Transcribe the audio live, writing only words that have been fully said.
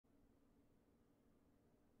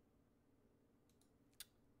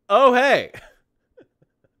Oh, hey.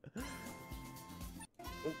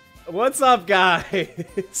 What's up,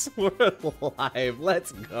 guys? We're live.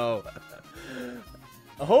 Let's go.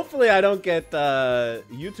 Hopefully I don't get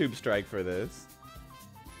YouTube strike for this.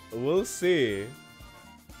 We'll see.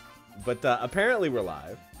 But apparently we're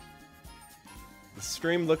live. The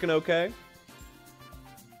stream looking okay?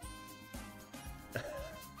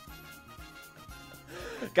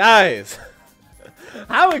 Guys,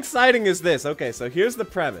 how exciting is this? Okay, so here's the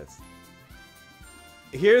premise.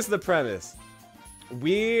 Here's the premise.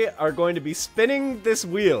 We are going to be spinning this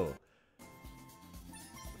wheel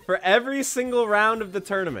for every single round of the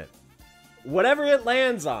tournament. Whatever it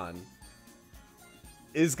lands on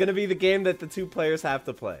is going to be the game that the two players have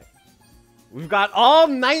to play. We've got all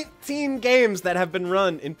 19 games that have been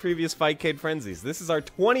run in previous Fightcade Frenzies. This is our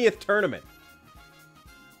 20th tournament.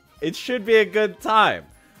 It should be a good time.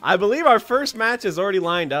 I believe our first match is already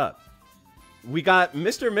lined up. We got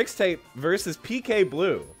Mr. Mixtape versus PK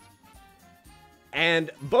Blue. And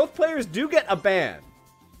both players do get a ban.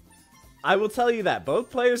 I will tell you that. Both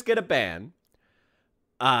players get a ban.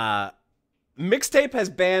 Mixtape has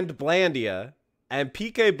banned Blandia, and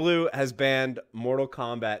PK Blue has banned Mortal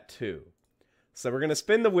Kombat 2. So we're going to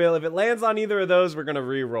spin the wheel. If it lands on either of those, we're going to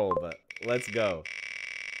re-roll, but let's go.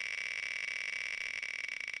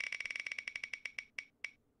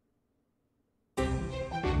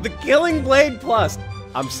 The Killing Blade Plus.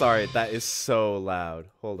 I'm sorry, that is so loud.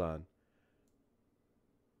 Hold on.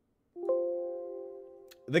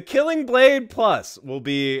 The Killing Blade Plus will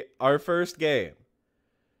be our first game.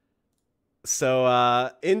 So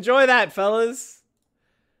enjoy that, fellas.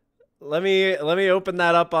 Let me open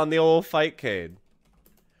that up on the old Fightcade.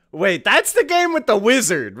 Wait, that's the game with the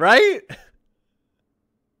wizard, right?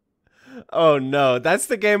 Oh no, that's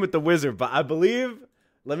the game with the wizard, but I believe,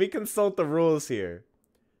 let me consult the rules here.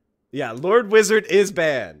 Yeah, Lord Wizard is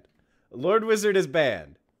banned. Lord Wizard is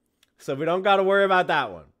banned. So we don't got to worry about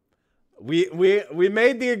that one. We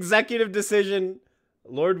made the executive decision.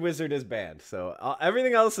 Lord Wizard is banned. So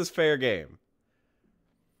everything else is fair game.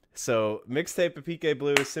 So Mixtape and PK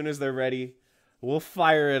Blue, as soon as they're ready, we'll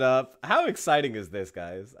fire it up. How exciting is this,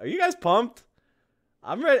 guys? Are you guys pumped?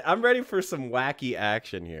 I'm ready for some wacky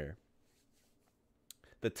action here.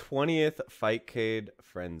 The 20th Fightcade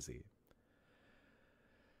Frenzy.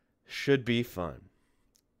 Should be fun.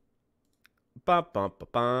 Ba ba ba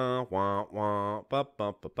ba wah wah ba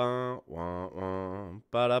ba ba ba wah wah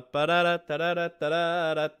ba da ba da da da da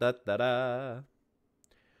da da da da da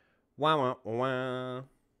wah wah wah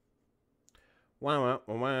wah wah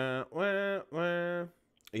wah wah wah.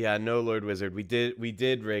 Yeah, no Lord Wizard. We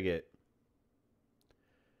did rig it.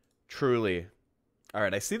 Truly. All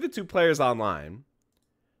right, I see the two players online.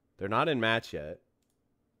 They're not in match yet.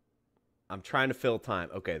 I'm trying to fill time.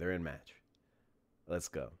 Okay, they're in match. Let's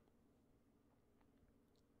go.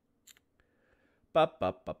 Ba,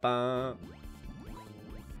 ba, ba, ba.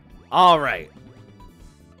 All right.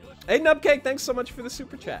 Hey, Nubcake, thanks so much for the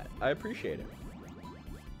super chat. I appreciate it.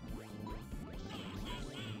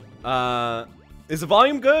 Is the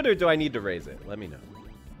volume good, or do I need to raise it? Let me know.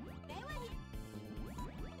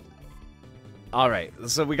 All right,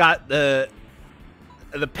 so we got the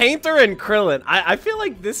Painter and Krillin. I feel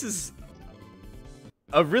like this is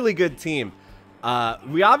a really good team.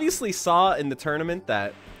 We obviously saw in the tournament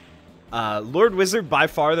that Lord Wizard, by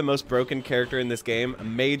far the most broken character in this game, a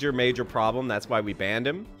major problem. That's why we banned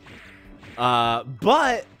him.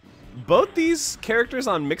 But both these characters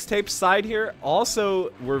on Mixtape's side here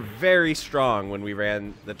also were very strong when we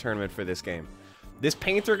ran the tournament for this game. This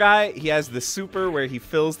Painter guy, he has the super where he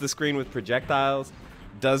fills the screen with projectiles,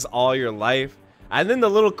 does all your life. And then the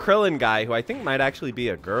little Krillin guy, who I think might actually be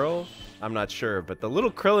a girl. I'm not sure, but the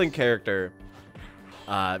little Krillin character,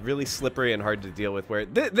 really slippery and hard to deal with. Where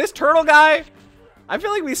this turtle guy, I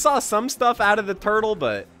feel like we saw some stuff out of the turtle,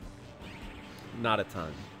 but not a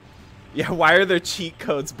ton. Yeah, why are there cheat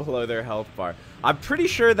codes below their health bar? I'm pretty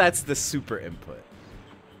sure that's the super input.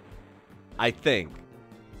 I think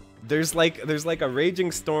there's like a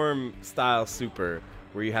Raging Storm style super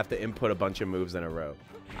where you have to input a bunch of moves in a row.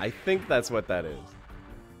 I think that's what that is.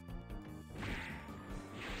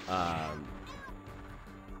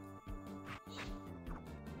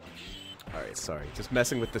 Alright, sorry. Just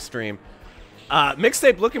messing with the stream.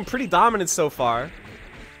 Mixtape looking pretty dominant so far.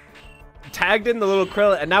 Tagged in the little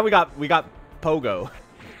Krill, and now we got Pogo.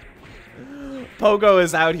 Pogo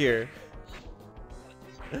is out here.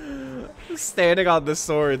 Standing on the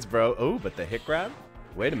swords, bro. Oh, but the hit grab?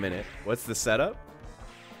 Wait a minute. What's the setup?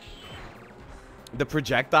 The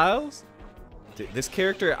projectiles? Dude, this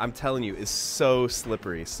character, I'm telling you, is so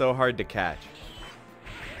slippery. So hard to catch.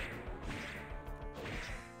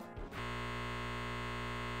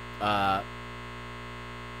 Uh.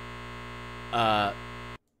 Uh.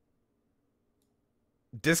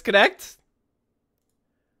 Disconnect?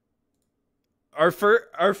 Our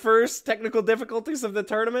first technical difficulties of the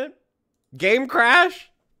tournament? Game crash?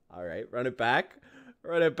 Alright, run it back.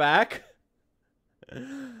 Run it back.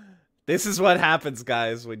 This is what happens,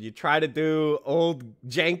 guys, when you try to do old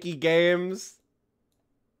janky games.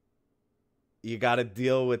 You gotta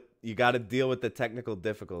deal with the technical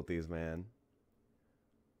difficulties, man.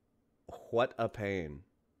 What a pain.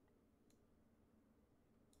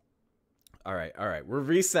 Alright, alright. We're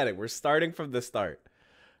resetting. We're starting from the start.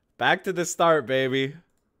 Back to the start, baby.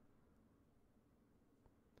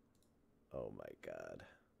 Oh my god.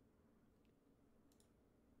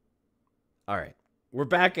 Alright. We're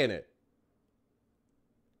back in it.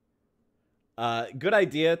 Good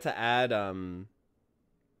idea to add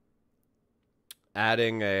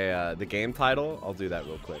adding the game title. I'll do that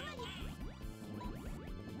real quick.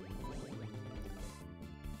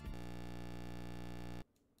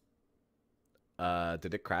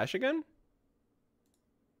 Did it crash again?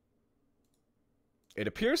 It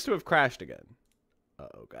appears to have crashed again.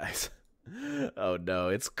 Uh-oh, guys. Oh no,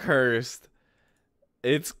 it's cursed.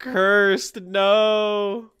 It's cursed.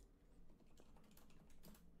 No.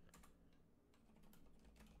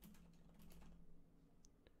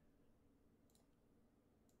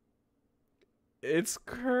 It's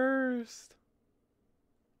cursed.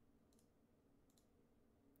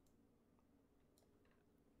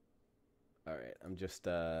 All right, I'm just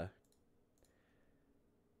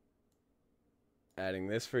adding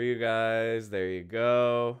this for you guys. There you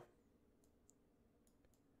go.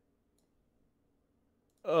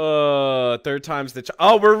 Third time's the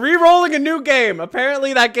oh, we're re-rolling a new game.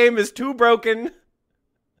 Apparently that game is too broken.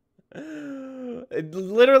 It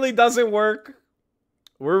literally doesn't work.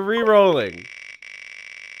 We're re-rolling.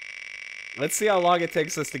 Let's see how long it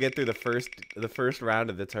takes us to get through the first round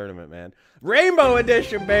of the tournament, man. Rainbow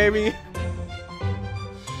Edition, baby.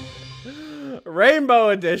 Rainbow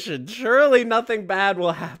Edition. Surely nothing bad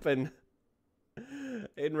will happen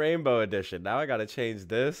in Rainbow Edition. Now I gotta change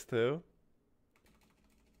this too.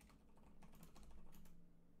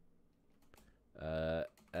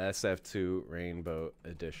 SF2 Rainbow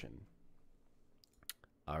Edition.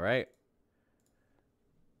 All right.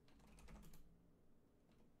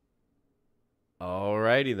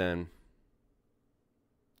 Alrighty then.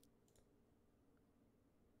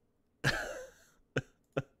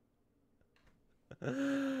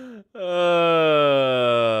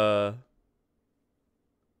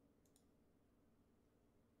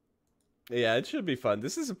 Yeah, it should be fun.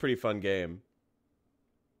 This is a pretty fun game.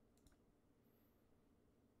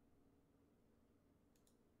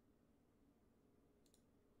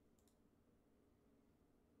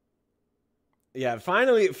 Yeah,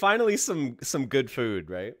 finally some good food,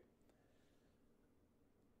 right?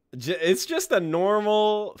 It's just a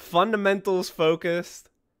normal, fundamentals focused,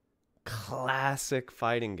 classic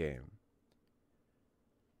fighting game.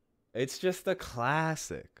 It's just a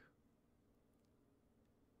classic.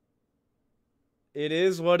 It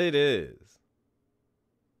is what it is.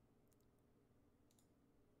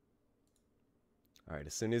 All right,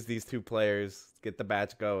 as soon as these two players get the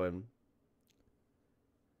batch going.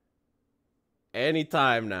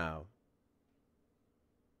 Anytime now.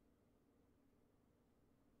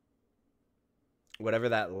 Whatever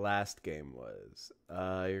that last game was.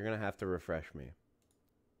 You're going to have to refresh me.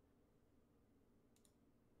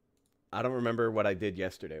 I don't remember what I did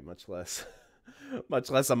yesterday, much less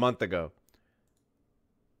a month ago.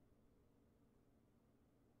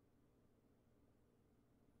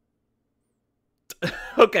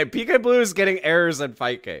 Okay, PK Blue is getting errors in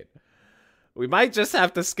Fightcade. We might just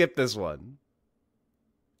have to skip this one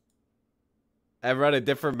and run a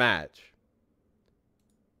different match.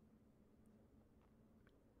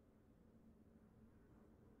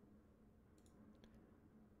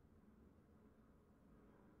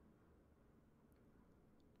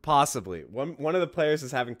 Possibly. One of the players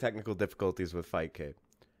is having technical difficulties with Fightcade.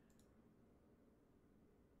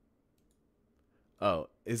 Oh,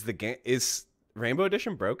 is Rainbow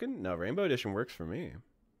Edition broken? No, Rainbow Edition works for me.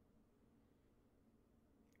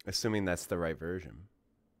 Assuming that's the right version.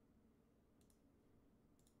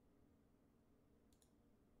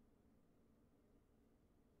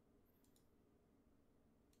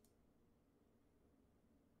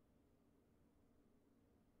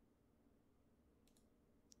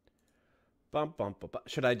 Bump, bump, bump.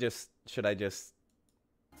 Should I just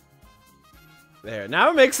there. Now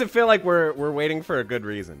it makes it feel like we're waiting for a good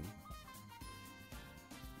reason.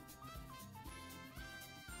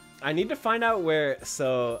 I need to find out where.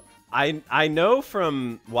 So I know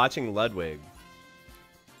from watching Ludwig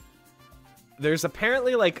there's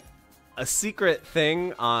apparently like a secret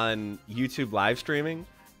thing on YouTube live streaming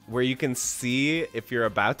where you can see if you're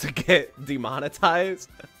about to get demonetized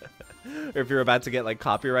or if you're about to get like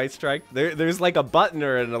copyright strike. There's like a button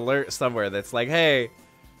or an alert somewhere that's like, hey,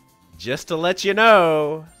 just to let you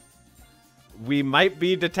know, we might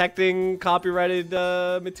be detecting copyrighted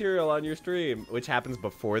material on your stream, which happens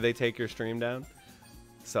before they take your stream down.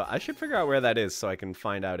 So I should figure out where that is so I can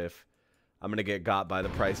find out if I'm going to get got by The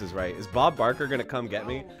Price is Right. Is Bob Barker going to come get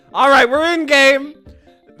me? All right, we're in game.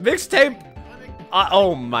 Mixtape.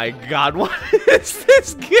 Oh my God, what is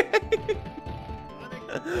this game?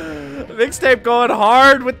 Mixtape going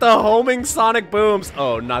hard with the homing sonic booms.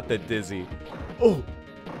 Oh, not the dizzy. Oh,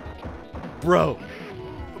 bro.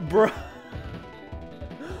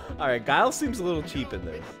 All right, Guile seems a little cheap in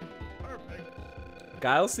this.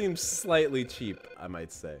 Guile seems slightly cheap, I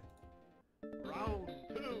might say.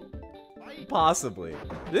 Possibly.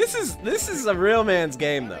 This is a real man's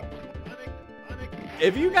game, though.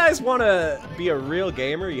 If you guys want to be a real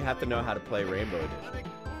gamer, you have to know how to play Rainbow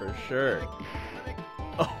Edition. For sure.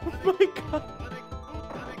 Oh my God.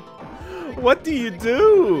 What do you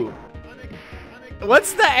do?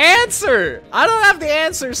 What's the answer? I don't have the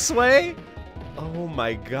answer, Sway. Oh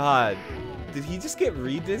my God. Did he just get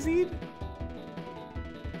re-dizzied?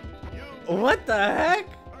 What the heck?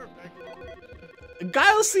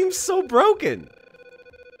 Guile seems so broken.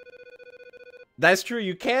 That's true.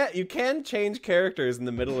 You can change characters in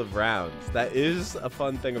the middle of rounds. That is a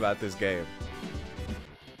fun thing about this game.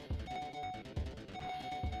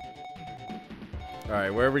 All right,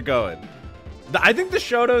 where are we going? I think the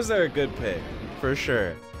Shotos are a good pick for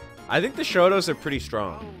sure. I think the Shotos are pretty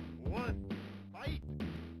strong.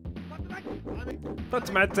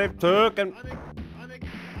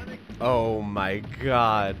 Oh my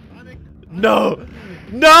God. No!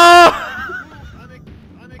 No!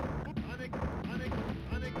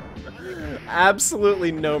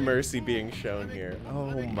 Absolutely no mercy being shown here.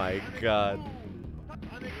 Oh my God.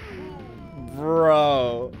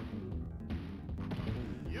 Bro.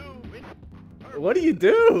 What do you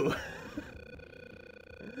do?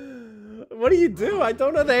 What do you do? I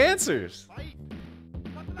don't know the answers.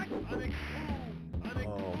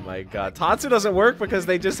 Oh my God. Tatsu doesn't work because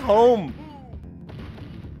they just home.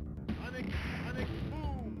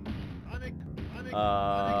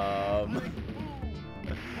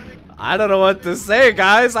 I don't know what to say,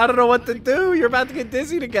 guys. I don't know what to do. You're about to get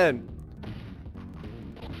dizzied again.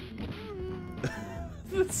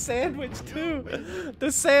 The sandwich, too.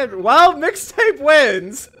 The sandwich. Well, Mixtape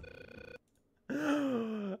wins.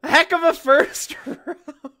 Heck of a first round,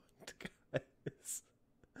 guys.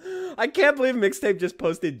 I can't believe Mixtape just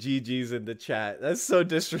posted GG's in the chat. That's so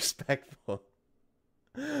disrespectful.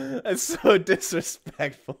 That's so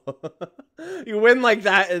disrespectful. You win like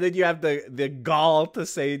that and then you have the gall to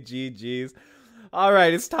say GG's.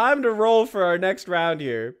 Alright, it's time to roll for our next round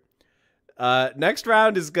here. Next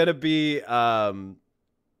round is gonna be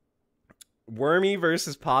Wormy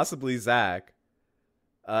versus possibly Zach.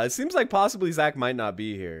 It seems like possibly Zach might not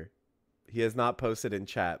be here. He has not posted in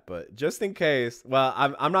chat, but just in case, well,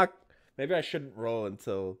 I'm not, maybe I shouldn't roll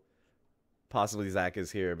until possibly Zach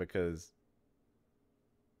is here because,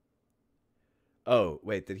 oh,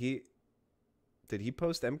 wait, did he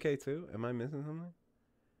post MK2? Am I missing something?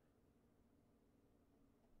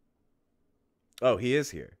 Oh, he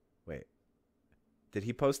is here. Wait, did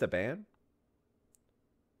he post a ban?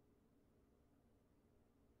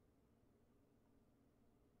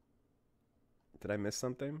 Did I miss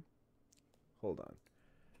something? Hold on.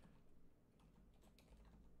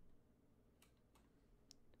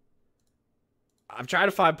 I'm trying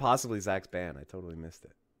to find possibly Zach's ban. I totally missed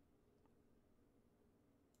it.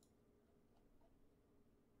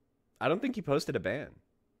 I don't think he posted a ban.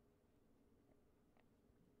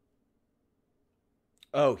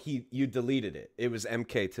 Oh, you deleted it. It was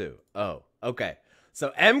MK2. Oh, okay.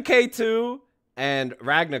 So MK2 and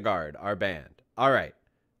Ragnagard are banned. All right.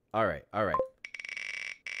 All right. All right.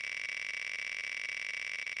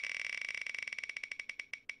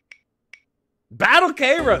 Battle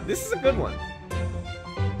K-Ro. This is a good one.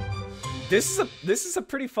 This is a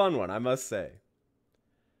pretty fun one, I must say.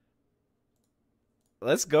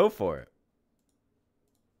 Let's go for it.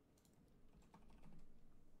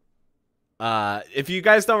 If you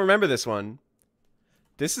guys don't remember this one,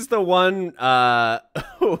 this is the one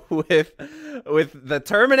with the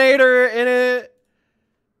Terminator in it.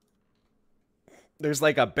 There's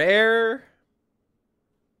like a bear.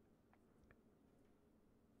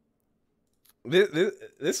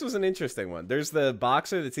 This was an interesting one. There's the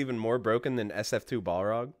boxer that's even more broken than SF2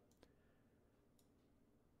 Balrog.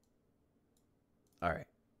 All right.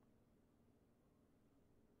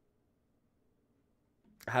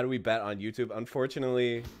 How do we bet on YouTube?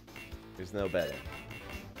 Unfortunately, there's no betting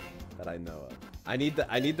that I know of. I need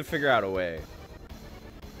to figure out a way.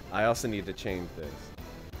 I also need to change this.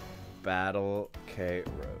 Battle K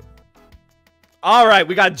Road. All right,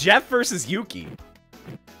 we got Jeff versus Yuki.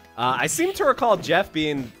 I seem to recall Jeff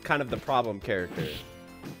being kind of the problem character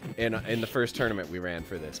in the first tournament we ran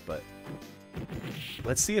for this, but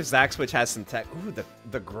let's see if Zack Switch has some tech. Ooh,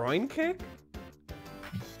 the groin kick?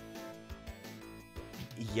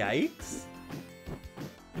 Yikes.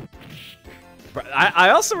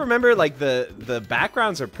 I also remember, like, the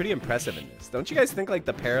backgrounds are pretty impressive in this. Don't you guys think, like,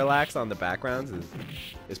 the parallax on the backgrounds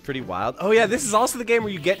is pretty wild? Oh, yeah, this is also the game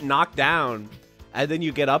where you get knocked down and then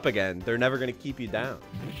you get up again. They're never going to keep you down.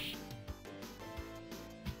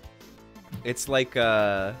 It's like, you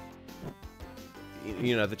know,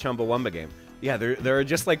 the Chumbawamba game. Yeah, there are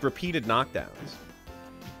just, like, repeated knockdowns.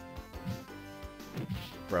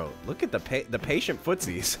 Bro, look at the patient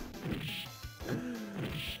footsies.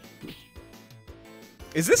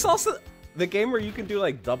 Is this also the game where you can do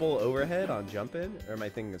like double overhead on jump in? Or am I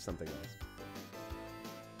thinking of something else?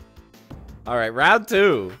 Alright, round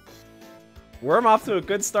 2. Worm off to a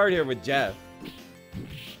good start here with Jeff.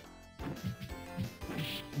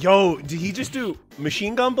 Yo, did he just do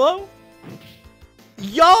machine gun blow?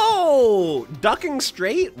 Yo! Ducking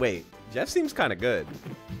straight? Wait, Jeff seems kind of good.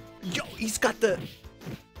 Yo, he's got the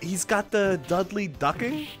Dudley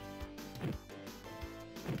ducking?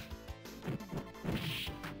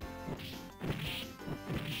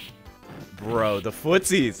 Bro, the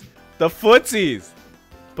footsies. The footsies.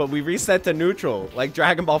 But we reset to neutral, like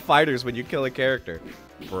Dragon Ball FighterZ when you kill a character.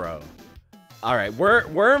 Bro. Alright,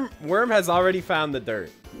 Worm has already found the dirt.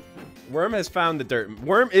 Worm has found the dirt.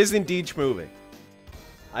 Worm is indeed schmoving.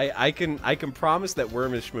 I can promise that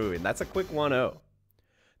Worm is schmoving. That's a quick 1-0.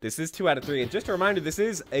 This is 2 out of 3. And just a reminder, this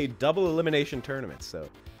is a double elimination tournament. So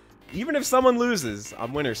even if someone loses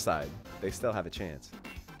on winner's side, they still have a chance.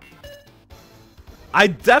 I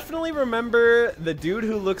definitely remember the dude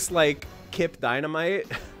who looks like Kip Dynamite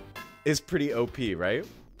is pretty OP, right?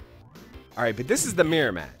 All right, but this is the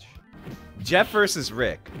mirror match. Jeff versus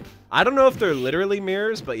Rick. I don't know if they're literally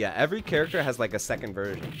mirrors, but yeah, every character has like a second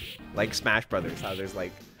version. Like Smash Brothers, how there's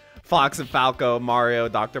like Fox and Falco, Mario,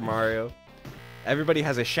 Dr. Mario. Everybody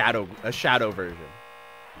has a shadow version.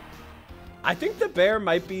 I think the bear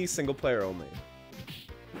might be single player only.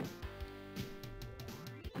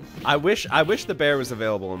 I wish the bear was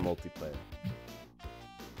available in multiplayer.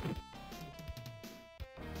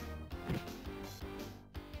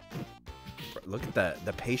 Look at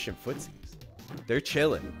the patient footsies. They're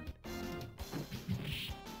chilling.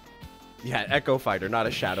 Yeah, Echo Fighter, not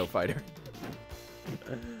a Shadow Fighter.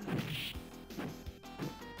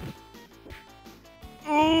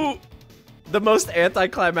 Ooh! The most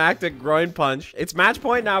anticlimactic groin punch. It's match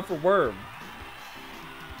point now for Worm.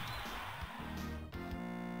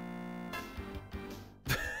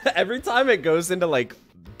 Every time it goes into like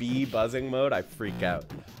bee buzzing mode, I freak out.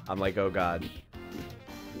 I'm like, oh god.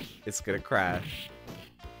 It's gonna crash.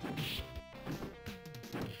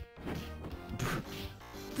 Bro.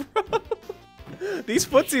 These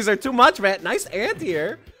footsies are too much, man. Nice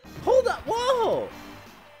anti-air. Hold up. Whoa.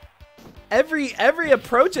 Every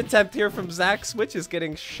approach attempt here from Zack Switch is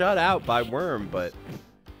getting shut out by Worm, but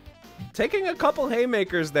taking a couple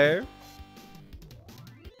haymakers there.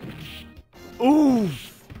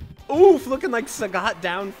 Oof. Oof, looking like Sagat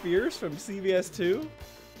down fierce from CVS 2.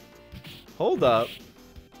 Hold up.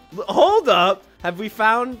 Hold up. Have we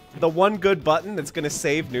found the one good button that's going to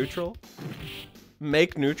save neutral?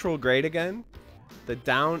 Make neutral great again? The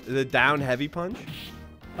down heavy punch?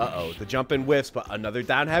 Uh-oh, the jump in whiffs, but another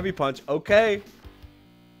down heavy punch. Okay.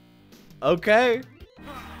 Okay.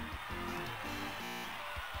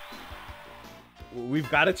 We've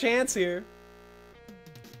got a chance here.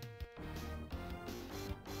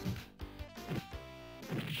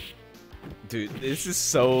 Dude, this is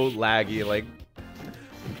so laggy. Like,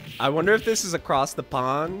 I wonder if this is across the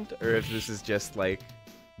pond or if this is just like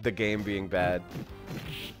the game being bad.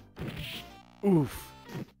 Oof.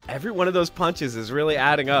 Every one of those punches is really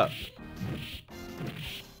adding up.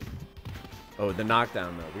 Oh, the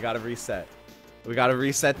knockdown though. We gotta reset. We gotta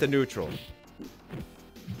reset to neutral.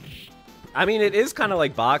 I mean, it is kind of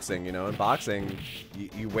like boxing, you know? In boxing,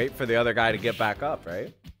 you wait for the other guy to get back up,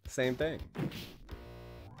 right? Same thing.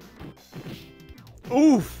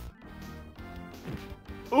 Oof.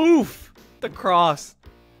 Oof. The cross.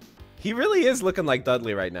 He really is looking like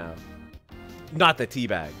Dudley right now. Not the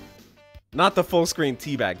teabag. Not the full screen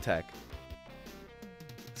teabag tech.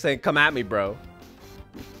 Saying, come at me, bro.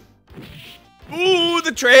 Ooh,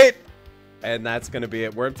 the trade. And that's going to be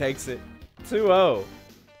it. Worm takes it. 2-0.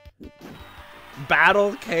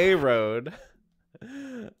 Battle K Road.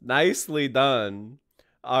 Nicely done.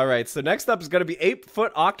 All right, so next up is going to be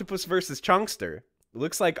 8-Foot Octopus versus Chunkster.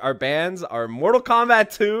 Looks like our bands are Mortal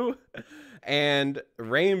Kombat 2 and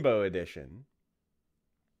Rainbow Edition.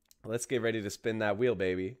 Let's get ready to spin that wheel,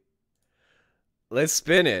 baby. Let's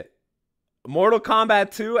spin it. Mortal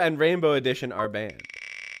Kombat 2 and Rainbow Edition are banned.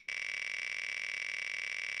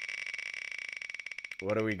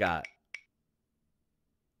 What do we got?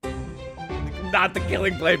 Not the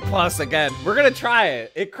Killing Blade Plus again. We're going to try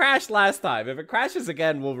it. It crashed last time. If it crashes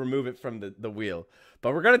again, we'll remove it from the wheel.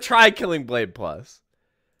 But we're going to try Killing Blade Plus.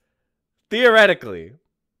 Theoretically.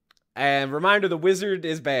 And reminder, the wizard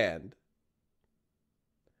is banned.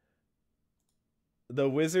 The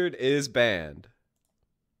wizard is banned.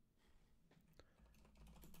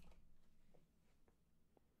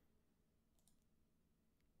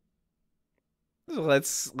 So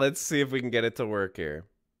let's see if we can get it to work here.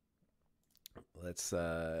 Let's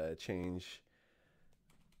change.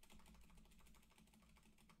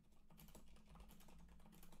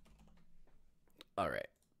 All right.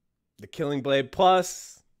 The Killing Blade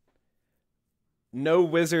Plus. No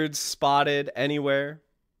wizards spotted anywhere.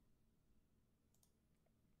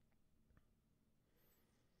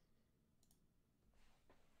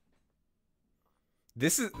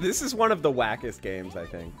 This is one of the wackest games, I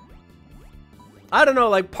think. I don't know,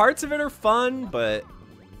 like parts of it are fun, but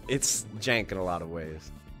it's jank in a lot of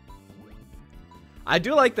ways. I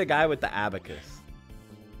do like the guy with the abacus.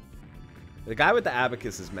 The guy with the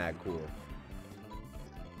abacus is mad cool.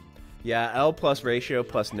 Yeah, L plus ratio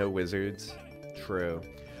plus no wizards. True.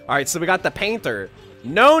 Alright, so we got the Painter.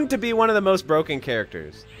 Known to be one of the most broken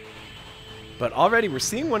characters. But already we're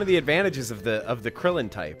seeing one of the advantages of the Krillin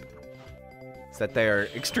type. Is that they're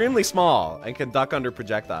extremely small and can duck under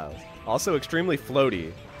projectiles. Also extremely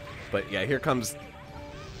floaty. But yeah, here comes...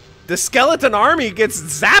 The skeleton army gets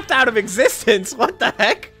zapped out of existence. What the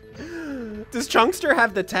heck? Does Chunkster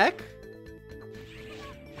have the tech?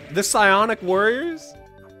 The Psionic Warriors?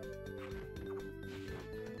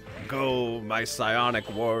 Go, my Psionic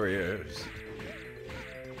Warriors.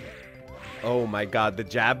 Oh my god, the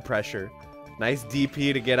jab pressure. Nice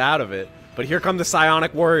DP to get out of it. But here come the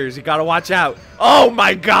Psionic Warriors. You gotta watch out. Oh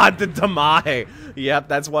my god, the Damae. Yep,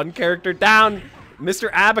 that's one character down. Mr.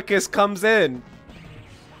 Abacus comes in.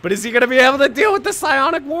 But is he gonna be able to deal with the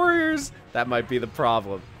Psionic Warriors? That might be the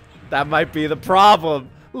problem. That might be the problem.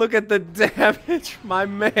 Look at the damage, my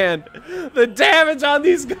man. The damage on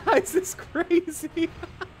these guys is crazy.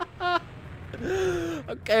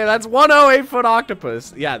 Okay, that's 108-Foot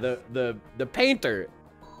Octopus. Yeah, the Painter.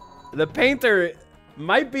 The Painter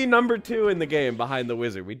might be number 2 in the game behind the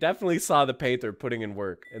Wizard. We definitely saw the Painter putting in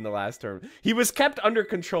work in the last term. He was kept under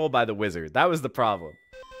control by the Wizard. That was the problem.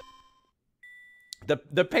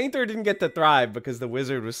 The Painter didn't get to thrive because the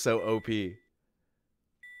Wizard was so OP.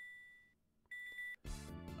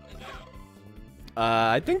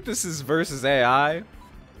 I think this is versus AI.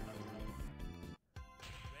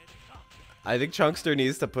 I think Chunkster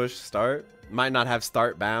needs to push start. Might not have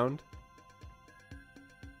start bound.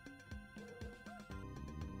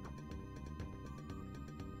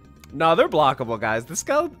 No, they're blockable, guys. The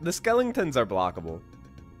skeletons are blockable.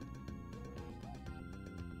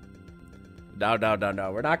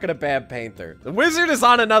 No. We're not gonna ban Painter. The Wizard is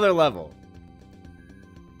on another level.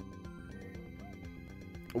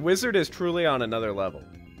 Wizard is truly on another level.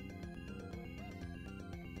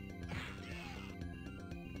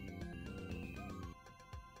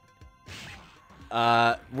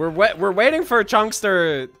 We're waiting for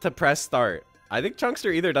Chunkster to press start. I think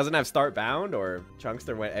Chunkster either doesn't have start bound or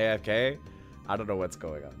Chunkster went AFK. I don't know what's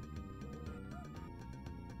going on.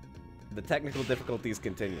 The technical difficulties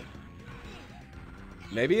continue.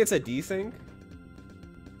 Maybe it's a desync?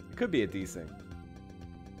 It could be a desync.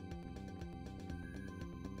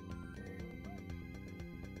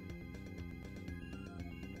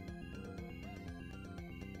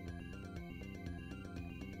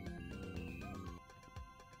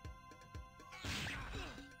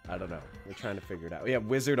 I don't know. We're trying to figure it out. Yeah,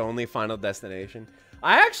 Wizard only Final Destination.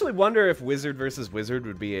 I actually wonder if Wizard versus Wizard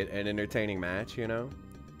would be an entertaining match, you know?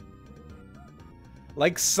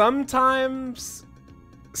 Like, sometimes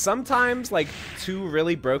like, 2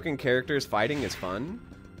 really broken characters fighting is fun.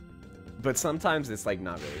 But sometimes it's, like,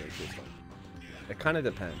 not really fun. It kind of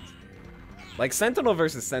depends. Like, Sentinel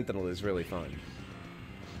versus Sentinel is really fun.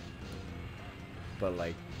 But,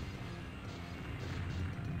 like,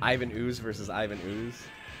 Ivan Ooze versus Ivan Ooze.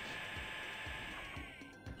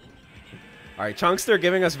 Alright, Chunkster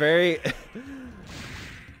giving us very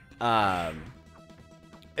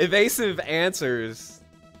evasive answers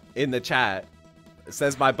in the chat. It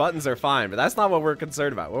says my buttons are fine, but that's not what we're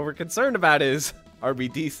concerned about. What we're concerned about is, are we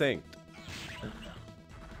desynced?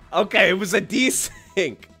 Okay, it was a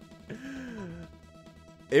desync.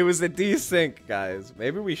 It was a desync, guys.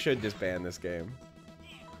 Maybe we should just ban this game.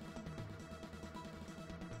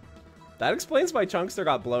 That explains why Chunkster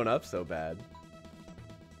got blown up so bad.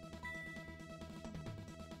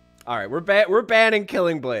 All right, we're banning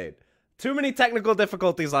Killing Blade. Too many technical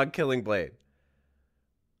difficulties on Killing Blade.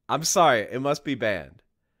 I'm sorry, it must be banned.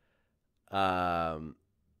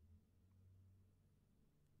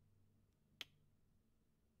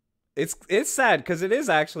 It's sad because it is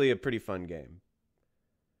actually a pretty fun game,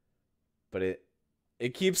 but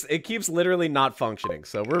it keeps literally not functioning.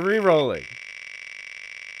 So we're re-rolling.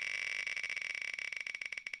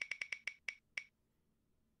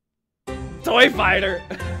 Toy Fighter.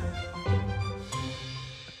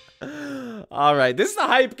 All right, this is a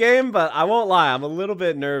hype game, but I won't lie, I'm a little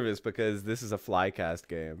bit nervous because this is a Flycast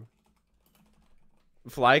game.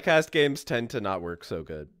 Flycast games tend to not work so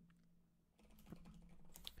good.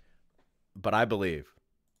 But I believe.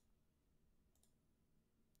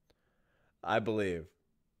 I believe.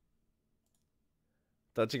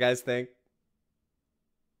 Don't you guys think?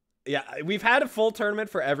 Yeah, we've had a full tournament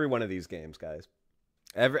for every one of these games, guys.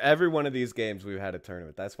 Every one of these games we've had a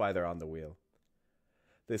tournament. That's why they're on the wheel.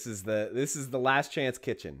 This is the last chance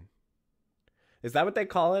kitchen. Is that what they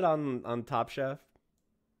call it on Top Chef?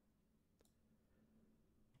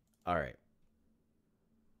 All right.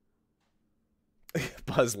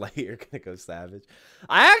 Buzz Lightyear gonna go savage.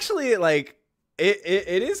 I actually like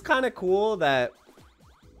it is kind of cool that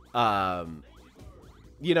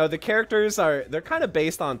you know, the characters they're kind of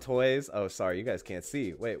based on toys. Oh, sorry, you guys can't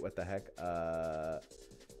see. Wait, what the heck?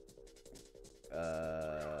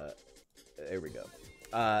 There we go.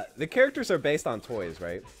 The characters are based on toys,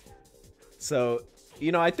 right? So,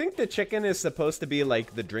 you know, I think the chicken is supposed to be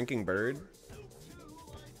like the drinking bird.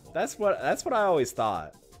 That's what I always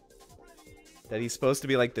thought. That he's supposed to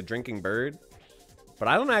be like the drinking bird, but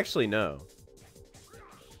I don't actually know.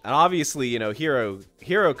 And obviously, you know,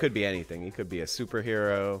 Hero could be anything. He could be a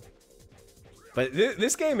superhero. But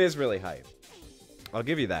this game is really hype. I'll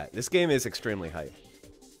give you that. This game is extremely hype.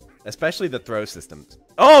 Especially the throw system.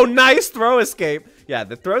 Oh, nice throw escape. Yeah,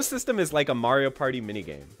 the throw system is like a Mario Party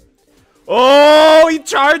minigame. Oh, he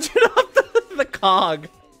charged up the cog.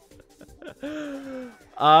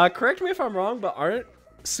 Correct me if I'm wrong, but aren't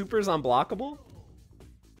supers unblockable?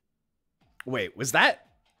 Wait, was that?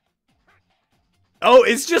 Oh,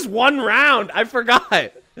 it's just one round. I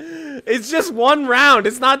forgot. It's just one round.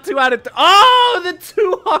 It's not 2 out of 3. Oh, the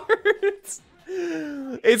 2 hearts.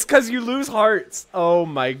 It's because you lose hearts. Oh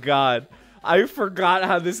my god. I forgot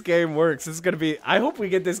how this game works. It's gonna be. I hope we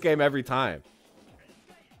get this game every time.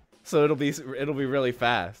 So it'll be really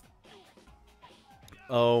fast.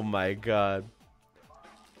 Oh my god.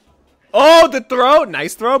 Oh, the throw.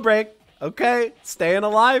 Nice throw break. Okay, staying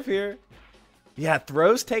alive here. Yeah,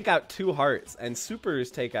 throws take out 2 hearts, and supers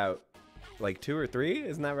take out like 2 or 3.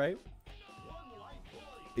 Isn't that right?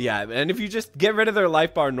 Yeah, and if you just get rid of their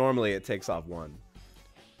life bar normally, it takes off 1.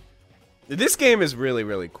 This game is really,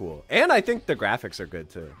 really cool. And I think the graphics are good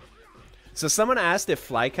too. So someone asked if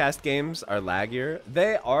Flycast games are laggier.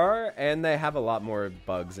 They are, and they have a lot more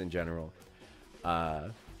bugs in general.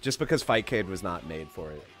 Just because Fightcade was not made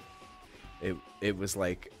for it. It was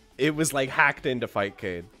like hacked into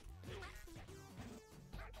Fightcade.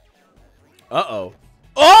 Uh-oh.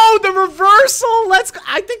 Oh, the reversal! Let's go.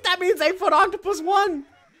 I think that means 8-Foot Octopus won.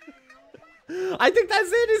 I think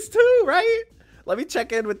that's it. It's 2, right? Let me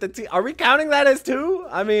check in with the team. Are we counting that as 2?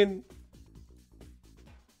 I mean,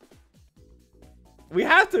 we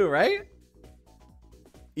have to, right?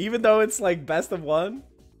 Even though it's like best of 1.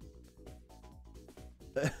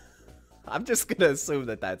 I'm just gonna assume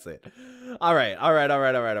that that's it. All right.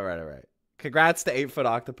 Congrats to 8-Foot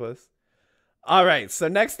Octopus. All right, so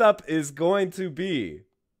next up is going to be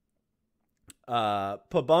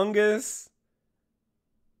Pabungus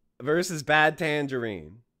versus Bad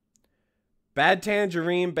Tangerine. Bad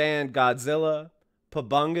Tangerine banned Godzilla.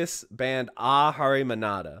 Pabungus banned Ahari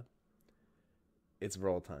Manada. It's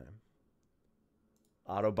roll time.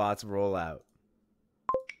 Autobots roll out.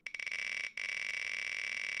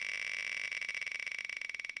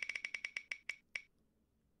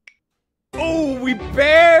 Oh, we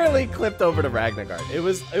barely clipped over to Ragnagard. It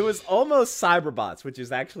was almost Cyberbots, which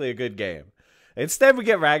is actually a good game. Instead, we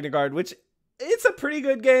get Ragnagard, which it's a pretty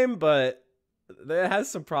good game, but it has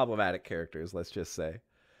some problematic characters, let's just say.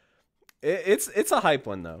 It's a hype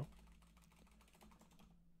one, though.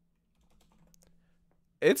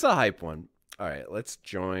 It's a hype one. All right, let's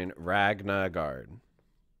join Ragnagard.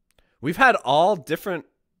 We've had all different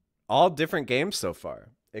games so far,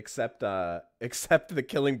 except except the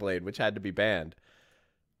Killing Blade, which had to be banned.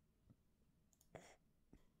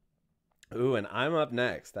 Ooh, and I'm up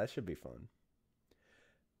next. That should be fun.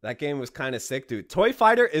 That game was kind of sick, dude. Toy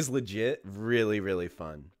Fighter is legit really, really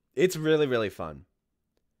fun. It's really, really fun.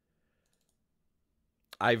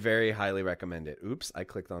 I very highly recommend it. Oops, I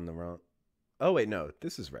clicked on the wrong. Oh, wait, no.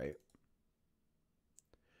 This is right.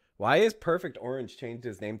 Why is Perfect Orange changed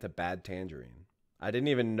his name to Bad Tangerine? I didn't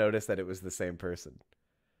even notice that it was the same person.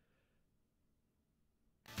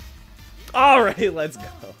 All right, let's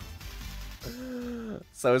go.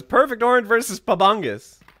 So it's Perfect Orange versus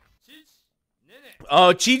Pabungus.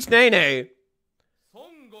 Oh, Cheech Nene.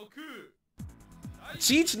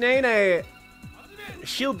 Cheech Nene.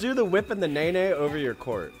 She'll do the whip and the Nene over your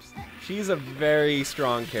corpse. She's a very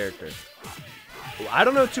strong character. I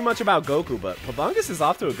don't know too much about Goku, but Pabungus is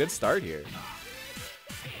off to a good start here.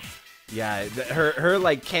 Yeah, her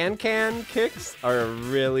like can kicks are a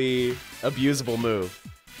really abusable move.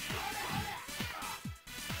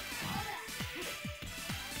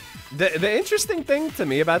 The interesting thing to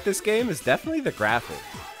me about this game is definitely the graphics.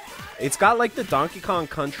 It's got like the Donkey Kong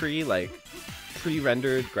Country like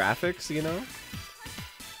pre-rendered graphics, you know?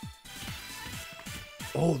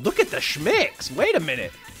 Oh, look at the schmicks. Wait a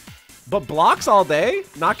minute. But blocks all day?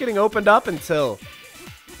 Not getting opened up until...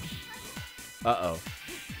 Uh-oh.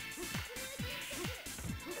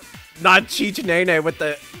 Not Cheech Nene with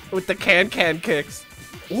the can kicks.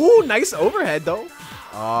 Ooh, nice overhead though.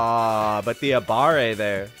 Ah, but the Abare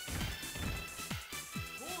there.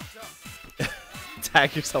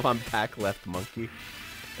 Tag yourself on back left monkey.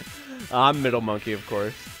 I'm middle monkey, of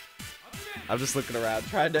course. I'm just looking around,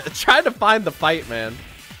 trying to find the fight, man.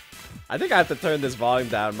 I think I have to turn this volume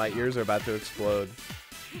down. My ears are about to explode.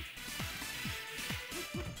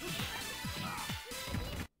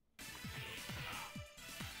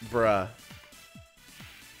 Bruh.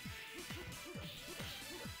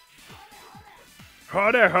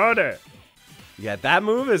 Harder. Yeah, that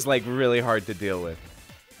move is like really hard to deal with.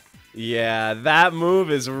 Yeah, that move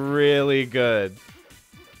is really good.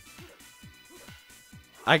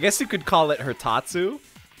 I guess you could call it Hertatsu.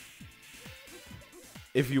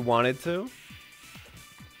 If you wanted to.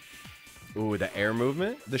 Ooh, the air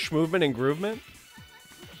movement. The schmovement and groovement.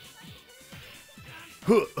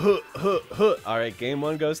 Alright, game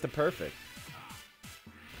one goes to perfect.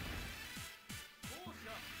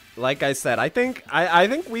 Like I said, I think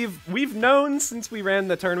we've known since we ran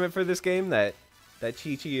the tournament for this game that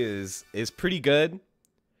Chi-Chi is pretty good.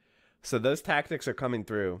 So those tactics are coming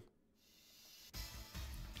through.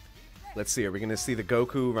 Let's see, are we going to see the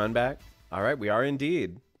Goku run back? All right, we are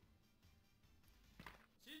indeed.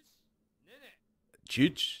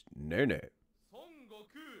 Cheech Nene.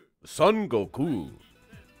 Son Goku.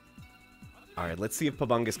 All right, let's see if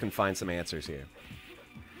Pabungus can find some answers here.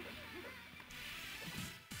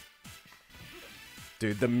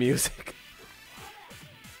 Dude, the music.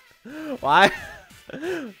 Why?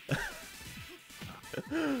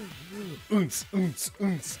 Oons, oons,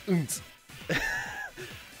 oons, oons.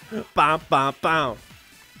 Bam, bam, bam.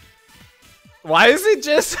 Why is it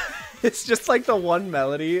just... It's just like the one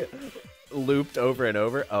melody looped over and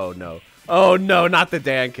over. Oh, no. Oh, no, not the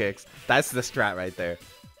Dan kicks. That's the strat right there.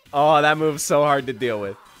 Oh, that move's so hard to deal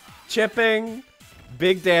with. Chipping,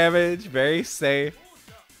 big damage, very safe.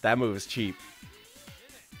 That move is cheap.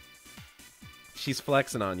 She's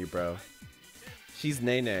flexing on you, bro. She's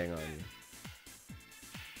nay-naying on you.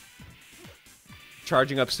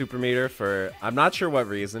 Charging up super meter for I'm not sure what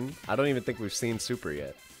reason. I don't even think we've seen super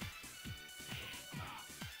yet.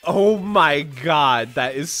 Oh my god,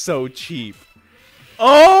 that is so cheap.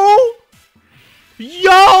 Oh!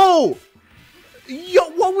 Yo! Yo,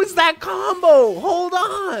 what was that combo? Hold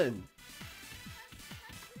on.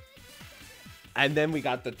 And then we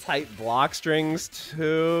got the tight block strings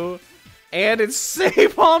too. And it's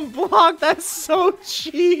safe on block. That's so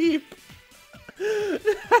cheap.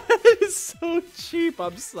 That is so cheap.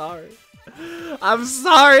 I'm sorry. I'm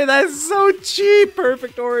sorry. That's so cheap.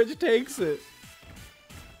 Perfect Orange takes it.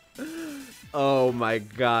 Oh my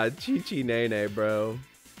god. Chi-Chi Nene, bro.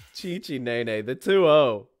 Chi-Chi Nene. The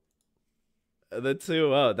 2-0. The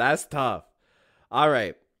 2-0. That's tough. All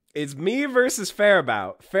right. It's me versus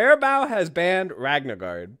Faribault. Faribault has banned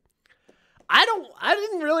Ragnagard. I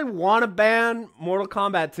didn't really want to ban Mortal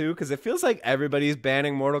Kombat 2 because it feels like everybody's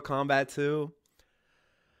banning Mortal Kombat 2.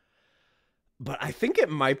 But I think it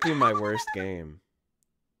might be my worst game.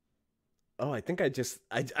 Oh, I think I just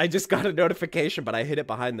got a notification, but I hit it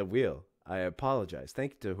behind the wheel. I apologize.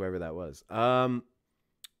 Thank you to whoever that was.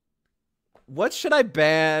 What should I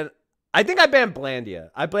ban? I think I banned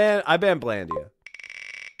Blandia. I banned Blandia.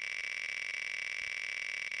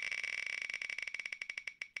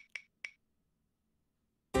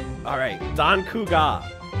 All right, Don Kuga.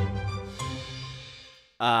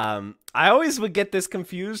 I always would get this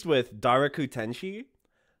confused with Daraku Tenshi.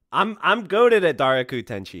 I'm goated at Daraku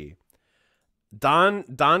Tenshi. Don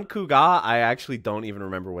Kuga, I actually don't even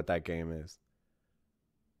remember what that game is.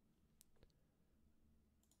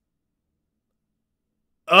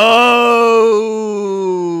 Oh,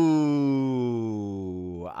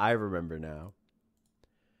 I remember now.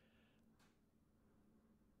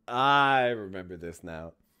 I remember this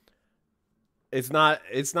now. It's not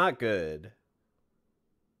good.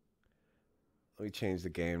 Let me change the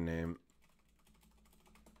game name.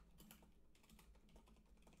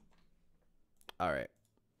 All right.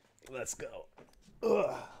 Let's go.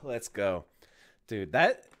 Ugh, let's go. Dude,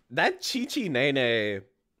 that Chi-Chi Nene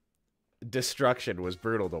destruction was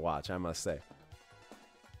brutal to watch, I must say.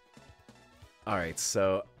 All right,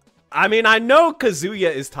 so I mean, I know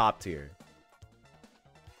Kazuya is top tier.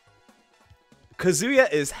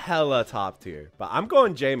 Kazuya is hella top tier, but I'm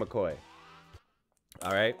going Jay McCoy.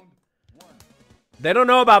 All right. They don't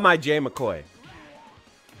know about my Jay McCoy.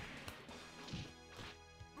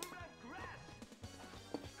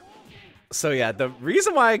 So yeah, the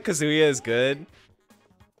reason why Kazuya is good,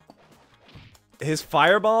 his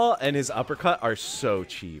fireball and his uppercut are so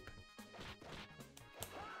cheap.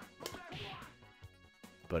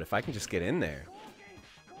 But if I can just get in there.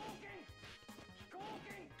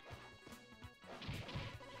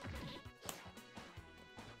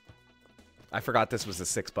 I forgot this was a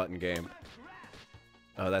 6-button game.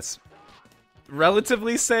 Oh, that's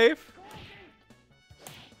relatively safe.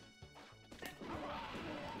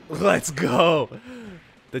 Let's go.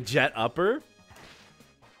 The jet upper.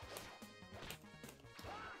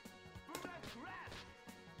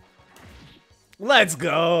 Let's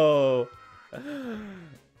go.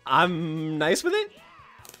 I'm nice with it.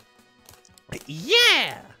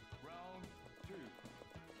 Yeah.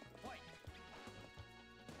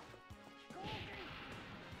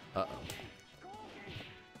 Uh-oh.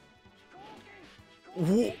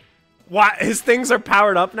 What? His things are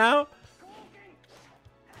powered up now?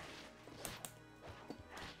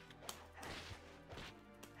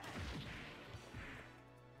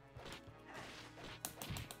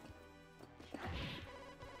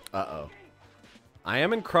 Uh-oh. I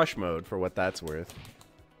am in crush mode for what that's worth.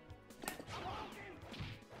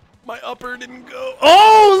 My upper didn't go.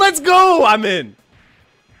 Oh, let's go! I'm in.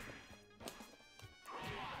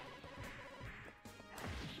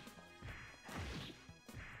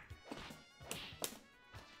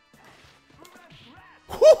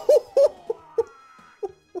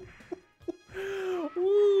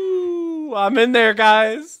 Woo, I'm in there,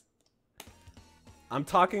 guys. I'm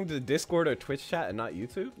talking to Discord or Twitch chat and not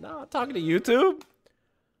YouTube? No, I'm talking to YouTube.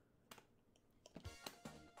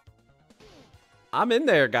 I'm in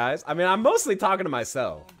there, guys. I mean, I'm mostly talking to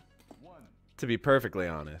myself, to be perfectly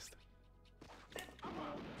honest.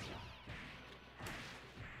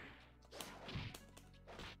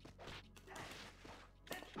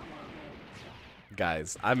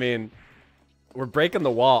 Guys, I mean, we're breaking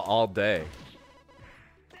the wall all day.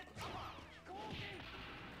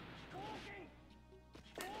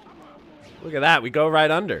 Look at that. We go right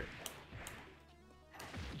under.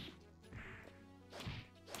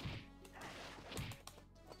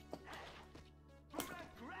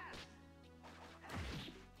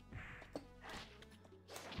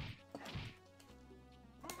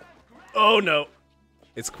 Oh, no.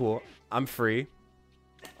 It's cool. I'm free.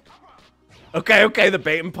 Okay, okay. The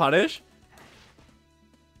bait and punish.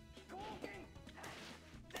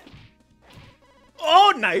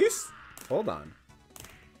 Oh, nice. Hold on.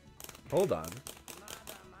 Hold on.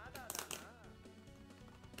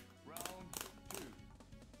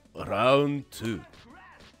 Round two.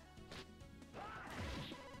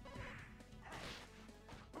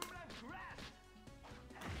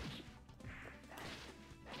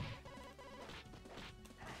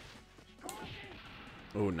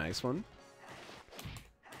 Oh, nice one.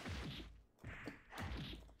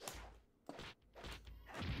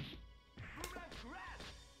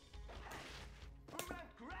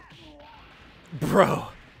 Bro.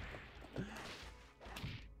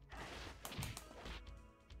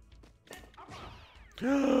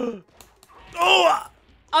 Oh,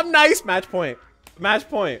 I'm nice. Match point. Match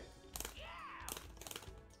point.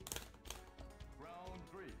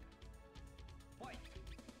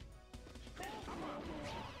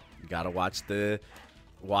 You gotta watch the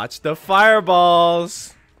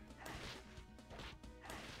fireballs.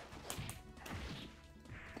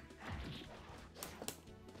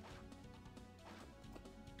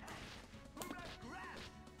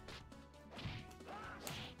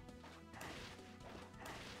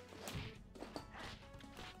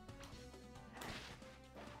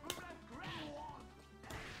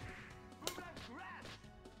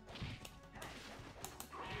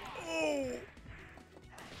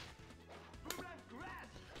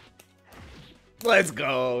 Let's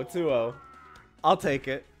go. 2-0. I'll take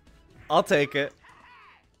it. I'll take it.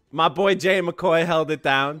 My boy Jay McCoy held it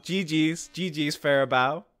down. GG's. GG's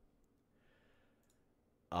Faribault.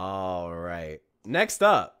 All right. Next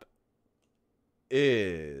up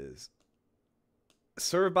is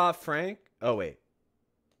Surbot Frank. Oh, wait.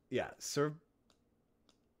 Yeah.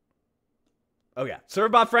 Oh, yeah.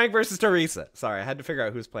 Surbot Frank versus Teresa. Sorry, I had to figure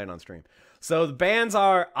out who's playing on stream. So the bands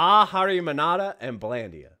are Hari Manata and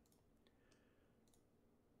Blandia.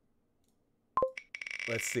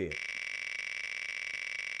 Let's see it.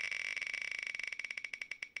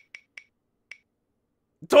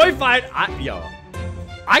 Toy Fight.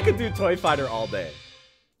 I could do Toy Fighter all day.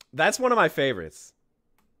 That's one of my favorites.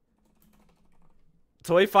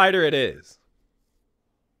 Toy Fighter it is.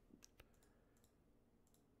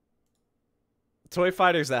 Toy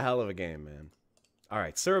Fighter's a hell of a game, man. All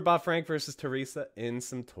right, Surbot Frank versus Teresa in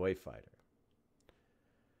some Toy Fighter.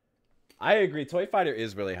 I agree. Toy Fighter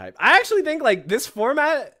is really hype. I actually think like this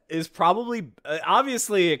format is probably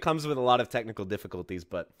obviously it comes with a lot of technical difficulties,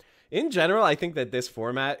 but in general, I think that this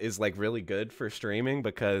format is like really good for streaming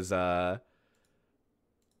because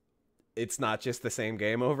it's not just the same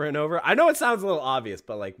game over and over. I know it sounds a little obvious,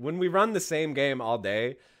 but like when we run the same game all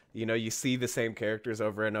day, you know, you see the same characters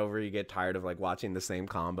over and over. You get tired of like watching the same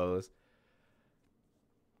combos.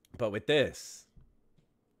 But with this,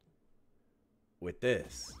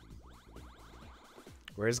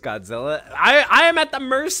 where's Godzilla? I am at the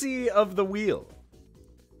mercy of the wheel.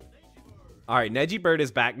 All right, Neji Bird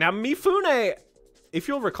is back. Now, Mifune, if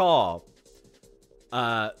you'll recall,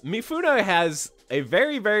 Mifune has a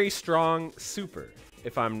very, very strong super,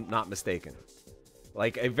 if I'm not mistaken.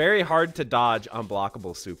 Like, a very hard to dodge,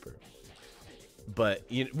 unblockable super. But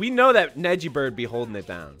we know that Neji Bird be holding it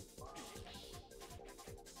down.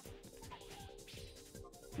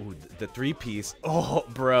 Ooh, the three-piece. Oh,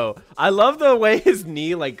 bro. I love the way his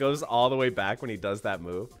knee, like, goes all the way back when he does that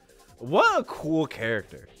move. What a cool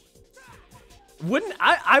character.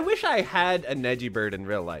 I wish I had a Neji Bird in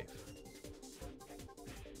real life.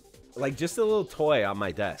 Like, just a little toy on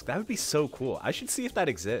my desk. That would be so cool. I should see if that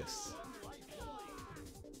exists.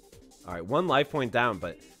 All right, 1 life point down.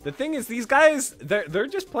 But the thing is, these guys, they're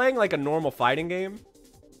just playing like a normal fighting game.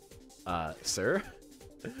 Sir?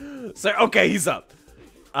 Sir, okay, he's up.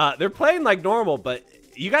 They're playing like normal, but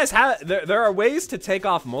you guys have there are ways to take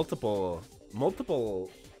off multiple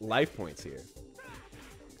life points here.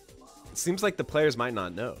 It seems like the players might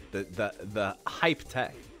not know the hype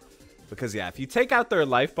tech, because yeah, if you take out their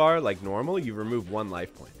life bar like normal, you remove 1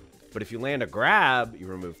 life point, but if you land a grab, you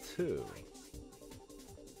remove 2,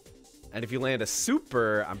 and if you land a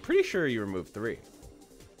super, I'm pretty sure you remove 3.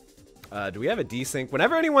 Do we have a desync?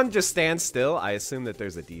 Whenever anyone just stands still, I assume that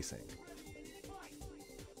there's a desync.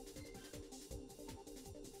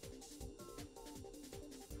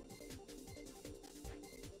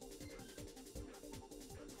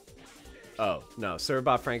 Oh, no.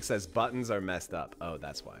 Surbot Frank says buttons are messed up. Oh,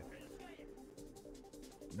 that's why.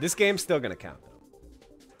 This game's still going to count, though.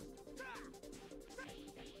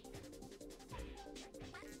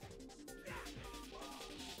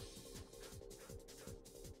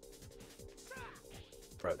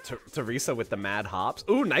 Bro, Teresa with the mad hops.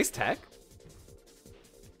 Ooh, nice tech.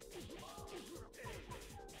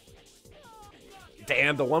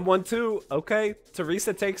 Damn, the 1-1-2. Okay,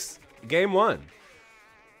 Teresa takes game 1.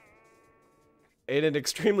 In an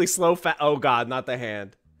extremely slow oh god, not the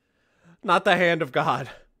hand. Not the hand of God.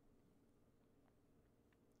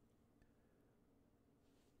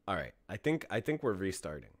 Alright, I think we're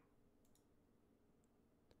restarting.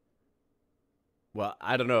 Well,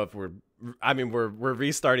 I don't know if we're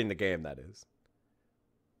restarting the game, that is.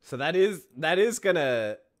 So that is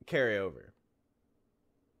gonna carry over.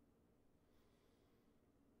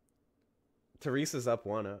 Teresa's up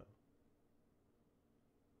 1-0.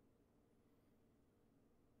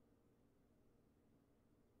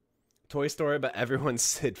 Toy Story, but everyone's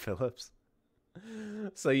Sid Phillips.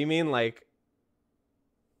 So you mean like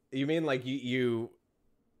you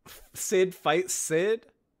Sid fights Sid?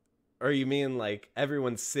 Or you mean like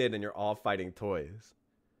everyone's Sid and you're all fighting toys?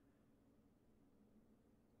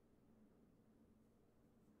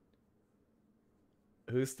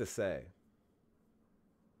 Who's to say?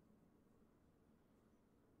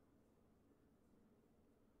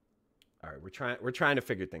 All right, we're trying to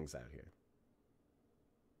figure things out here.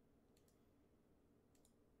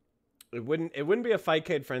 It wouldn't be a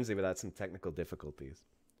Fightcade Frenzy without some technical difficulties.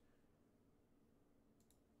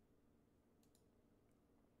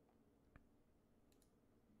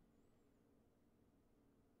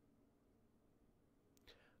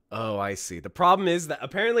 Oh, I see. The problem is that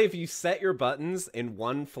apparently if you set your buttons in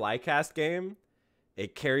one Flycast game,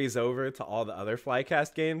 it carries over to all the other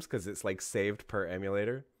Flycast games because it's like saved per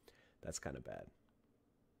emulator. That's kind of bad.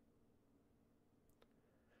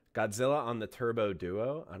 Godzilla on the Turbo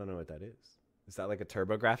Duo. I don't know what that is. Is that like a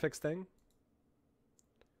TurboGrafx thing?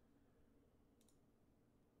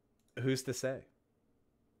 Who's to say?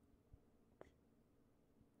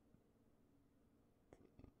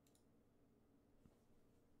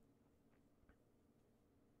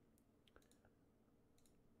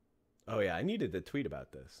 Oh yeah, I needed to tweet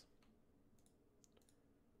about this.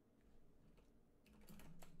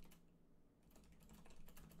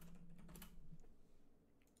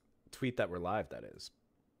 Tweet that we're live, that is.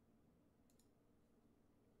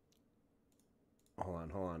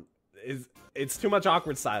 Hold on. It's too much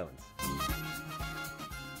awkward silence.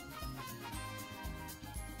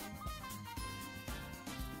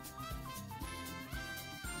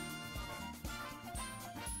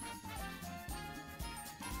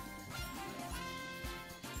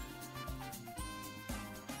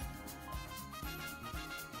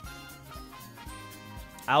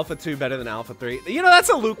 Alpha 2 better than Alpha 3. You know, that's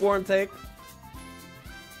a lukewarm take.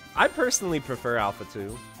 I personally prefer Alpha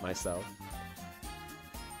 2 myself.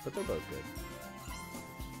 But they're both good.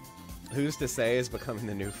 Who's to say is becoming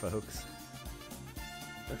the new folks.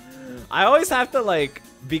 I always have to, like,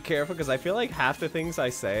 be careful because I feel like half the things I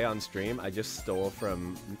say on stream I just stole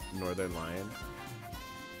from Northern Lion.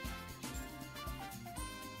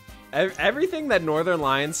 Everything that Northern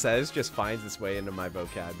Lion says just finds its way into my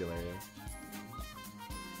vocabulary.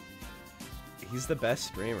 He's the best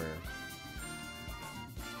streamer.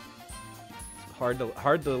 Hard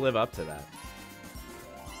to live up to that.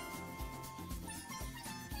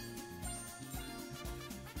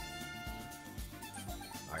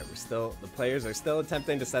 Alright, the players are still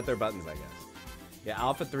attempting to set their buttons, I guess. Yeah,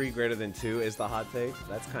 Alpha 3 greater than 2 is the hot take.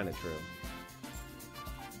 That's kind of true.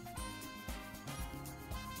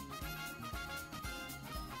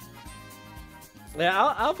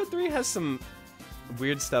 Yeah, Alpha 3 has some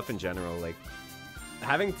weird stuff in general, like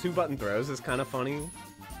having 2-button throws is kind of funny.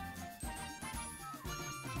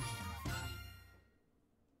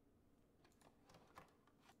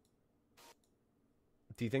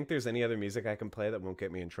 Do you think there's any other music I can play that won't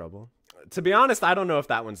get me in trouble? To be honest, I don't know if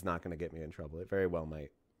that one's not going to get me in trouble. It very well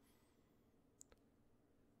might.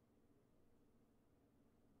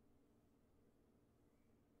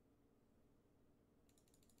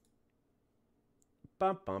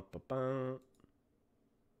 Bum, bum, bum, bum.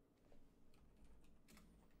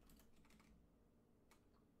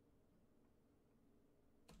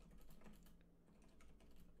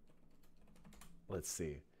 Let's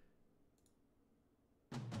see.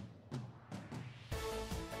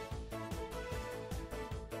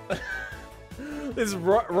 This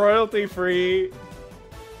royalty-free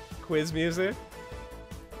quiz music.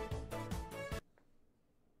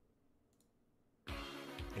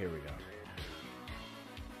 Here we go.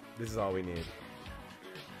 This is all we need.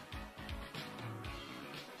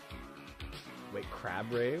 Wait,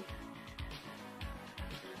 Crab Rave?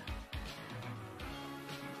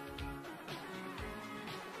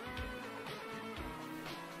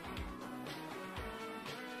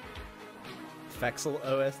 Fexel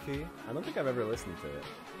OST? I don't think I've ever listened to it.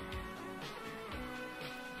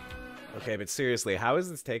 Okay, but seriously, how is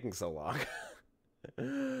this taking so long?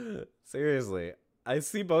 Seriously, I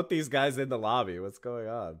see both these guys in the lobby. What's going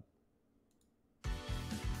on?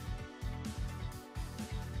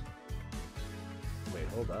 Wait,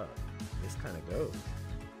 hold up. This kind of goes.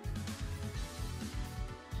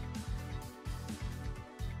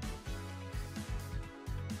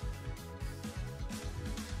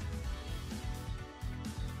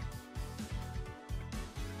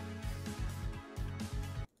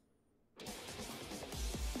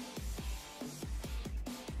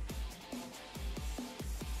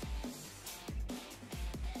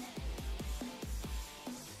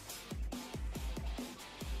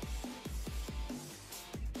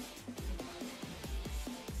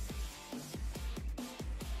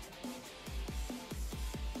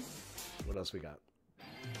 What else we got?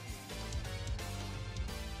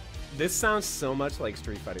 This sounds so much like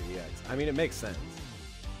Street Fighter EX. I mean, it makes sense.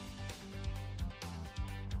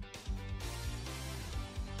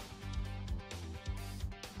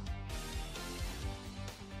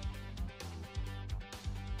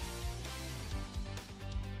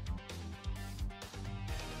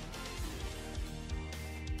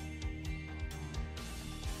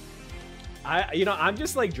 I'm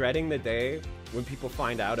just like dreading the day when people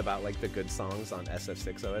find out about like the good songs on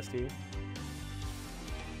SF6 OST.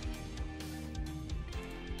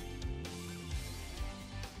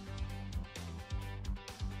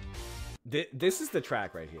 This is the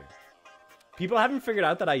track right here. People haven't figured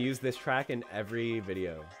out that I use this track in every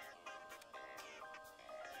video.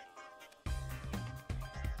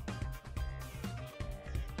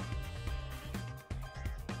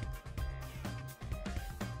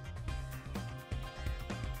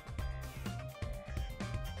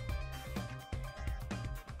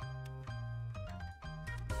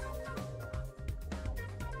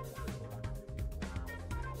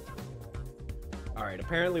 Alright,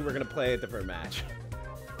 apparently we're gonna play a different match.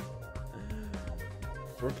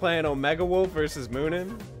 We're playing Omega Wolf versus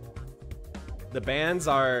Moonin. The bans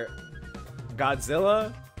are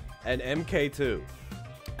Godzilla and MK2.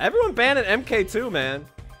 Everyone banning MK2, man.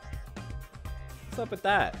 What's up with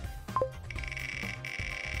that?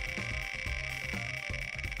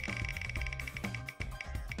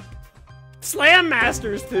 Slam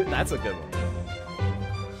Masters 2. That's a good one.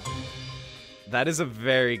 That is a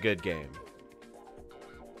very good game.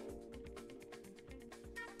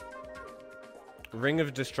 Ring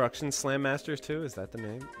of Destruction Slam Masters 2, is that the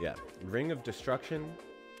name? Yeah. Ring of Destruction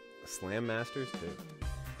Slam Masters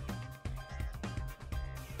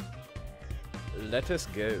 2. Let us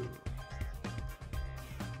go.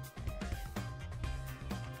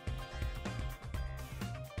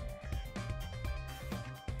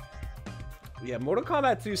 Yeah, Mortal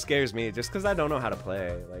Kombat 2 scares me just because I don't know how to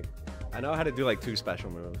play. Like, I know how to do like 2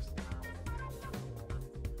 special moves.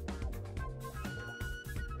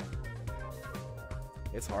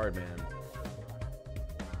 It's hard, man.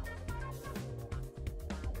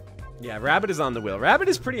 Yeah, Rabbit is on the wheel. Rabbit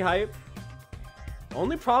is pretty hype.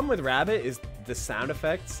 Only problem with Rabbit is the sound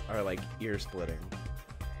effects are like ear splitting.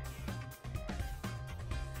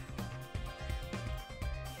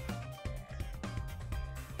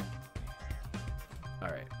 All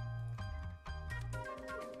right.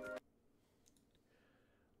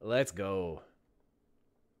 Let's go.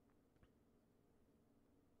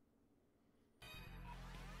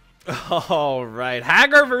 All right,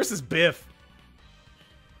 Hagar versus Biff.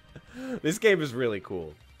 This game is really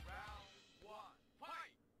cool.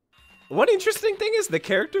 One interesting thing is the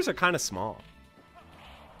characters are kind of small.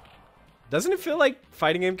 Doesn't it feel like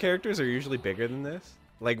fighting game characters are usually bigger than this?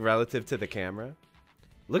 Like relative to the camera?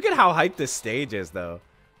 Look at how hyped this stage is though.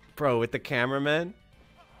 Bro, with the cameraman.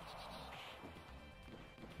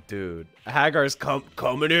 Dude, Hagar's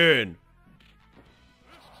coming in.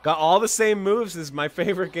 Got all the same moves as my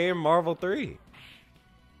favorite game, Marvel 3.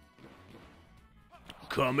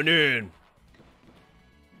 Coming in.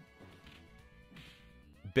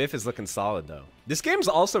 Biff is looking solid, though. This game's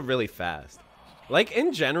also really fast. Like,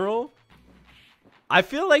 in general, I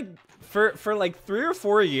feel like for like 3 or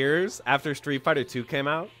 4 years after Street Fighter 2 came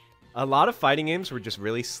out, a lot of fighting games were just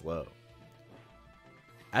really slow.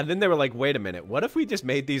 And then they were like, wait a minute, what if we just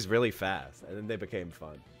made these really fast? And then they became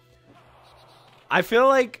fun. I feel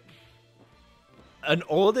like an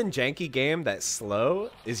old and janky game that's slow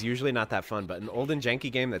is usually not that fun, but an old and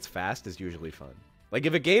janky game that's fast is usually fun. Like,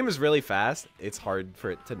 if a game is really fast, it's hard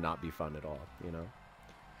for it to not be fun at all, you know?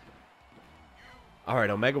 Alright,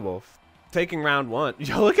 Omega Wolf. Taking round 1.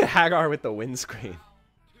 Yo, look at Hagar with the windscreen.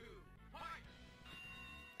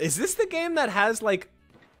 Is this the game that has, like,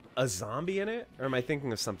 a zombie in it? Or am I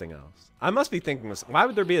thinking of something else? I must be thinking of... Why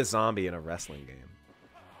would there be a zombie in a wrestling game?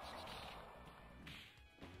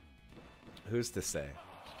 Who's to say?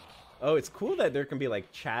 Oh, it's cool that there can be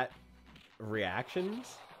like chat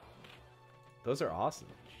reactions. Those are awesome.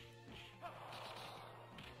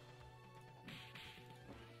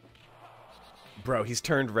 Bro, he's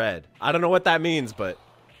turned red. I don't know what that means, but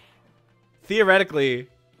theoretically,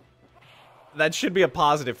 that should be a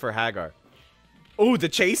positive for Hagar. Oh, the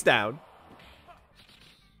chase down.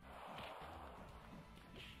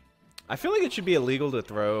 I feel like it should be illegal to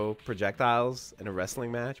throw projectiles in a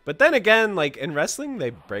wrestling match. But then again, like, in wrestling, they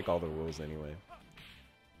break all the rules anyway.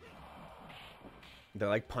 They,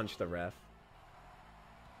 like, punch the ref.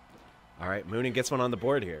 All right, Moonin gets one on the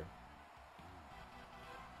board here.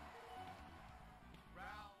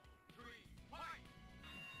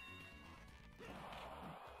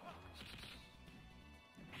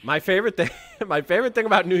 My favorite thing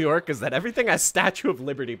about New York is that everything has Statue of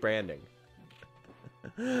Liberty branding.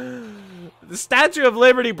 The Statue of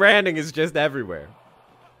Liberty branding is just everywhere.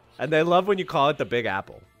 And they love when you call it the Big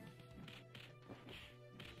Apple.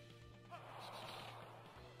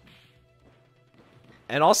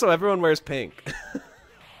 And also everyone wears pink.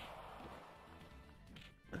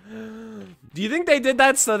 Do you think they did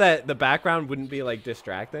that so that the background wouldn't be like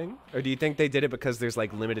distracting? Or do you think they did it because there's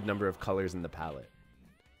like limited number of colors in the palette?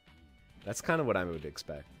 That's kind of what I would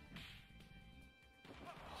expect.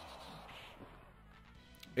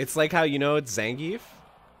 It's like how, you know, it's Zangief.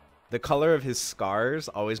 The color of his scars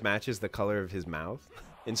always matches the color of his mouth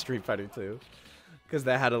in Street Fighter 2. Because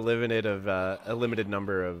that had a limited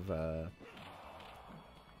number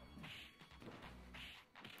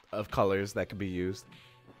of colors that could be used.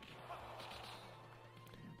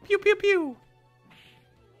 Pew pew pew.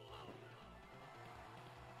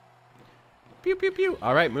 Pew pew pew.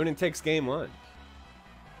 All right, Moonin takes game 1.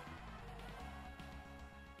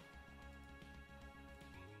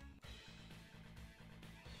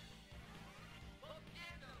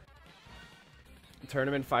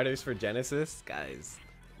 Tournament fighters for Genesis, guys,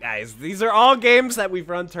 these are all games that we've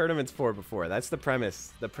run tournaments for before. That's the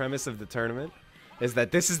premise. The premise of the tournament is that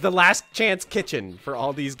this is the last chance kitchen for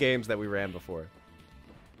all these games that we ran before.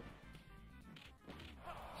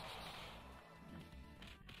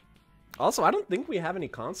 Also, I don't think we have any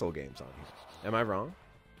console games on here. Am I wrong?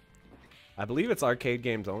 I believe it's arcade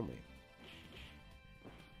games only.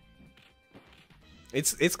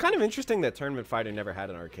 It's kind of interesting that Tournament Fighter never had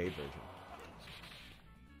an arcade version.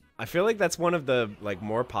 I feel like that's one of the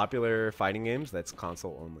more popular fighting games that's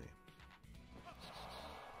console only.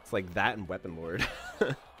 It's like that and Weapon Lord.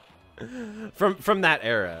 from that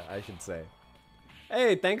era, I should say.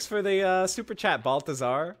 Hey, thanks for the super chat,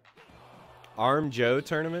 Baltazar. Arm Joe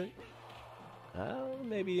tournament.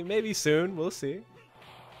 Maybe soon. We'll see.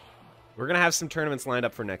 We're gonna have some tournaments lined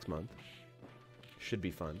up for next month. Should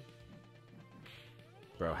be fun.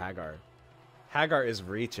 Bro, Hagar. Hagar is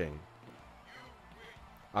reaching.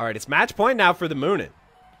 All right, it's match point now for the Moonin.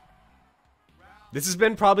 This has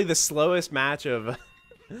been probably the slowest match of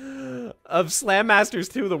Slam Masters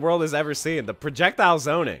 2 the world has ever seen. The projectile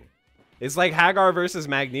zoning. It's like Hagar versus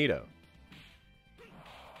Magneto.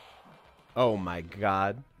 Oh my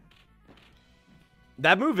god.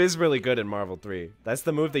 That move is really good in Marvel 3. That's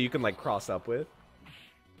the move that you can cross up with.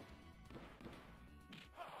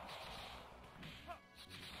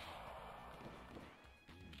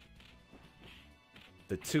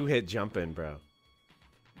 The 2-hit jump in, bro.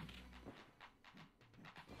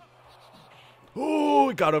 Ooh,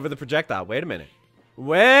 he got over the projectile. Wait a minute.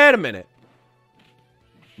 Wait a minute.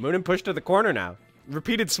 Moonin pushed to the corner now.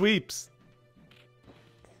 Repeated sweeps.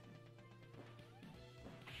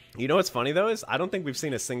 You know what's funny, though, is I don't think we've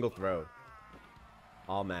seen a single throw.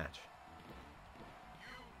 All match.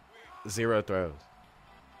 0 throws.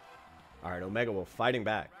 All right, Omega Wolf fighting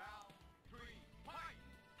back.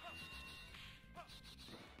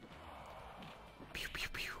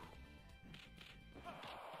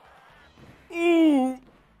 Ooh!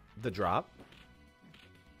 The drop.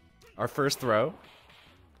 Our first throw.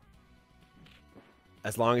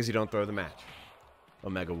 As long as you don't throw the match.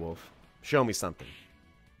 Omega Wolf. Show me something.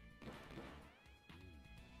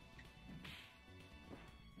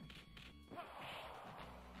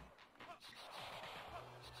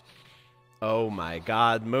 Oh my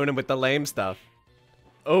god. Moonin with the lame stuff.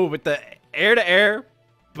 Oh, with the air-to-air.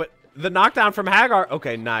 But the knockdown from Hagar.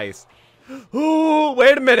 Okay, nice. Ooh,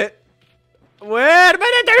 wait a minute. Wait a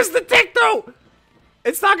minute, there's the tick throw!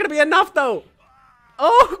 It's not gonna be enough though!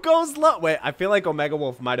 Oh, goes low. Wait, I feel like Omega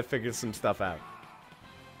Wolf might have figured some stuff out.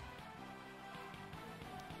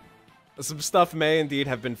 Some stuff may indeed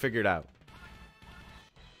have been figured out.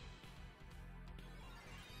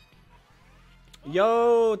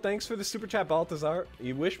 Yo, thanks for the super chat, Baltazar.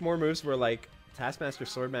 You wish more moves were like Taskmaster,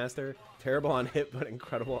 Swordmaster, terrible on hit but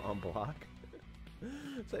incredible on block.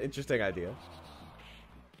 It's an interesting idea.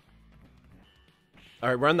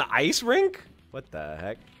 Alright, we're on the ice rink? What the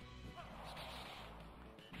heck?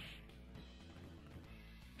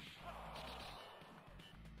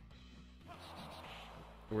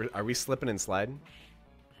 Are we slipping and sliding?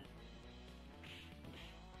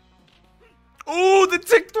 Ooh, the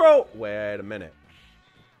tick throw! Wait a minute.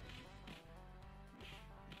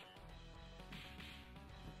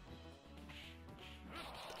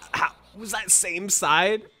 How, was that same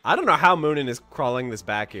side? I don't know how Moonin is crawling this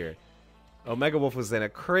back here. Omega Wolf was in a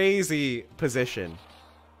crazy position.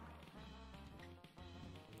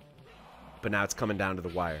 But now it's coming down to the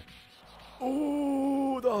wire.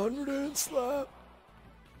 Ooh, the 100-hand slap.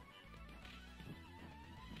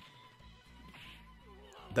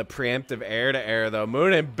 The preemptive air-to-air, though.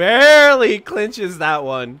 Moonin barely clinches that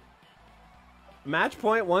one. Match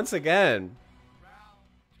point once again.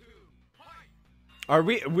 Are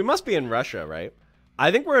we must be in Russia, right?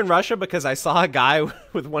 I think we're in Russia because I saw a guy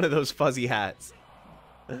with one of those fuzzy hats.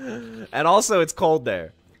 And also, it's cold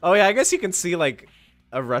there. Oh, yeah, I guess you can see, like,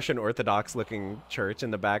 a Russian Orthodox-looking church in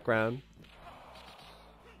the background.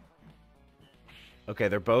 Okay,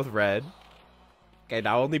 they're both red. Okay,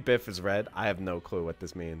 now only Biff is red. I have no clue what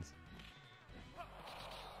this means.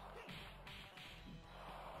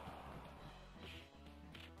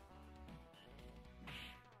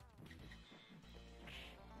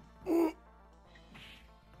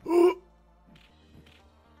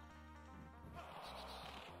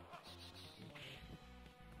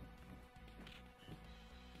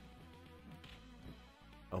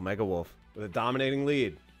 Omega Wolf with a dominating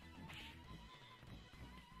lead.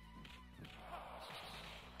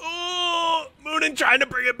 Oh, Moonin trying to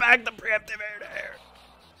bring it back to preemptive air-to-air.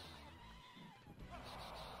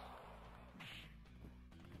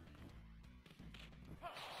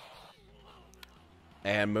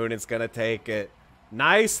 And Moonin's gonna take it.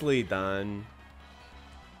 Nicely done.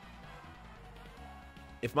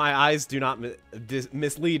 If my eyes do not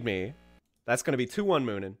mislead me, that's gonna be 2-1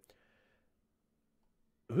 Moonin.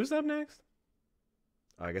 Who's up next?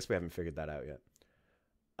 Oh, I guess we haven't figured that out yet.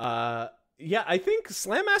 Yeah, I think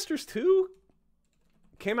Slam Masters 2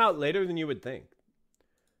 came out later than you would think.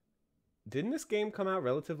 Didn't this game come out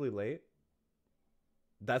relatively late?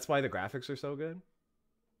 That's why the graphics are so good?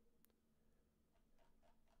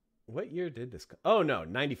 What year did this come? Oh, no,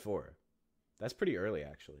 94. That's pretty early,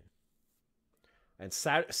 actually. And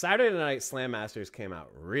Saturday Night Slam Masters came out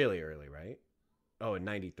really early, right? Oh, in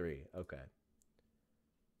 93. Okay.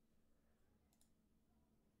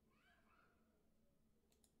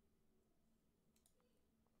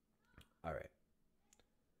 All right.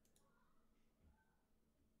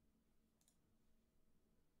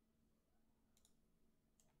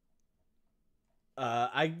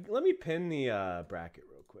 Let me pin the bracket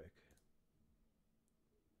real quick.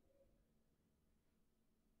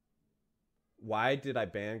 Why did I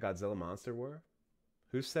ban Godzilla Monster War?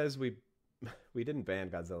 Who says we didn't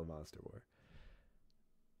ban Godzilla Monster War?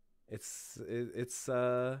 It's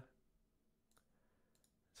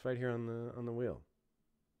right here on the wheel.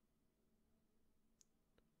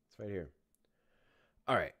 It's right here.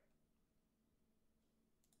 All right.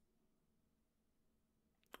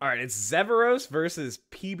 All right, it's Zevros versus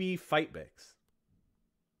PB Fightbix.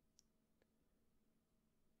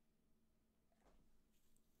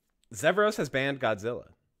 Zevros has banned Godzilla.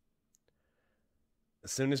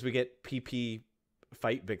 As soon as we get PP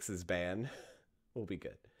Fightbix's ban, we'll be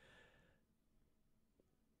good.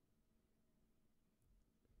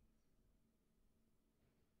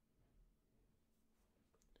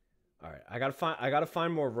 All right, I gotta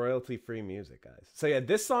find more royalty-free music, guys. So yeah,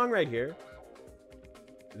 this song right here.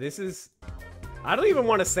 This is, I don't even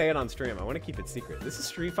want to say it on stream. I want to keep it secret. This is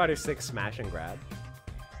Street Fighter 6 Smash and Grab.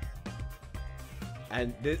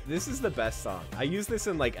 And this is the best song. I use this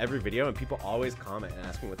in like every video and people always comment and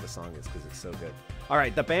ask me what the song is because it's so good. All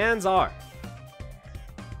right, the bans are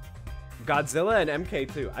Godzilla and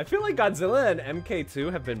MK2. I feel like Godzilla and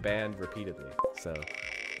MK2 have been banned repeatedly. So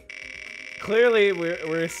clearly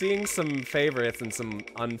we're seeing some favorites and some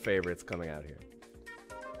unfavorites coming out here.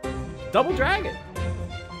 Double Dragon.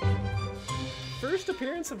 First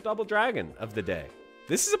appearance of Double Dragon of the day.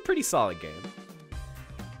 This is a pretty solid game.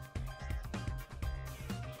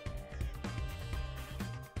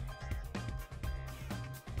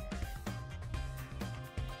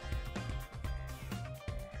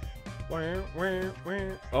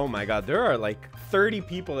 Oh my god, there are like 30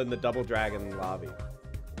 people in the Double Dragon lobby.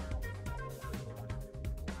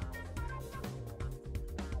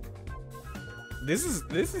 This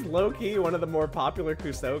is low-key one of the more popular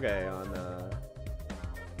Kusoge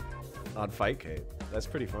on Fightcade. That's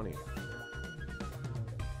pretty funny.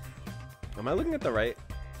 Am I looking at the right?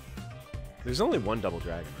 There's only one Double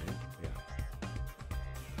Dragon, right? Yeah.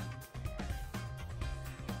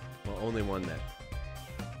 Well, only one that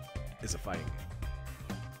is a fighting game.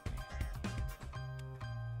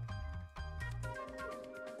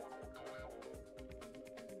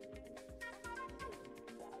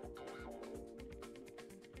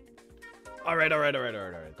 All right. The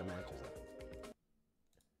match is up.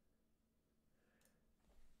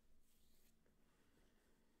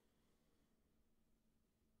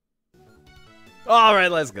 All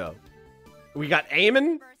right, let's go. We got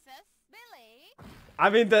Eamon. I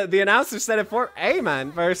mean, the announcer said it for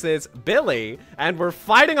Eamon versus Billy, and we're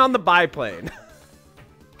fighting on the biplane.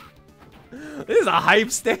 This is a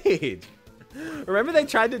hype stage. Remember they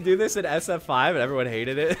tried to do this in SF5 and everyone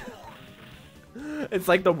hated it? It's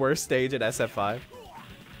like the worst stage in SF5.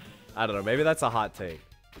 I don't know, maybe that's a hot take.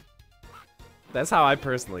 That's how I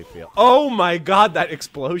personally feel. Oh my god, that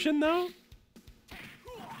explosion though?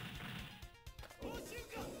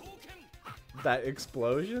 That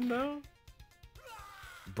explosion though?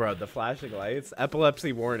 Bro, the flashing lights.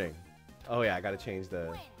 Epilepsy warning. Oh yeah, I gotta change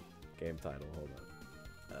the game title. Hold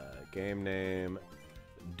on. Game name.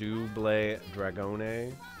 Double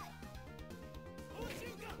Dragone.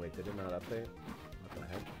 Wait, did it not update? What the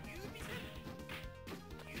heck?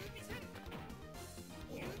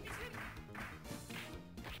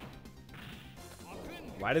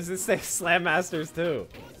 Why does this say Slam Masters 2?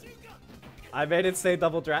 I made it say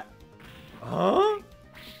Double Dra... Huh?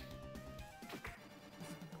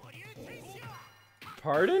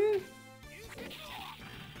 Pardon?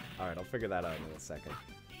 Alright, I'll figure that out in a second.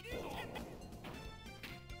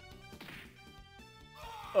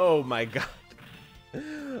 Oh my god.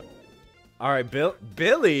 Alright,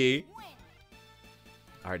 Billy.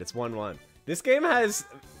 Alright, it's 1-1. This game has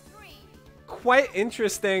quite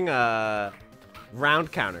interesting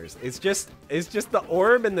round counters. It's just the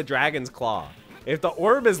orb and the dragon's claw. If the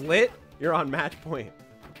orb is lit, you're on match point.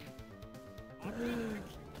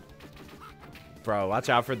 Bro, watch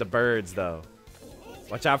out for the birds though.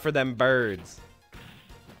 Watch out for them birds.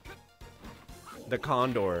 The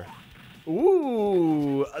condor.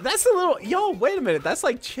 Ooh, that's a little... Yo, wait a minute. That's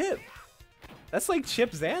like Chip. That's like Chip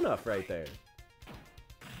Zanoff right there.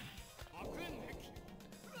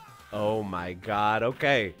 Oh my god,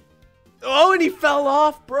 okay. Oh, and he fell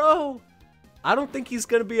off, bro. I don't think he's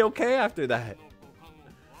gonna be okay after that.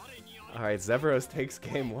 Alright, Zevros takes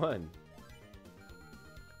game 1.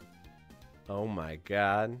 Oh my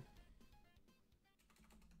god.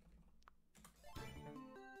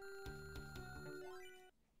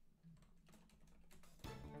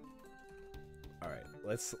 Alright,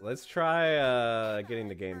 let's try getting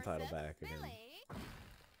the game title back again.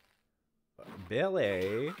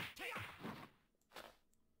 Billy.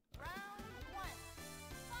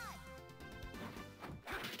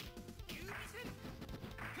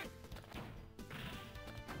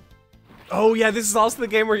 Oh yeah, this is also the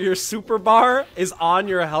game where your super bar is on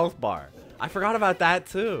your health bar. I forgot about that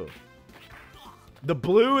too. The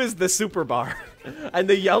blue is the super bar, and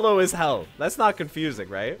the yellow is health. That's not confusing,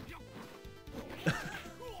 right?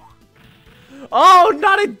 Oh,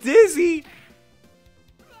 not a dizzy!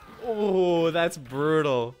 Oh, that's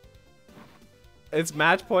brutal. It's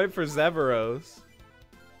match point for Zevros.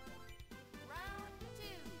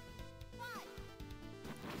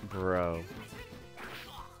 Bro.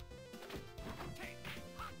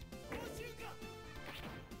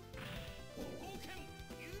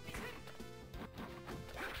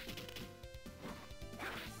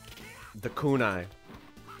 The kunai.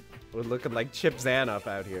 We're looking like Chip Zanoff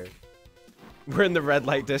out here. We're in the red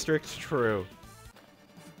light district. True.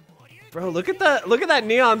 Bro, look at that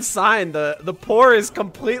neon sign. The pour is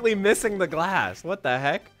completely missing the glass. What the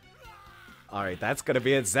heck? All right, that's gonna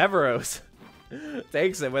be it. Zevros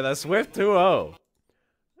takes it with a swift 2-0.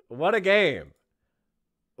 What a game.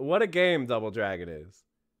 What a game Double Dragon is.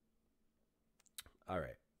 All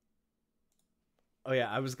right. Oh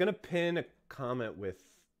yeah, I was gonna pin a comment with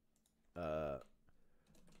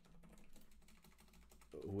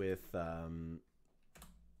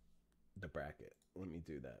the bracket. Let me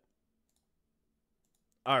do that.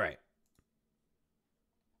 All right.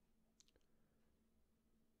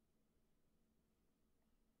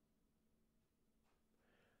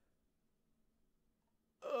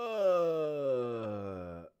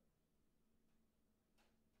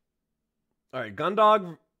 All right,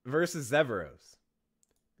 Gundog versus Zevros.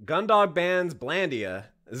 Gundog bans Blandia.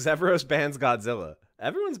 Zevros bans Godzilla.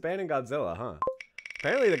 Everyone's banning Godzilla, huh?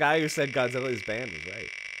 Apparently the guy who said Godzilla is banned was right.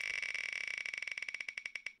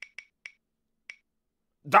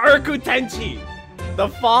 Daraku Tenchi! The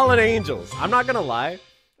Fallen Angels. I'm not gonna lie.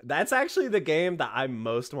 That's actually the game that I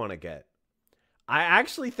most want to get. I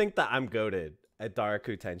actually think that I'm goated at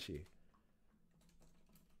Daraku Tenchi.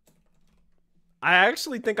 I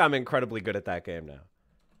actually think I'm incredibly good at that game now.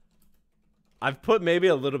 I've put maybe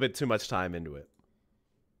a little bit too much time into it.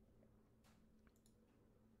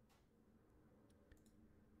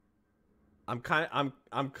 I'm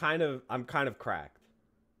kind of cracked.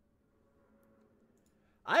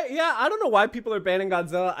 I don't know why people are banning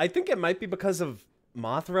Godzilla. I think it might be because of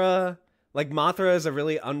Mothra. Like, Mothra is a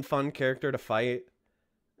really unfun character to fight,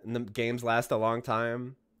 and the games last a long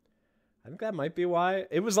time. I think that might be why.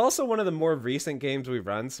 It was also one of the more recent games we've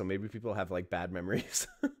run, so maybe people have, like, bad memories.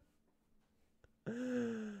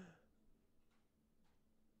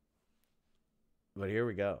 But here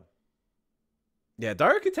we go. Yeah,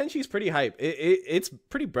 Daraku Tenchi is pretty hype. It's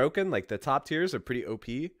pretty broken. Like, the top tiers are pretty OP.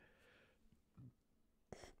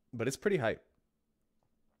 But it's pretty hype.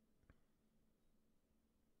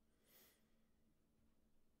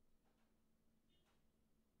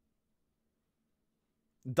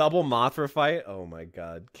 Double Mothra fight? Oh my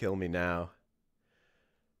god. Kill me now.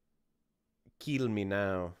 Kill me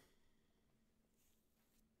now.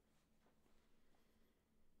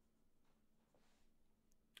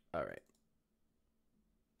 Alright.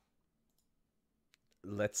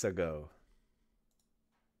 Let's go.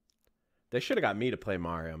 They should have got me to play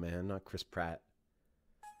Mario, man, not Chris Pratt.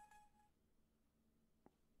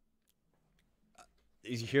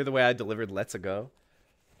 Did you hear the way I delivered Let's Go?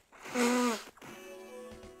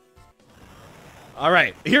 All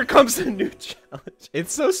right, here comes the new challenge.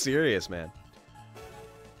 It's so serious, man.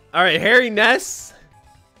 All right, Harry Ness.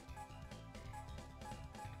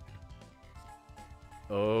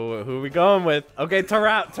 Oh, who are we going with? Okay,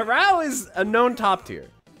 Tarao. Tarao is a known top tier.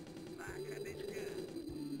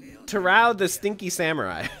 Tarao, the stinky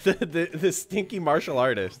samurai, the stinky martial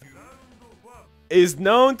artist, is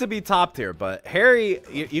known to be top tier. But Harry,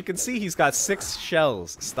 you can see he's got 6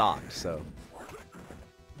 shells stocked, so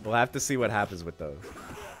we'll have to see what happens with those.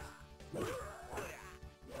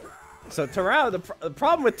 So Tarao, the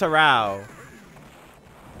problem with Tarao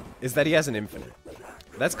is that he has an infinite.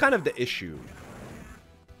 That's kind of the issue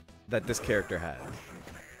that this character has.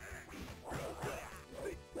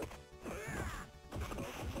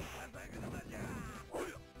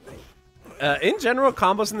 In general,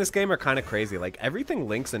 combos in this game are kind of crazy. Like, everything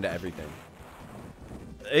links into everything.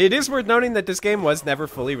 It is worth noting that this game was never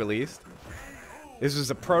fully released. This was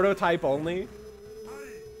a prototype only.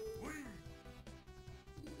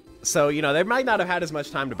 So, you know, they might not have had as much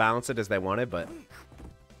time to balance it as they wanted, but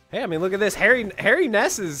hey, I mean, look at this. Harry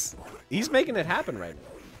Ness he's making it happen right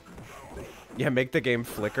now. Yeah, make the game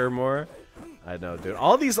flicker more. I know, dude.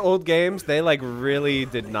 All these old games, they like really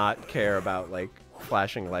did not care about like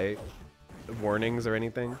flashing light warnings or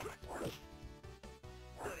anything.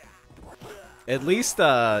 At least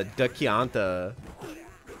Da Chianta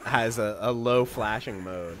has a low flashing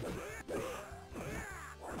mode.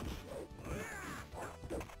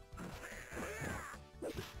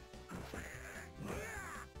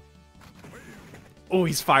 Oh,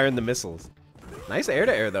 he's firing the missiles. Nice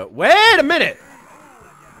air-to-air, though. Wait a minute!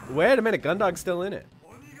 Wait a minute. Gundog's still in it.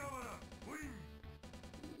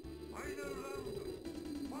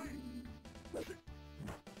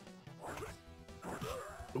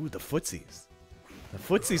 Ooh, the footsies. The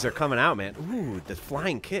footsies are coming out, man. Ooh, the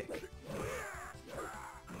flying kick.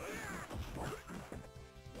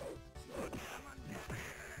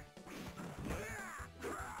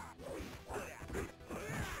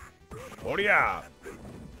 Oh, yeah.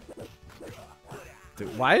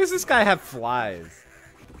 Dude, why does this guy have flies?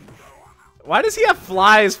 Why does he have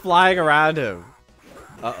flies flying around him?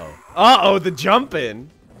 Uh-oh. Uh-oh, the jump in.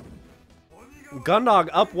 Gundog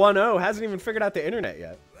up 1-0. Hasn't even figured out the internet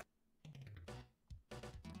yet.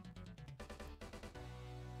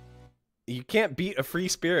 You can't beat a free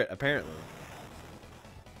spirit, apparently.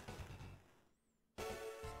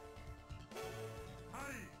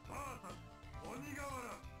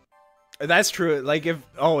 That's true. Like, if...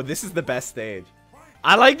 Oh, this is the best stage.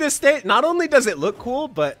 I like this stage. Not only does it look cool,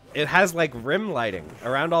 but it has, like, rim lighting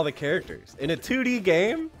around all the characters. In a 2D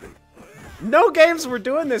game? No games were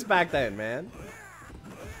doing this back then, man.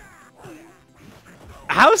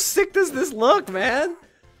 How sick does this look, man?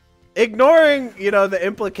 Ignoring, you know, the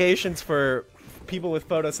implications for people with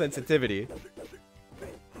photosensitivity.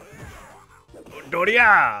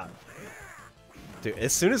 Doria! Dude,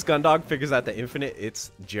 as soon as Gundog figures out the infinite,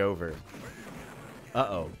 it's Jover.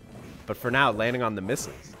 Uh-oh. But for now, landing on the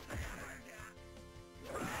missiles.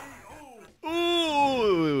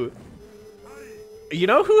 Ooh! You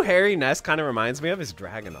know who Harry Ness kind of reminds me of is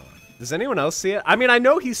Dragunov. Does anyone else see it? I mean, I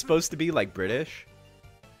know he's supposed to be, like, British.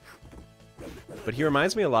 But he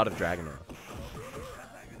reminds me a lot of Dragunov.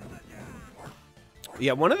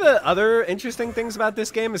 Yeah, one of the other interesting things about this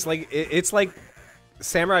game is, like, it's like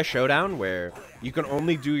Samurai Showdown, where you can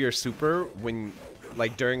only do your super when,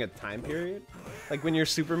 like, during a time period. Like, when your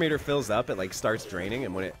super meter fills up, it, like, starts draining,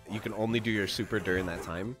 and when you can only do your super during that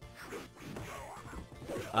time.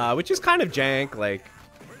 Which is kind of jank, like,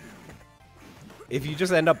 if you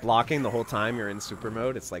just end up blocking the whole time you're in super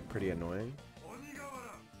mode, it's, like, pretty annoying.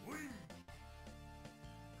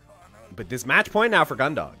 But this match point now for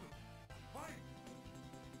Gundog.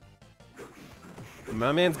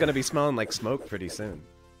 My man's gonna be smelling like smoke pretty soon.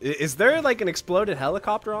 Is there like an exploded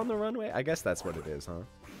helicopter on the runway? I guess that's what it is, huh?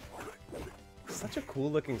 Such a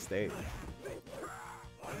cool looking stage.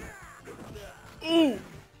 Ooh!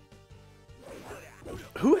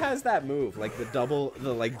 Who has that move? Like the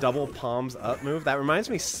double palms up move? That reminds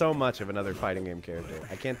me so much of another fighting game character.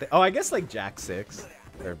 I can't think. Oh, I guess like Jack 6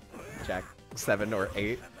 or Jack 7 or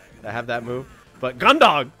 8 that have that move. But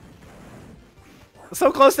Gundog!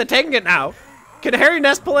 So close to taking it now. Can Harry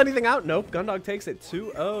Ness pull anything out? Nope. Gundog takes it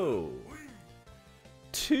 2-0.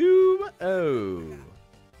 2-0.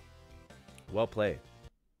 Well played.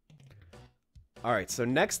 Alright, so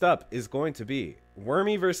next up is going to be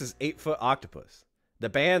Wormy versus 8-Foot Octopus. The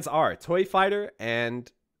bands are Toy Fighter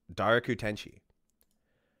and Daraku Tenchi.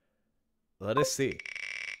 Let us see.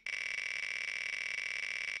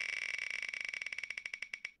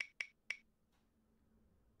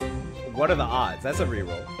 What are the odds? That's a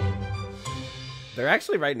reroll. They're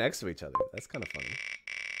actually right next to each other. That's kind of funny.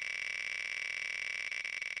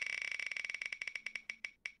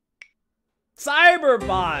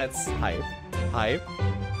 Cyberbots! Hype. Hype.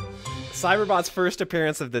 Cyberbot's first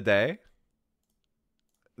appearance of the day.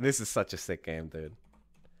 This is such a sick game, dude.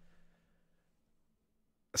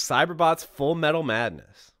 Cyberbot's Full Metal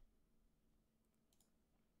Madness.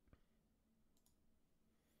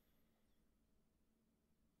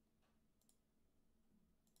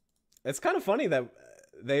 It's kind of funny that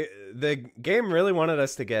the game really wanted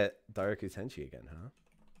us to get Dairaku Tenchi again, huh?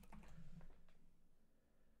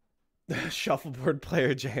 Shuffleboard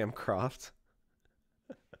player JM Croft.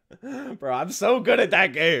 Bro, I'm so good at that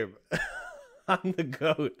game. I'm the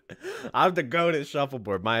GOAT. I'm the GOAT at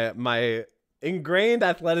shuffleboard. My ingrained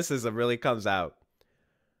athleticism really comes out.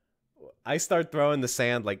 I start throwing the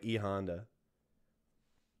sand like E Honda.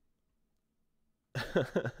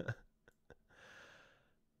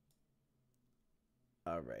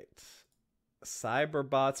 All right.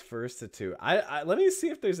 Cyberbots first to 2. I let me see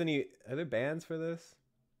if there's any other bans for this.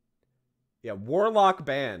 Yeah, Warlock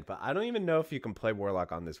banned, but I don't even know if you can play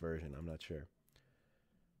Warlock on this version. I'm not sure.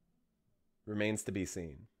 Remains to be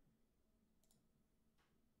seen.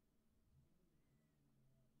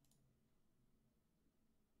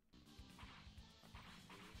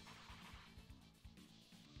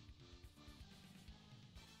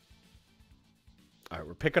 All right,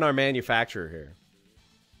 we're picking our manufacturer here.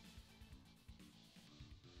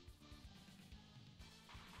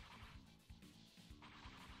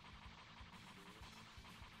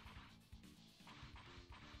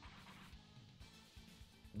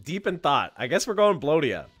 Deep in thought. I guess we're going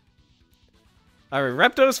Blodia. All right,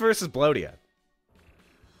 Reptos versus Blodia.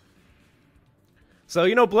 So,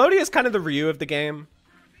 you know, Blodia is kind of the Ryu of the game.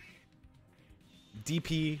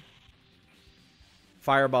 DP.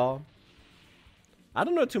 Fireball. I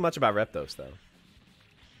don't know too much about Reptos, though.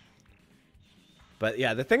 But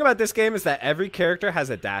yeah, the thing about this game is that every character has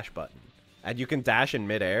a dash button. And you can dash in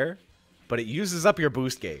midair, but it uses up your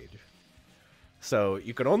boost gauge. So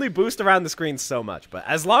you can only boost around the screen so much. But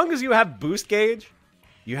as long as you have boost gauge,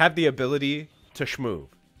 you have the ability to shmove.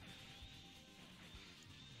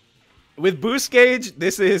 With boost gauge,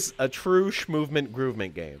 this is a true shmovement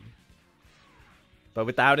groovement game. But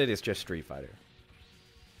without it, it's just Street Fighter.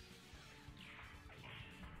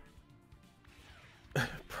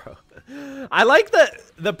 Bro. I like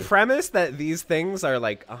the premise that these things are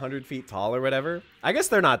like 100 feet tall or whatever. I guess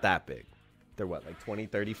they're not that big. They're what, like 20,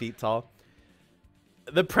 30 feet tall?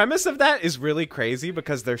 The premise of that is really crazy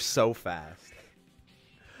because they're so fast.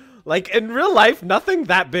 Like, in real life, nothing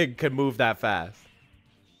that big can move that fast.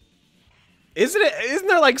 Isn't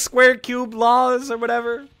there like square cube laws or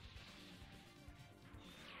whatever?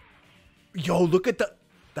 Yo, look at the...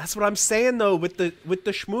 That's what I'm saying, though, with the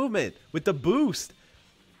shmovement, with the boost.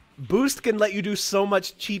 Boost can let you do so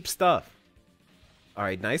much cheap stuff. All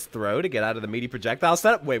right, nice throw to get out of the meaty projectile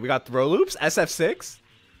setup. Wait, we got throw loops? SF6?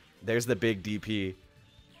 There's the big DP.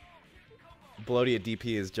 Blodia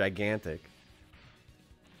DP is gigantic.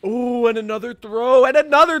 Ooh, and another throw, and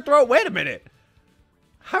another throw. Wait a minute.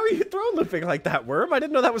 How are you throw looping like that, Worm? I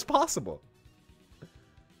didn't know that was possible.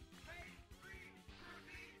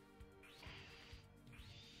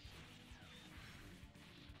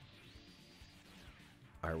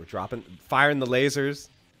 All right, we're firing the lasers.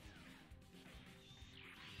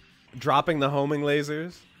 Dropping the homing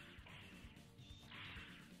lasers.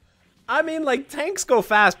 I mean, like, tanks go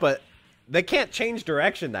fast, but they can't change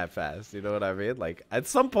direction that fast. You know what I mean? Like, at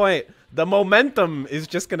some point, the momentum is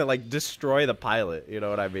just gonna, like, destroy the pilot. You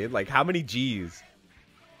know what I mean? Like, how many G's?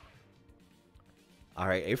 All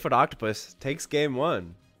right, 8-foot octopus takes game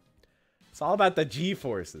 1. It's all about the G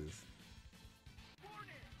forces.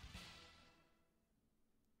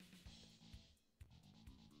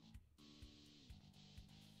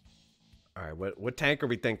 All right, what tank are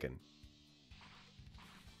we thinking?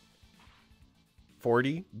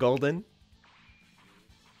 40 golden.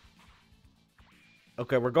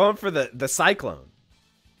 Okay, we're going for the Cyclone.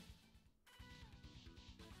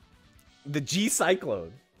 The G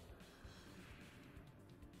Cyclone.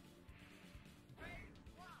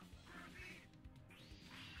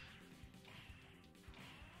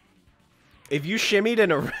 If you shimmied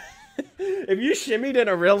in a if you shimmied in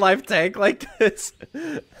a real life tank like this,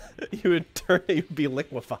 you'd be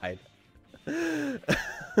liquefied.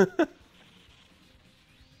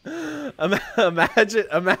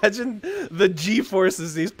 Imagine the G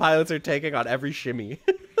forces these pilots are taking on every shimmy.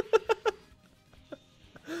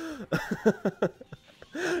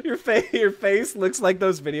 Your face looks like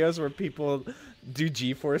those videos where people do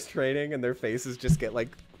G-force training and their faces just get like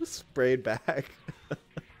sprayed back.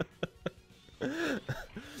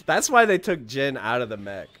 That's why they took Jin out of the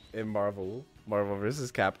mech in Marvel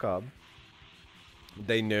vs. Capcom.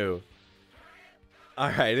 They knew.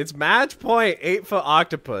 Alright, it's match point, 8-foot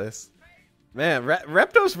octopus. Man,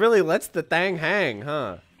 Reptos really lets the thing hang,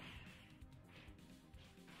 huh?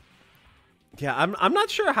 Yeah, I'm not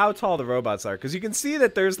sure how tall the robots are, because you can see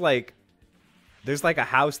that there's like a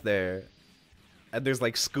house there. And there's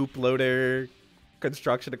like scoop loader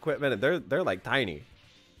construction equipment, and they're like tiny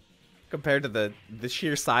compared to the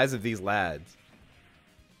sheer size of these lads.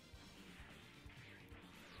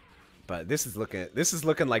 But this is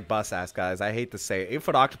looking like bus ass, guys. I hate to say it.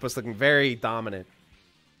 8-foot octopus looking very dominant.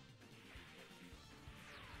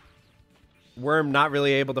 Worm not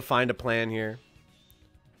really able to find a plan here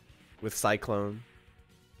with Cyclone.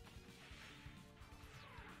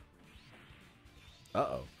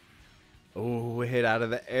 Uh-oh. Oh, hit out of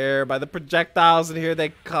the air by the projectiles, and here they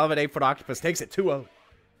come, and 8-foot octopus takes it 2-0.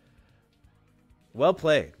 Well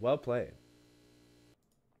played. Well played.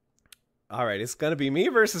 All right, it's going to be me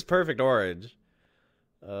versus Perfect Orange.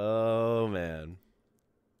 Oh, man.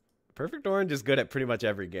 Perfect Orange is good at pretty much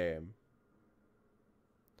every game.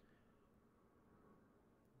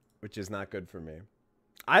 Which is not good for me.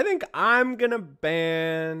 I think I'm going to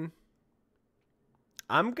ban...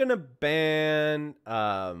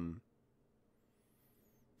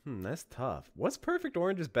 that's tough. What's Perfect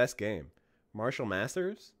Orange's best game? Martial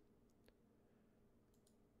Masters?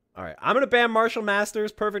 Alright, I'm gonna ban Martial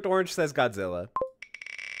Masters. Perfect Orange says Godzilla.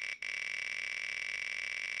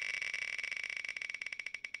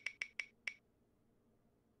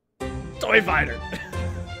 Toy Fighter!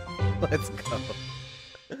 Let's go.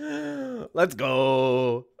 Let's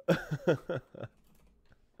go.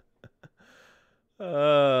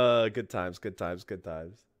 Good times, good times, good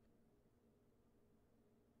times.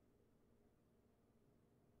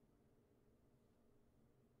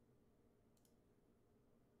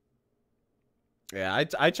 Yeah,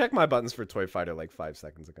 I checked my buttons for Toy Fighter like 5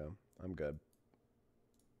 seconds ago. I'm good.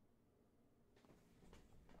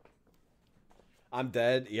 I'm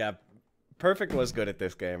dead. Yeah, Perfect was good at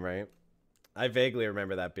this game, right? I vaguely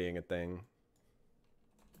remember that being a thing.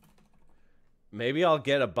 Maybe I'll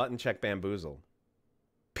get a button check bamboozle.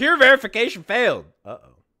 Peer verification failed.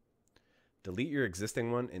 Uh-oh. Delete your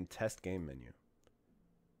existing one in test game menu.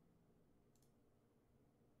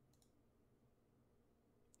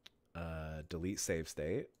 Delete save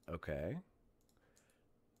state. Okay.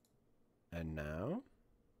 And now?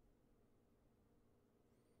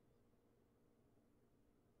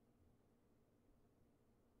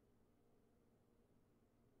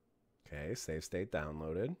 Okay, save state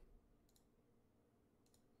downloaded.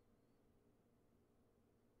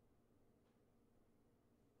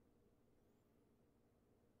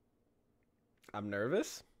 I'm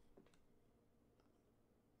nervous.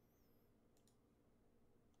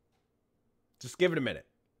 Just give it a minute.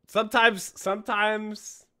 Sometimes it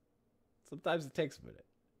takes a minute.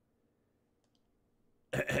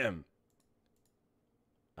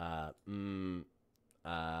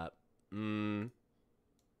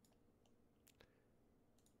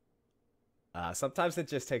 Sometimes it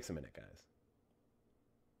just takes a minute,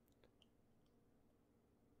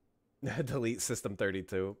 guys. Delete system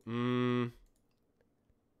 32.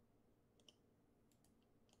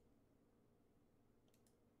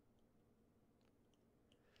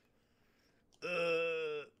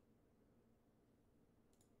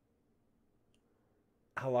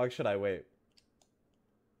 How long should I wait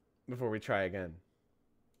before we try again?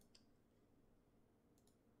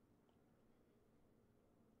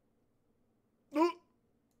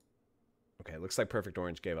 Okay, looks like Perfect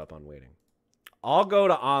Orange gave up on waiting. I'll go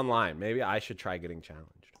to online. Maybe I should try getting challenged.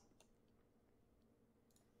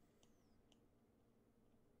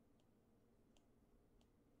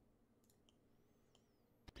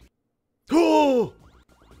 Oh!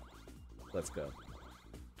 Let's go.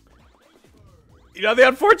 You know, the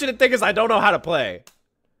unfortunate thing is I don't know how to play.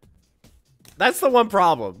 That's the one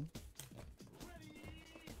problem.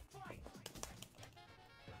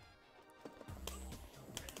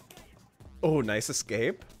 Oh, nice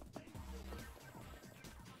escape.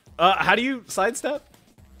 How do you sidestep?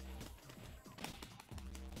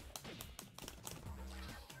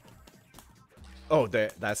 Oh,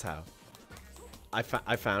 that's how. I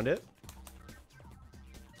found it.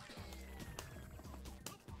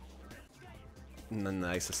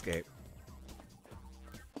 Nice escape.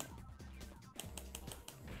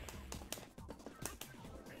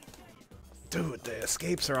 Dude, the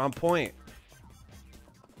escapes are on point.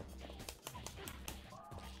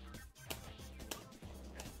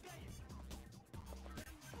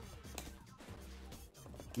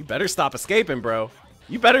 You better stop escaping, bro.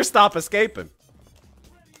 You better stop escaping.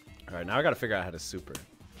 Alright, now I gotta figure out how to super.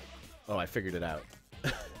 Oh, I figured it out.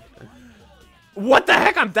 What the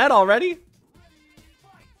heck? I'm dead already?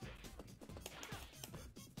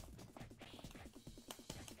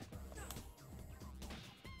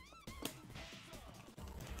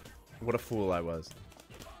 What a fool I was.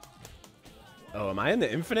 Oh, am I in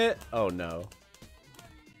the infinite? Oh, no.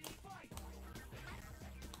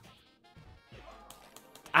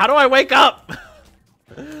 How do I wake up?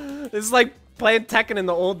 This is like playing Tekken in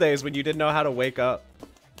the old days when you didn't know how to wake up.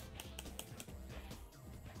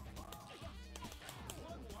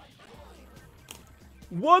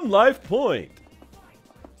 One life point.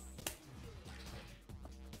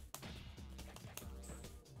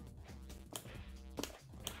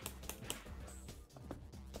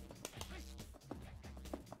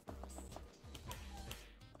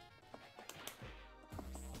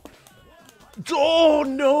 Oh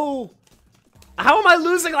no! How am I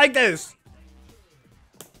losing like this?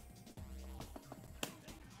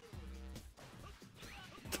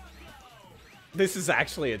 This is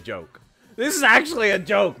actually a joke. This is actually a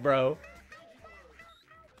joke, bro.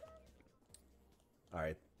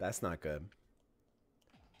 Alright, that's not good.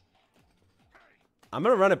 I'm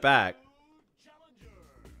gonna run it back.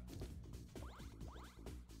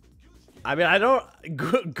 I mean, I don't...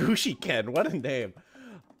 Gushi Ken, what a name.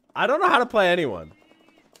 I don't know how to play anyone.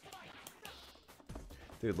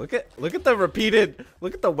 Dude, look at the repeated...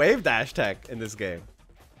 Look at the wave dash tech in this game.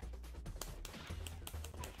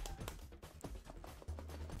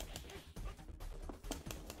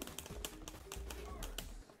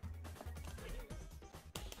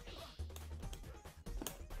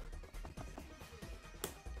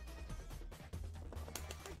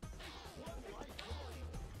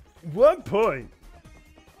 One point.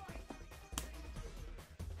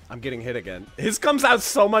 I'm getting hit again. His comes out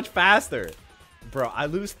so much faster. Bro, I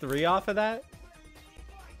lose 3 off of that?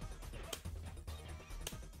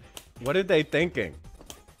 What are they thinking?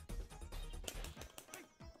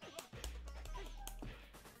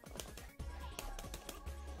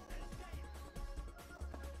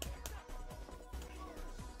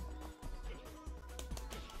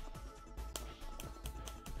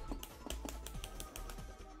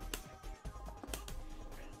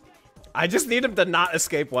 I just need him to not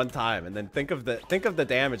escape one time, and then think of the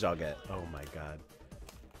damage I'll get. Oh my god.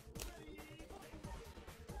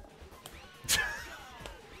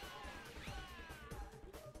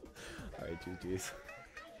 All right, GG's.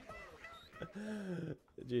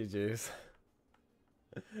 GG's.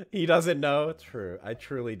 He doesn't know. True. I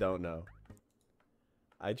truly don't know.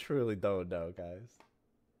 I truly don't know, guys.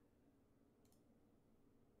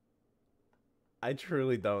 I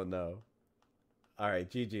truly don't know. All right,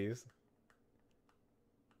 GG's.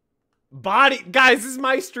 Body, guys, this is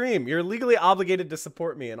my stream. You're legally obligated to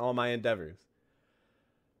support me in all my endeavors.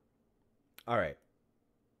 All right.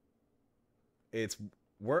 It's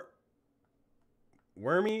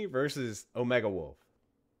Wormy versus Omega Wolf.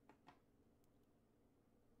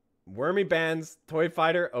 Wormy bans Toy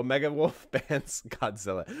Fighter, Omega Wolf bans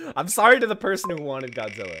Godzilla. I'm sorry to the person who wanted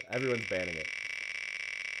Godzilla. Everyone's banning it.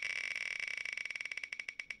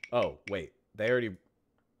 Oh, wait. They already...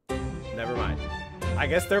 Never mind. I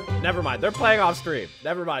guess they're... Never mind. They're playing off stream.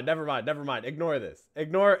 Never mind. Never mind. Never mind. Ignore this.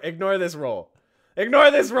 Ignore this roll.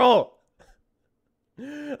 Ignore this roll!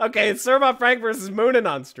 Okay, it's Serba Frank versus Moonin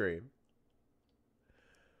on stream.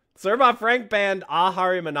 Serba Frank banned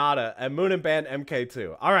Ahari Manada and Moonin banned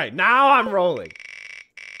MK2. Alright, now I'm rolling.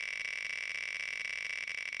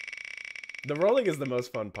 The rolling is the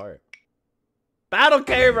most fun part. Battle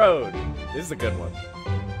K Road! This is a good one.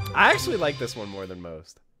 I actually like this one more than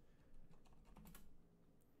most.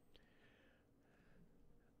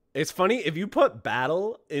 It's funny, if you put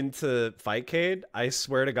battle into Fightcade, I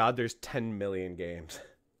swear to God, there's 10 million games.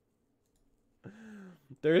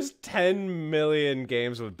 There's 10 million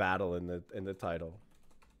games with battle in the title.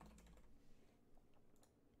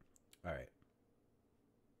 All right.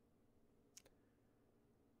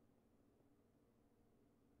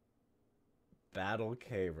 Battle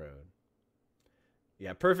K Road.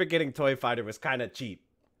 Yeah, Perfect getting Toy Fighter was kind of cheap.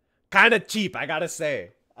 Kind of cheap, I gotta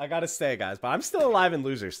say. I gotta say, guys. But I'm still alive in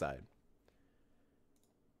loser side.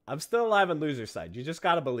 I'm still alive in loser side. You just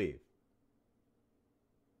gotta believe.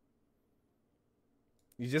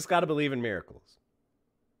 You just gotta believe in miracles.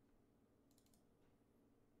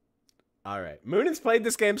 Alright. Moonin's played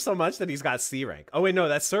this game so much that he's got C rank. Oh, wait, no,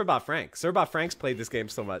 that's Serba Frank. Serba Frank's played this game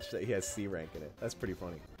so much that he has C rank in it. That's pretty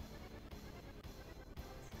funny.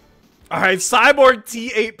 Alright, Cyborg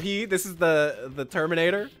T8P. This is the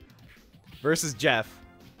Terminator versus Jeff.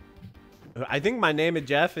 I think my name of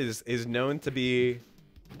Jeff is known to be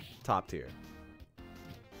top tier.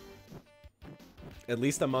 At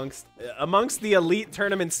least amongst the elite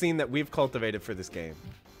tournament scene that we've cultivated for this game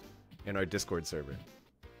in our Discord server.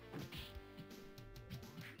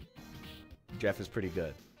 Jeff is pretty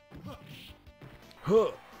good.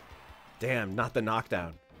 Huh. Damn, not the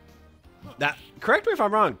knockdown. That, correct me if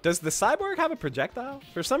I'm wrong, does the Cyborg have a projectile?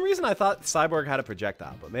 For some reason I thought Cyborg had a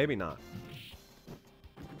projectile, but maybe not.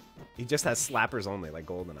 He just has slappers only, like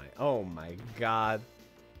GoldenEye. Oh my god.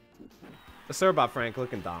 The Cerebot Frank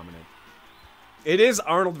looking dominant. It is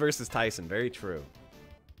Arnold versus Tyson, very true.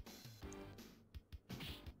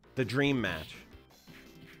 The dream match.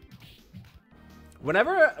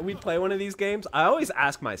 Whenever we play one of these games, I always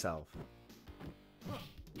ask myself,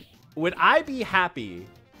 would I be happy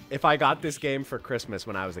if I got this game for Christmas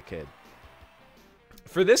when I was a kid?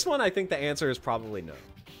 For this one, I think the answer is probably no.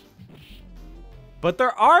 But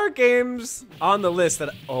there are games on the list that,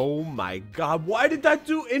 oh my god, why did that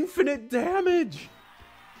do infinite damage?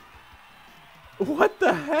 What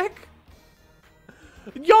the heck?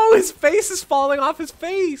 Yo, his face is falling off his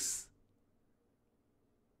face.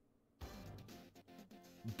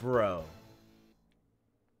 Bro.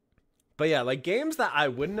 But yeah, like games that I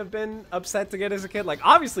wouldn't have been upset to get as a kid, like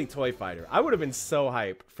obviously Toy Fighter. I would have been so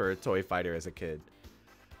hype for a Toy Fighter as a kid.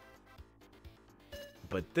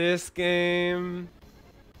 But this game,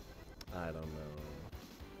 I don't know.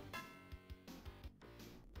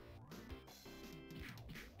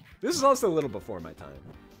 This is also a little before my time.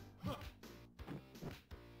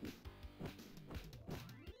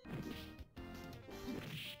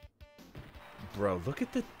 Bro, look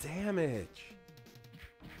at the damage.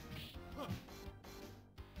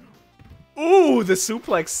 Ooh, the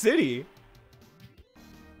Suplex City.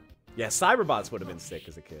 Yeah, Cyberbots would have been sick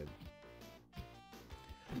as a kid.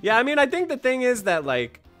 Yeah, I mean, I think the thing is that,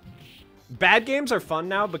 like, bad games are fun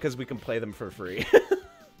now because we can play them for free.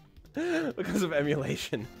 Because of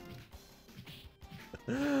emulation.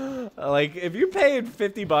 Like, if you paid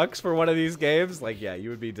 50 bucks for one of these games, like, yeah, you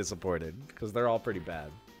would be disappointed because they're all pretty bad.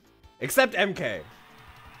 Except MK.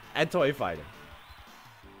 And Toy Fighter.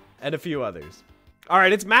 And a few others.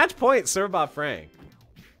 Alright, it's match point, Cerebot Frank.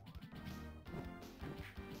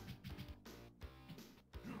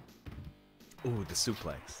 Ooh, the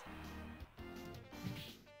suplex.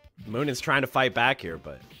 Moonin's trying to fight back here,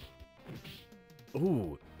 but...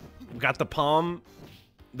 Ooh. We got the palm...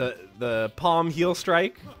 The palm heel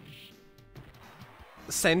strike.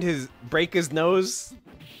 Break his nose.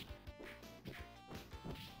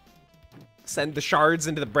 Send the shards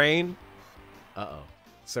into the brain. Uh-oh.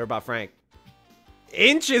 Cerebot Frank.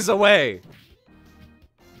 Inches away.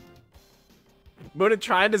 Moonin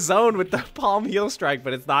trying to zone with the palm heel strike,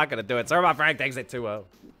 but it's not going to do it. Cerebot Frank takes it 2-0.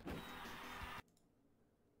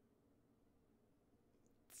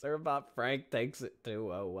 Cerebot Frank takes it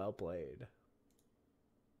 2-0. Well played.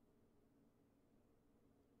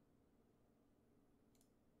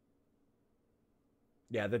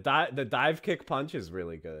 Yeah, the dive kick punch is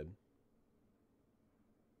really good.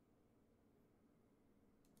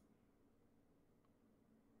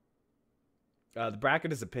 The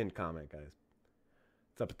bracket is a pinned comment, guys.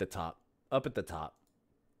 It's up at the top. Up at the top.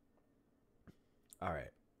 All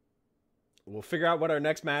right. We'll figure out what our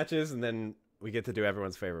next match is, and then we get to do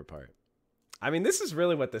everyone's favorite part. I mean, this is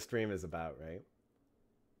really what the stream is about, right?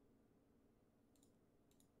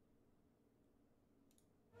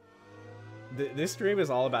 This stream is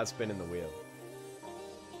all about spinning the wheel.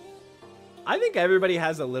 I think everybody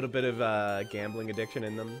has a little bit of gambling addiction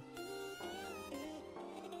in them.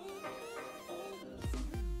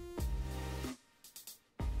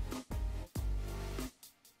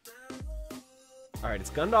 Alright,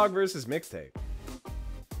 it's Gundog versus Mixtape.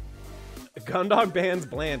 Gundog bans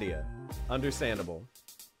Blandia. Understandable.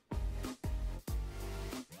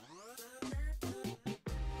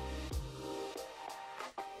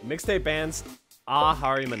 Mixtape bans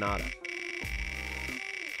Ahari Manada.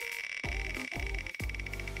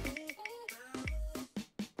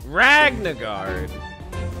 Ragnagard.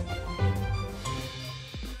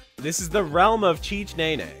 This is the realm of Cheech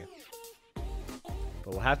Nene. But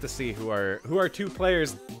we'll have to see who our two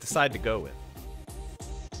players decide to go with.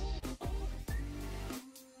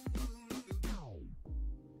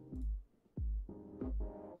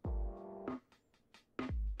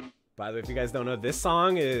 By the way, if you guys don't know, this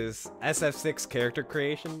song is SF6 character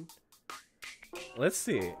creation. Let's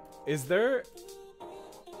see. Is there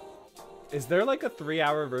like a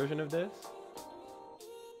 3-hour version of this?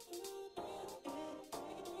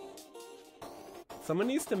 Someone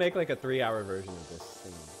needs to make like a 3-hour version of this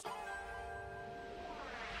thing.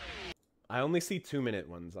 I only see 2-minute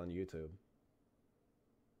ones on YouTube.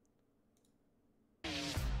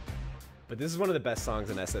 But this is one of the best songs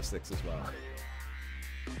in SF6 as well.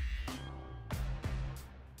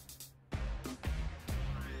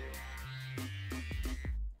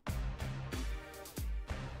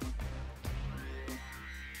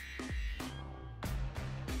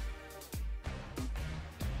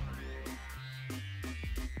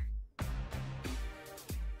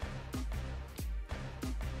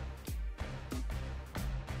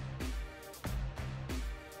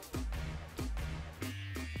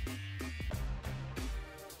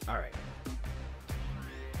 All right.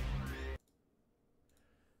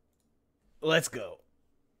 Let's go.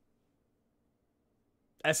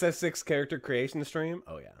 SF6 character creation stream?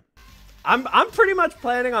 Oh yeah. I'm pretty much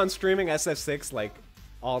planning on streaming SF6 like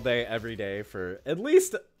all day, every day for at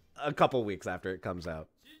least a couple weeks after it comes out.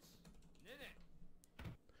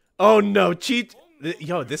 Oh no, Cheech.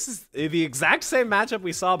 Yo, this is the exact same matchup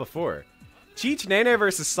we saw before. Cheech Nene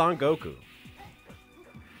versus Son Goku.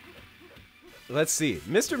 Let's see.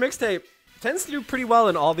 Mr. Mixtape tends to do pretty well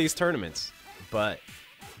in all these tournaments, but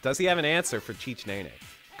does he have an answer for Cheech Nene?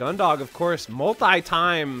 Gundog, of course,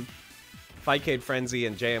 multi-time Fightcade Frenzy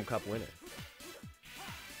and JM Cup winner.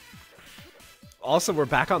 Also, we're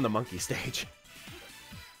back on the monkey stage.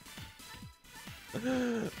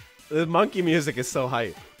 The monkey music is so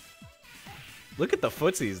hype. Look at the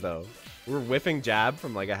footsies, though. We're whiffing jab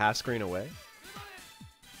from like a half screen away.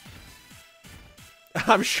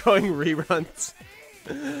 I'm showing reruns.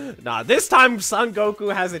 Nah, this time Son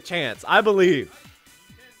Goku has a chance. I believe.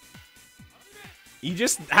 You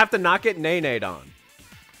just have to not get nay-nayed on.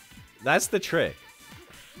 That's the trick.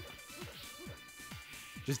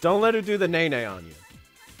 Just don't let her do the nay-nay on you.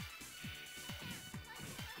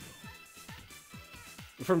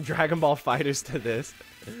 From Dragon Ball Fighters to this.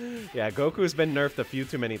 Yeah, Goku's been nerfed a few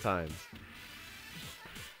too many times.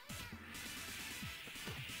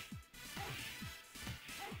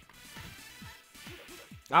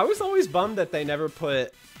 I was always bummed that they never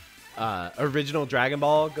put original Dragon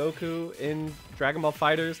Ball Goku in Dragon Ball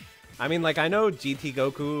Fighters. I mean, like, I know GT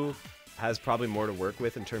Goku has probably more to work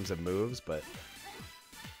with in terms of moves, but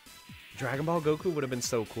Dragon Ball Goku would have been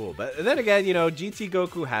so cool. But then again, you know, GT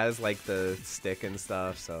Goku has, like, the stick and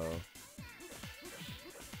stuff, so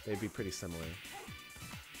they'd be pretty similar.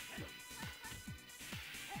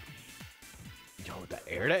 Yo, the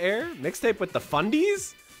air-to-air? Mixtape with the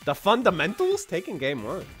fundies? The fundamentals? Taking game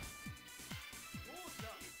 1.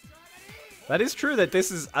 That is true that this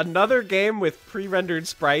is another game with pre-rendered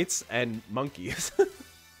sprites and monkeys.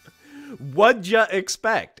 What'd ya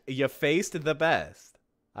expect? You faced the best.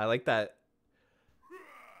 I like that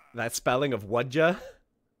spelling of what'd ya.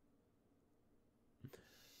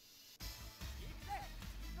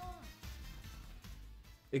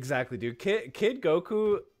 Exactly, dude. Kid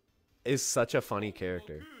Goku is such a funny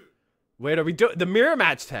character. Wait, are we doing the mirror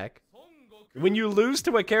match tech? When you lose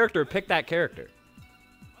to a character, pick that character.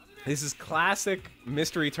 This is classic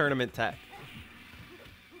mystery tournament tech.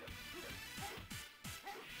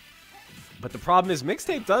 But the problem is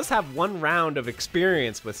Mixtape does have 1 round of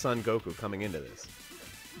experience with Son Goku coming into this.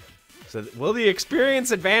 So will the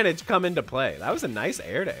experience advantage come into play? That was a nice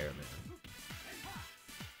air-to-air, man.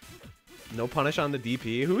 No punish on the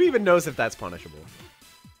DP. Who even knows if that's punishable?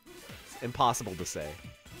 It's impossible to say.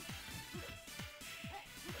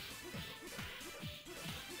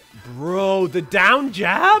 Bro, the down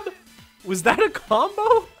jab? Was that a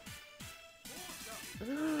combo?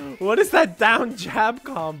 What is that down jab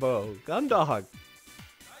combo? Gundog.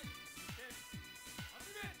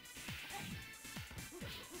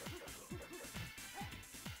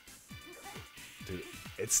 Dude,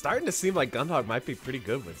 it's starting to seem like Gundog might be pretty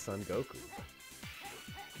good with Son Goku.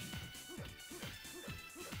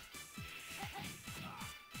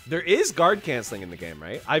 There is guard canceling in the game,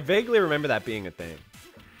 right? I vaguely remember that being a thing.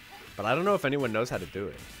 But I don't know if anyone knows how to do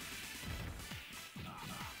it.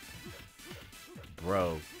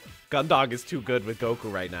 Bro, Gundog is too good with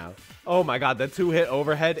Goku right now. Oh my god, the 2-hit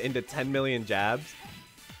overhead into 10 million jabs.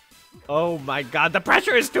 Oh my god, the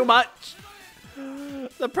pressure is too much!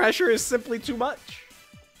 The pressure is simply too much.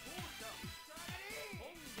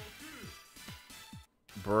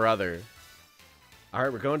 Brother.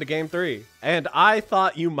 Alright, we're going to game 3. And I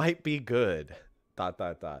thought you might be good. ...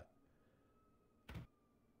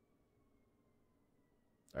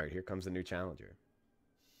 Alright, here comes a new challenger.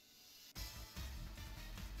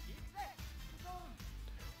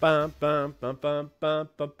 Bum bum bum bum bum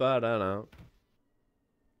bum ba da da.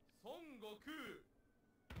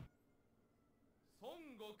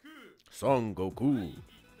 Son Goku.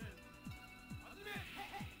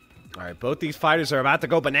 All right, both these fighters are about to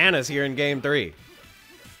go bananas here in game 3.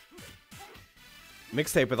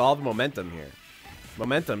 Mixtape with all the momentum here.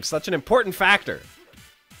 Momentum, such an important factor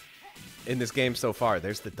in this game so far.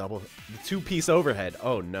 There's the 2-piece overhead.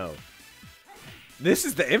 Oh no. This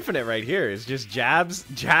is the infinite right here. It's just jabs,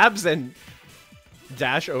 and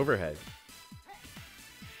dash overhead.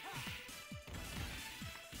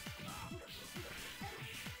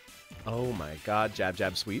 Oh my god, jab,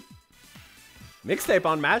 jab, sweep. Mixtape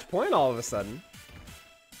on match point all of a sudden.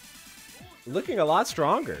 Looking a lot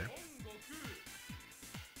stronger.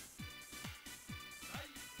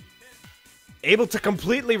 Able to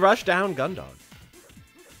completely rush down Gundog.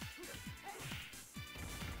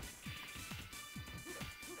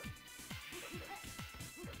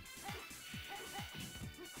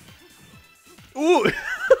 Ooh,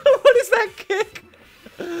 what is that kick?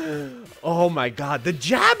 Oh my god, the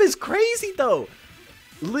jab is crazy though.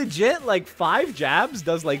 Legit, like 5 jabs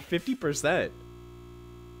does like 50%.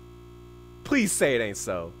 Please say it ain't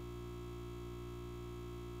so.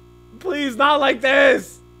 Please, not like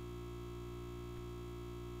this.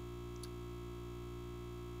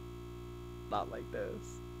 Not like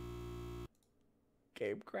this.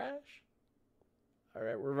 Game crash. All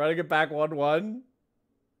right, we're running it back 1-1.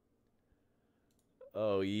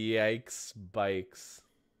 Oh, yikes, bikes.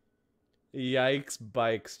 Yikes,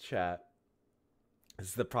 bikes, chat. This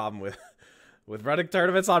is the problem with running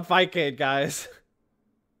tournaments on Fightcade, guys.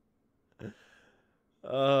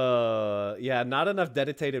 Yeah, not enough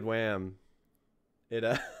dedicated wham. It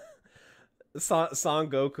Son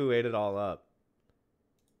Goku ate it all up.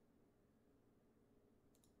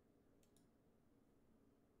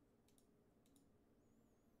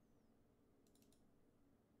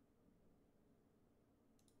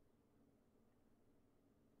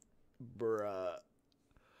 Bruh.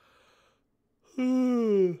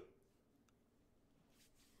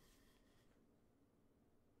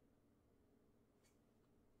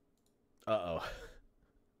 Uh-oh.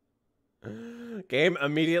 Game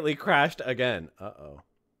immediately crashed again. Uh-oh.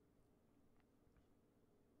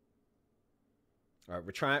 All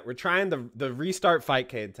right, we're trying the restart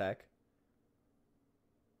Fightcade tech.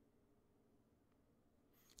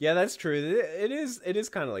 Yeah, that's true. It is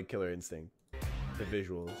kind of like Killer Instinct. The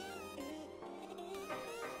visuals.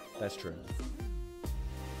 That's true.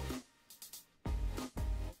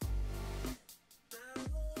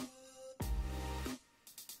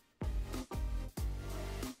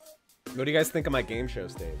 What do you guys think of my game show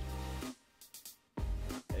stage?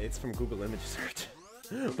 It's from Google Image Search.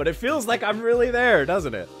 But it feels like I'm really there,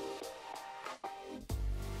 doesn't it?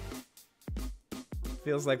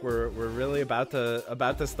 Feels like we're really about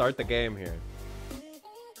to start the game here.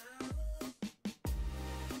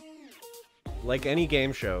 Like any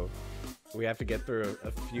game show, we have to get through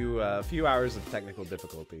a few hours of technical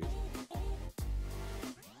difficulties.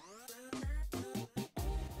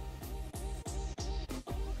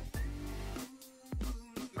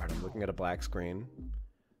 Alright, I'm looking at a black screen.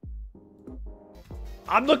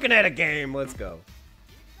 I'm looking at a game. Let's go.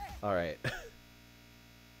 All right.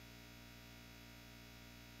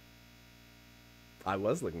 I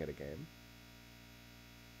was looking at a game.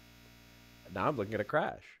 Now I'm looking at a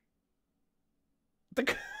crash.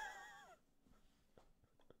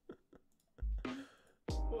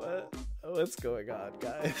 What's going on,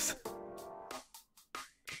 guys?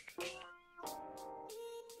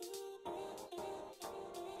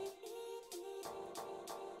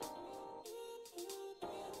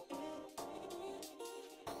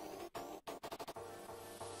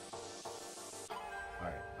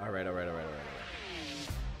 All right.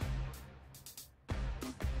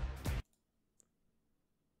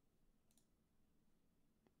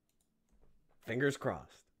 Fingers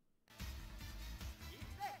crossed.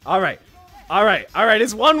 All right.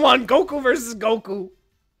 It's 1-1. Goku versus Goku.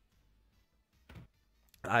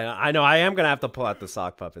 I know I am gonna have to pull out the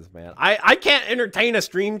sock puppets, man. I can't entertain a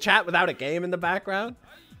stream chat without a game in the background.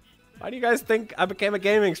 Why do you guys think I became a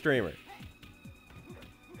gaming streamer?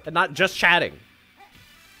 And not just chatting.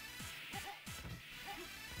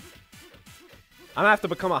 I'm gonna have to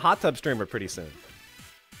become a hot tub streamer pretty soon.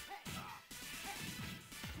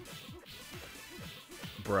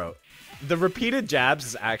 Bro, the repeated jabs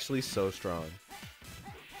is actually so strong.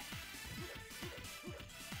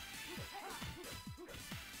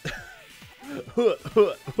 Ooh,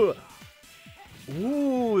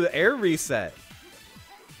 the air reset.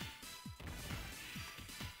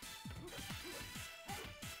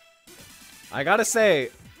 I gotta say,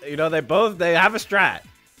 you know, they have a strat.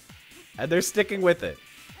 And they're sticking with it.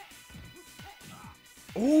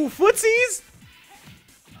 Ooh, footsies!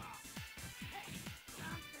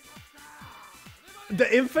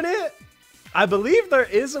 The infinite? I believe there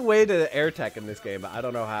is a way to air tech in this game, but I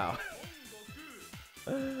don't know how.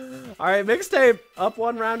 Alright, mixtape. Up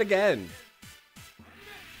 1 round again.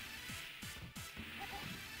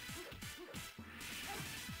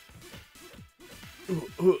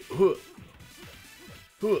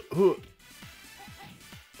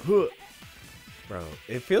 Bro,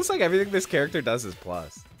 it feels like everything this character does is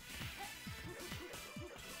plus.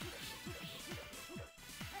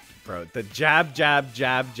 Bro, the jab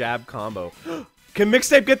combo. Can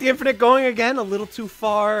Mixtape get the infinite going again? A little too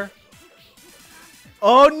far.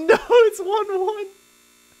 Oh no, it's 1-1.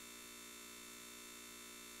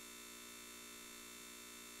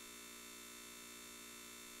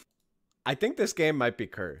 I think this game might be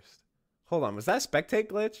cursed. Hold on, was that spectate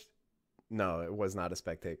glitch? No, it was not a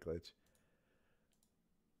spectate glitch.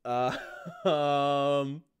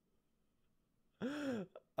 Um.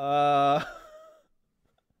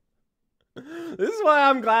 This is why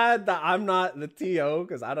I'm glad that I'm not the TO,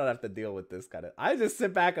 because I don't have to deal with this kind of. I just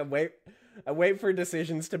sit back and wait. I wait for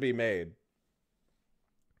decisions to be made.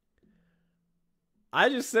 I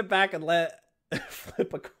just sit back and let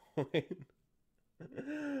flip a coin.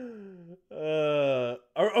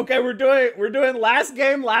 Okay, we're doing last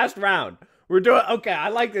game, last round. We're doing okay. I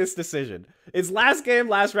like this decision. It's last game,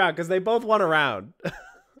 last round because they both won a round.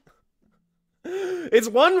 It's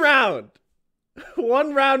 1 round.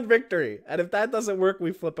 1 round victory. And if that doesn't work,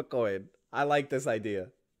 we flip a coin. I like this idea.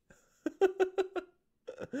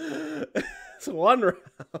 It's 1 round.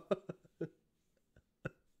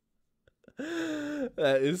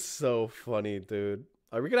 That is so funny, dude.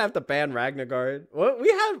 Are we gonna have to ban Ragnarguard? Well,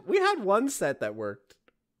 we had one set that worked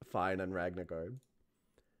fine on Ragnarguard.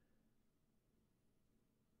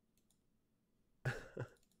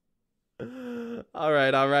 All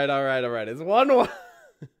right. It's 1-1.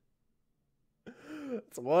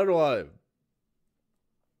 It's 1-1.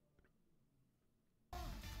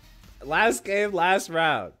 Last game, last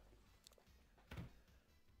round.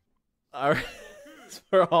 All right.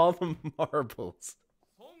 For all the marbles.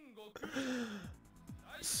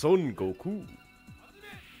 Son Goku.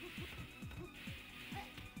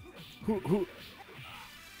 Who?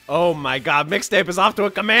 Oh my god, Mixtape is off to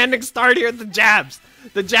a commanding start here. The jabs,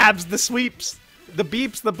 the sweeps, the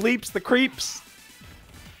beeps, the bleeps, the creeps.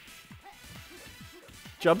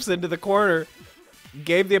 Jumps into the corner.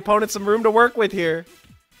 Gave the opponent some room to work with here.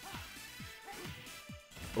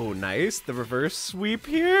 Oh, nice. The reverse sweep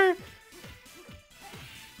here.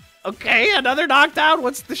 Okay, another knockdown.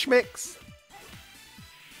 What's the schmicks?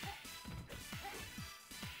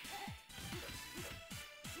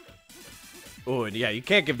 Oh, and yeah, you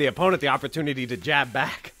can't give the opponent the opportunity to jab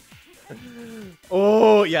back.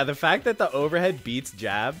 Oh, yeah, the fact that the overhead beats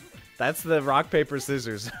jab, that's the rock, paper,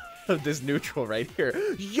 scissors of this neutral right here.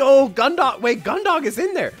 Yo, Gundog. Wait, Gundog is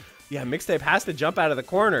in there. Yeah, Mixtape has to jump out of the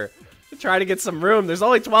corner to try to get some room. There's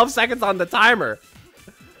only 12 seconds on the timer.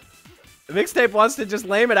 Mixtape wants to just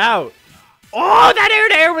lame it out. Oh, that air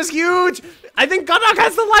to air was huge. I think Gundog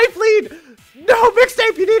has the life lead. No,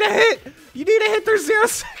 Mixtape, you need a hit. You need a hit. There's 0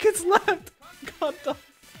 seconds left. Gundog.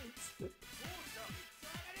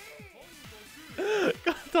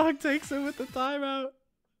 Gundog takes it with the timeout.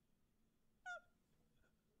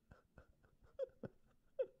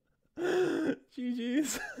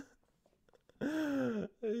 GG's.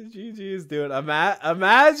 GG's, dude.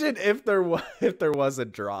 Imagine if there was a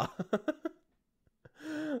draw.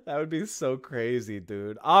 That would be so crazy,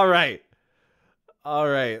 dude. All right.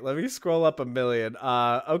 Let me scroll up a million.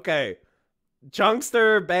 Okay.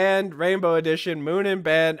 Chunkster banned Rainbow Edition. Moonin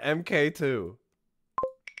banned MK2.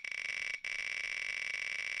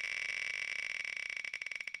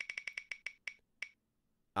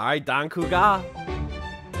 All right, Dankuga.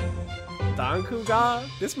 Dankuga.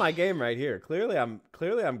 This is my game right here. Clearly I'm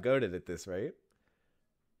goated at this, right?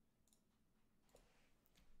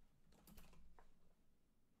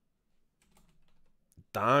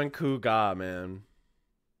 Dankuga, man.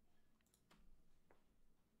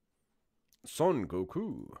 Son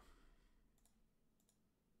Goku.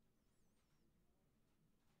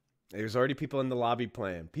 There's already people in the lobby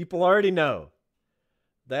playing. People already know.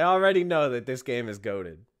 They already know that this game is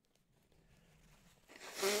goated.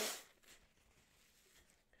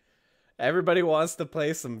 Everybody wants to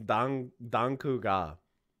play some Dankuga.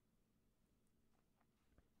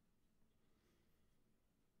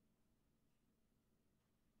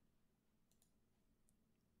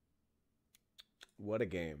 What a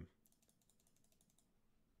game.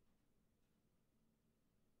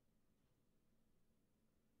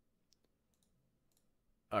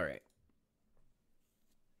 All right.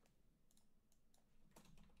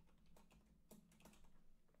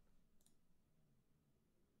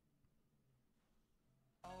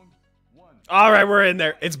 All right, we're in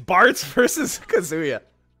there. It's Bartz versus Kazuya.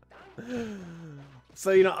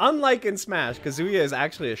 So, you know, unlike in Smash, Kazuya is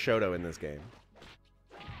actually a Shoto in this game.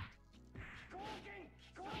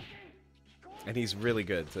 And he's really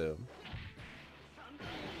good, too.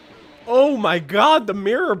 Oh my god, the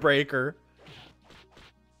Mirror Breaker.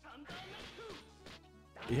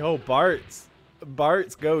 Yo, Bartz.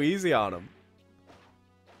 Bartz, go easy on him.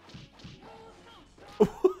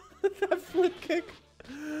 That flip kick.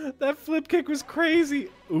 That flip kick was crazy.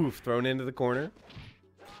 Oof, thrown into the corner.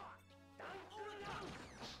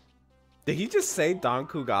 Did he just say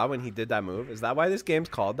Dankuga when he did that move? Is that why this game's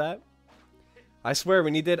called that? I swear,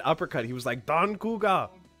 when he did uppercut, he was like, Don Kuga.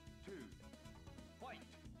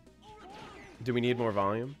 Do we need more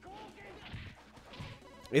volume?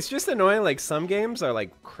 It's just annoying, like, some games are,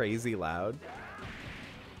 like, crazy loud.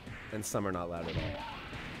 And some are not loud at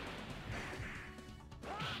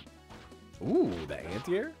all. Ooh, the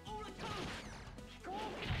anti-air?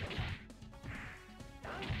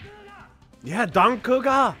 Yeah, Don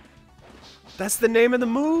Kuga! That's the name of the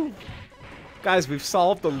move! Guys, we've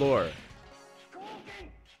solved the lore.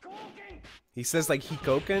 He says, like,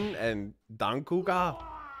 Hikoken and Don Kuga.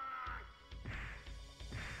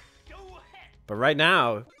 But right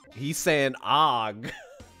now, he's saying Og.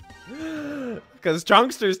 Because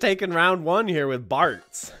Chunkster's taking round 1 here with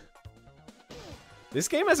Bartz. This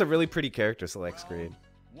game has a really pretty character select screen.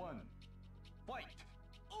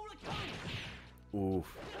 Oof.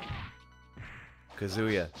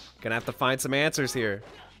 Kazuya. Gonna have to find some answers here.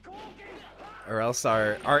 Or else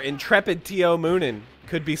our intrepid T.O. Moonin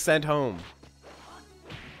could be sent home.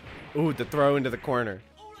 Ooh, the throw into the corner.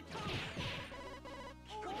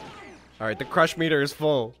 Alright, the crush meter is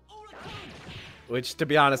full. Which, to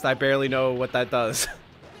be honest, I barely know what that does.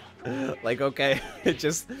 Like, okay, it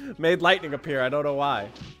just made lightning appear. I don't know why.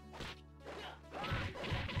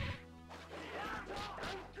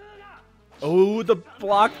 Oh, the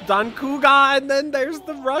block Don Kuga, and then there's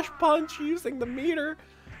the rush punch using the meter.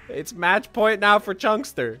 It's match point now for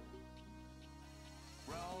Chunkster.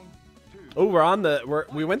 Oh, we're on the...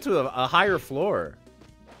 we went to a higher floor.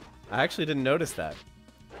 I actually didn't notice that.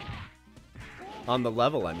 On the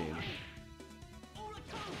level, I mean.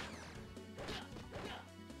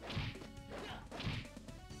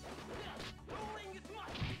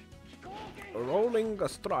 Rolling a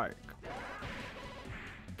strike.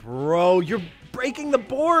 Bro, you're breaking the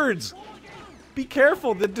boards! Be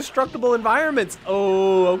careful, the destructible environments.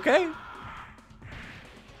 Oh, okay.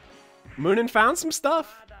 Moonin found some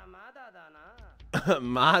stuff.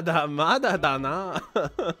 Mada dana.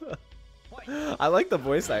 I like the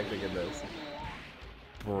voice acting in this.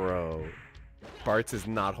 Bro. Bartz is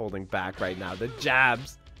not holding back right now. The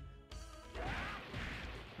jabs.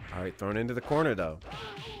 Alright, thrown into the corner though.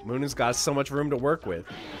 Moonin's got so much room to work with.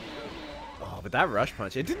 Oh, but that rush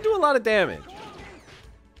punch, it didn't do a lot of damage.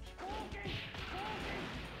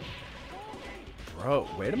 Bro,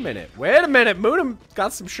 wait a minute. Wait a minute. Moonin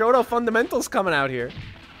got some Shoto fundamentals coming out here.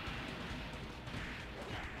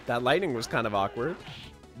 That lightning was kind of awkward.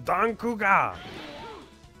 Don Kuga.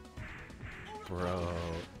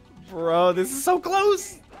 Bro, this is so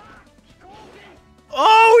close.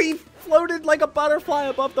 Oh, he floated like a butterfly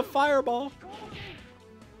above the fireball.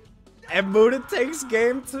 And Moonin takes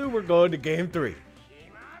game 2. We're going to game 3.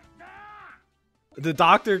 The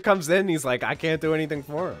doctor comes in. He's like, I can't do anything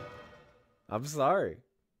for him. I'm sorry.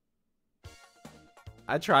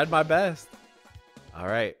 I tried my best. All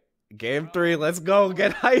right. Game 3. Let's go.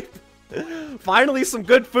 Get hype. Finally, some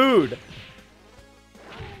good food.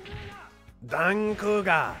 Don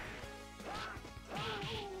Kuga.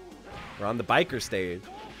 We're on the biker stage.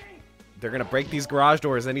 They're going to break these garage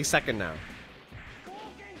doors any second now.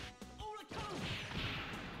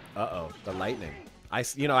 Uh-oh. The lightning. I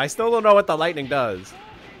still don't know what the lightning does.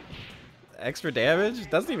 Extra damage?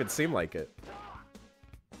 Doesn't even seem like it.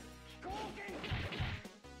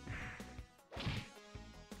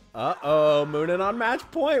 Uh-oh, Moonin on match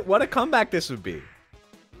point. What a comeback this would be.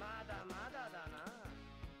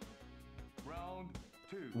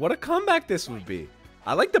 What a comeback this would be.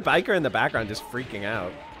 I like the biker in the background just freaking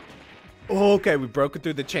out. Oh, okay, we broke it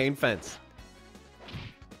through the chain fence.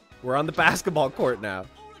 We're on the basketball court now.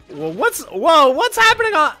 Well, what's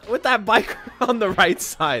happening with that biker on the right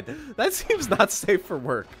side? That seems not safe for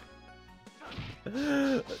work.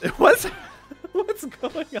 What's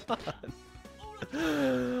going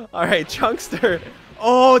on? All right, Chunkster.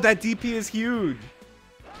 Oh, that DP is huge.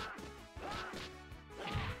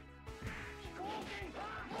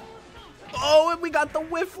 Oh, and we got the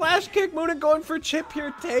whiff flash kick. Moonin going for chip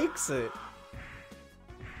here, takes it.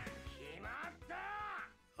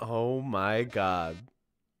 Oh my god.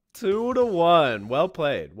 2-1. Well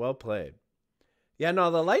played. Well played. Yeah,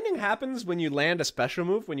 no, the lightning happens when you land a special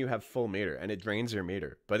move when you have full meter, and it drains your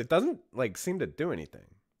meter. But it doesn't, like, seem to do anything.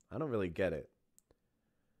 I don't really get it.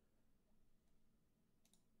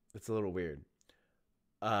 It's a little weird.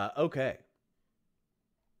 Okay.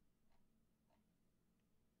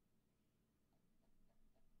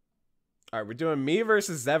 All right, we're doing me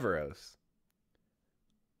versus Zevros.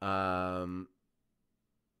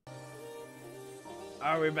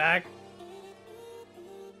 Are we back?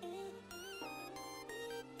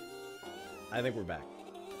 I think we're back.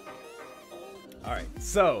 All right,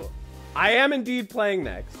 so I am indeed playing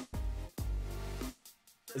next.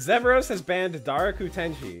 Zevros has banned Daraku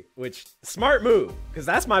Tenchi, which smart move, because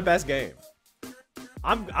that's my best game.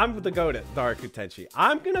 I'm the goat at Daraku Tenchi.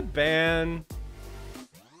 I'm gonna ban.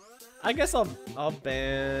 I guess I'll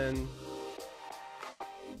ban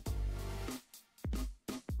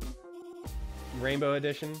Rainbow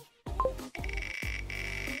Edition.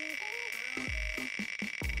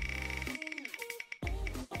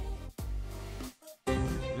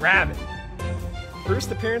 Rabbit.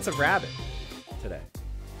 First appearance of Rabbit today.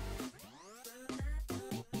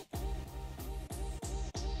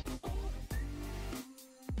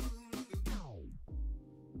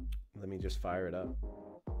 Let me just fire it up.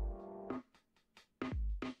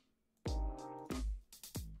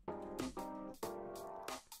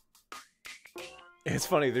 It's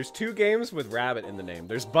funny, there's 2 games with Rabbit in the name.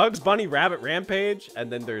 There's Bugs Bunny Rabbit Rampage,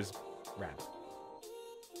 and then there's Rabbit.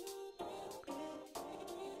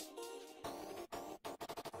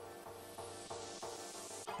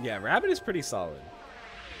 Yeah, Rabbit is pretty solid.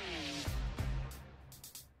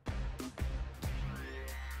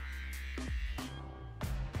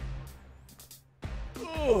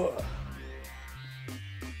 Ugh.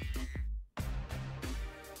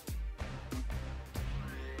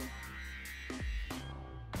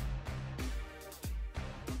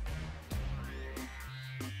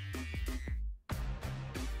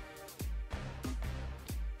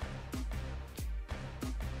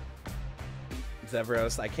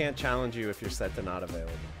 Zevros, I can't challenge you if you're set to not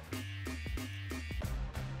available.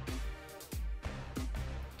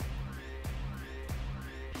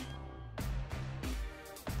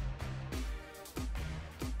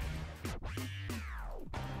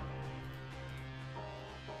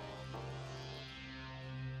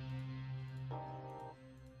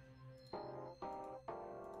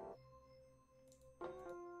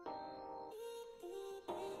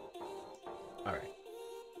 All right.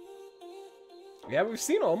 Yeah, we've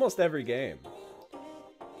seen almost every game.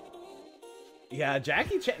 Yeah,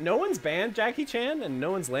 Jackie Chan. No one's banned Jackie Chan, and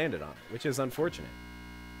no one's landed on it, which is unfortunate.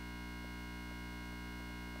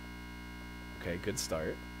 Okay, good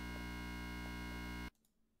start.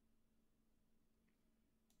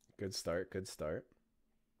 Good start, good start.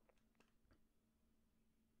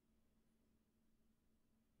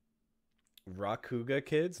 Rakuga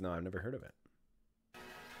Kids? No, I've never heard of it.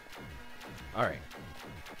 All right.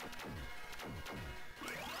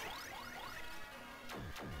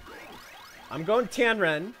 I'm going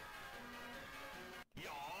Tianren.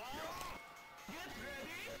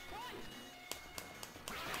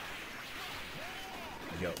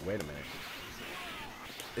 Yo, wait a minute.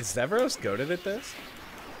 Is Zevros goated at this?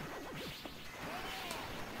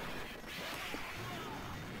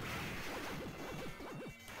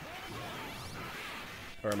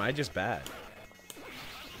 Or am I just bad?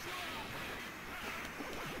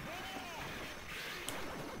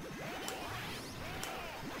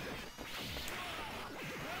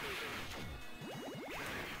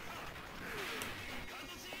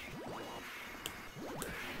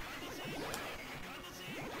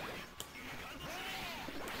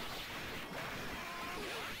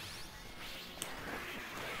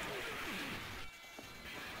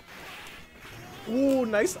 Ooh,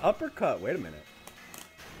 nice uppercut. Wait a minute.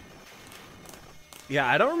 Yeah,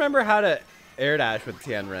 I don't remember how to air dash with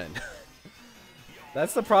Tianren.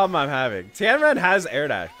 That's the problem I'm having. Tianren has air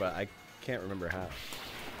dash, but I can't remember how.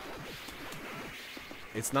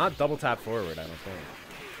 It's not double tap forward, I don't think.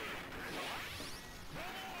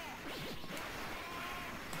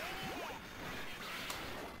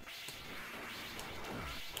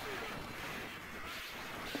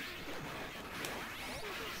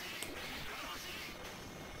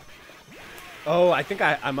 Oh, I think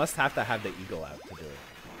I must have to have the eagle out to do it.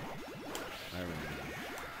 I remember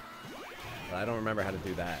that. But I don't remember how to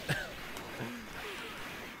do that.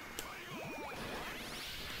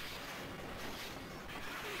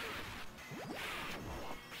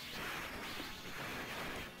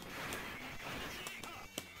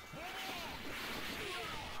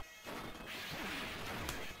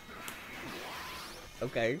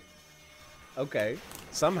 Okay. Okay.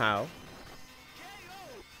 Somehow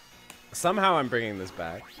I'm bringing this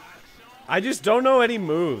back. I just don't know any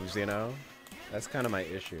moves, you know? That's kind of my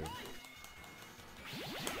issue.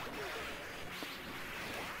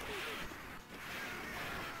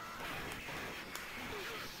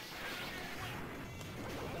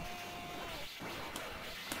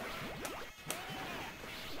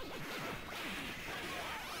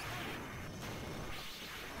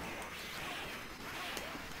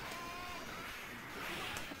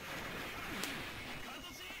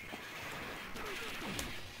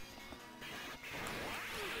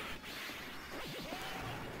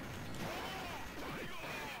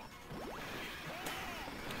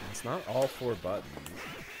 It's not all 4 buttons.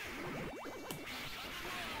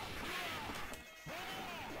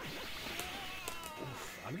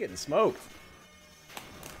 Oof, I'm getting smoked.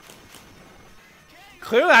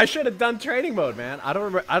 Clearly, I should have done training mode, man. I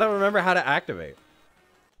don't remember how to activate.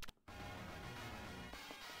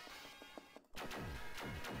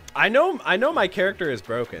 I know my character is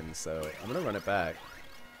broken, so I'm gonna run it back.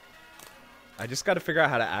 I just got to figure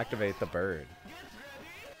out how to activate the bird.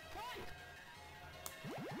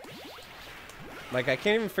 Like, I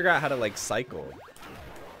can't even figure out how to, like, cycle.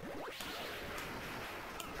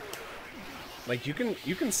 Like, you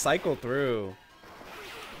can cycle through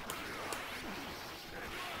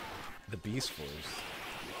the Beast Force.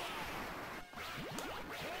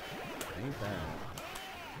 Ain't bad.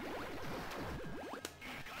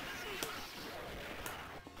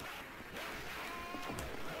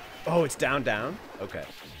 Oh, it's down, down? Okay.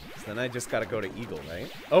 So then I just gotta go to Eagle,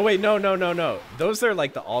 right? Oh, wait, no, no, no, no. Those are,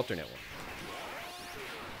 like, the alternate ones.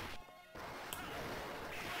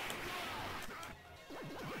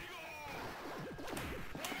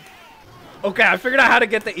 Okay, I figured out how to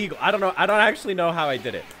get the Eagle. I don't know. I don't actually know how I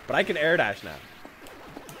did it, but I can air dash now.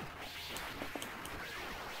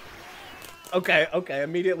 Okay, okay.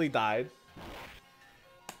 Immediately died.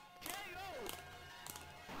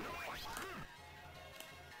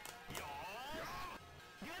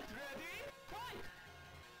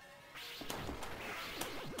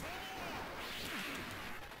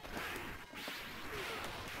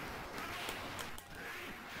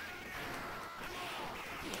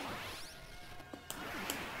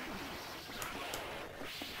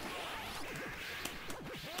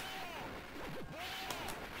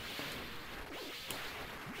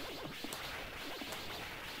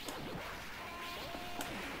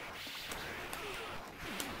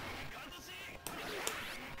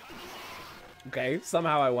 Okay,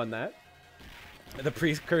 somehow I won that. The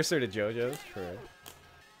precursor to JoJo's, true.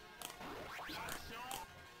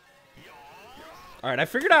 Alright, I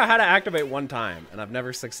figured out how to activate one time, and I've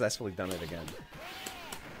never successfully done it again.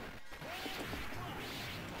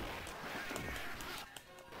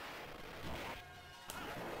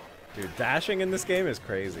 Dude, dashing in this game is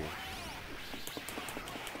crazy.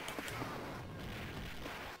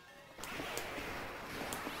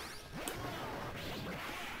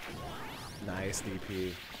 Nice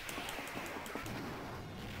DP.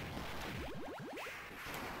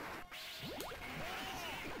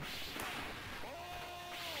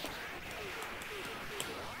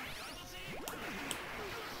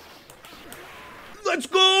 Let's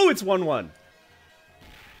go! It's 1-1.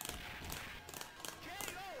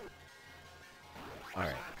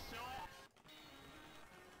 Alright.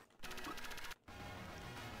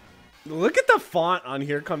 Look at the font on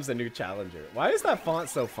Here Comes the New Challenger. Why is that font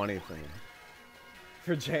so funny for me?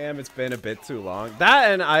 For Jam, it's been a bit too long.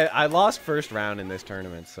 That and I lost first round in this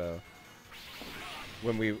tournament, so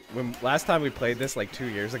when last time we played this like 2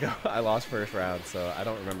 years ago, I lost first round, so I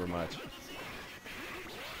don't remember much.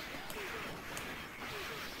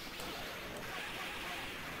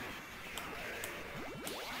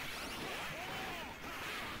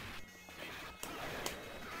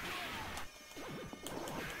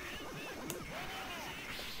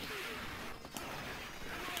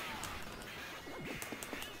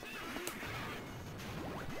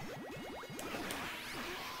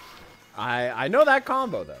 I know that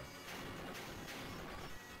combo, though.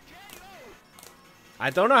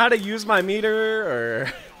 I don't know how to use my meter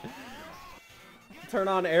or turn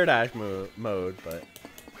on air dash mode, but...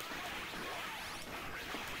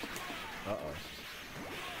 Uh-oh.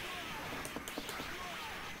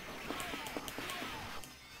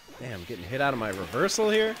 Damn, getting hit out of my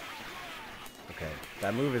reversal here? Okay,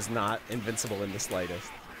 that move is not invincible in the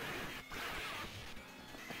slightest.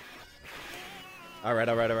 Alright,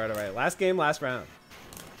 alright, alright, alright. Last game, last round.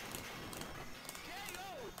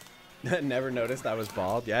 Never noticed I was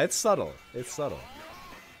bald. Yeah, it's subtle. It's subtle.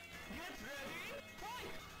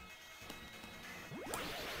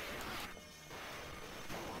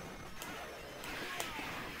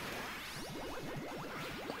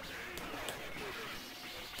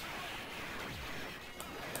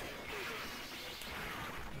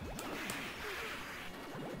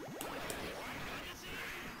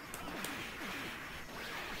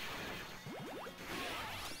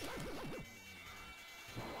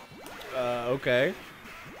 Okay.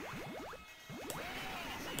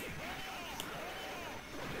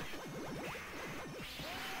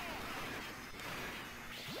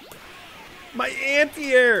 My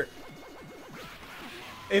anti-air!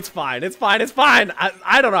 It's fine, it's fine, it's fine!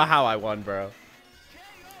 I don't know how I won, bro.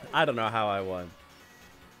 I don't know how I won.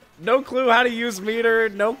 No clue how to use meter,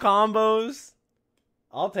 no combos.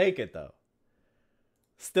 I'll take it, though.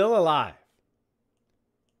 Still alive.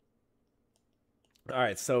 All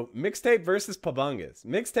right, so Mixtape versus Pabungus.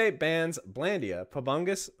 Mixtape bans Blandia.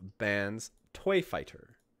 Pabungus bans Toy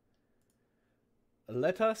Fighter.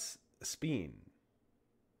 Let us spin.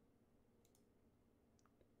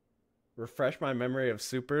 Refresh my memory of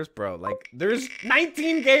supers. Bro, like, there's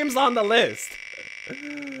 19 games on the list.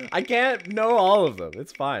 I can't know all of them.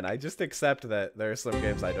 It's fine. I just accept that there are some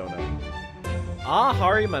games I don't know.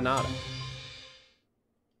 Hari Manada.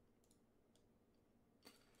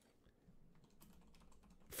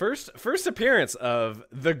 First appearance of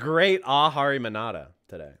the great Hari Manada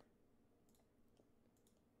today.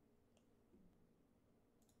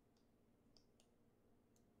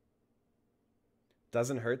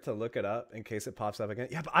 Doesn't hurt to look it up in case it pops up again.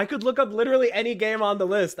 Yeah, but I could look up literally any game on the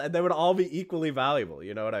list and they would all be equally valuable.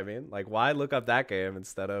 You know what I mean? Like, why look up that game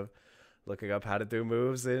instead of looking up how to do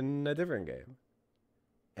moves in a different game?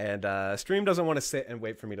 And Stream doesn't want to sit and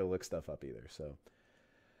wait for me to look stuff up either, so...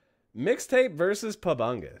 Mixtape versus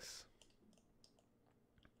Pabungus.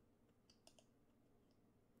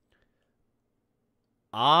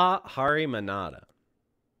 Hari Manada.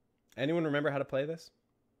 Anyone remember how to play this?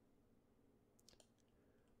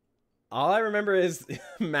 All I remember is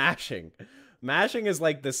mashing. Mashing is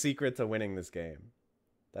like the secret to winning this game.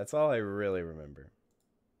 That's all I really remember.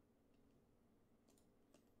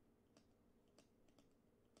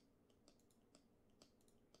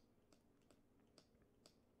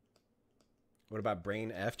 What about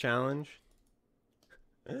Brain F challenge?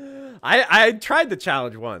 I tried the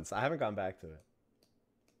challenge once. I haven't gone back to it.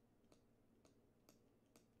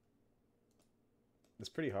 It's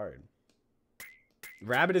pretty hard.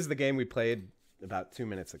 Rabbit is the game we played about 2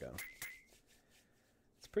 minutes ago.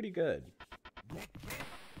 It's pretty good.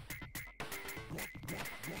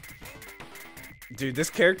 Dude, this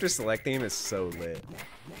character select theme is so lit.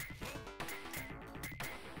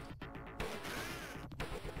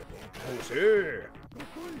 Oh, sure.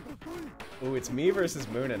 Ooh, it's me versus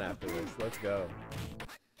Moonin after this. Let's go.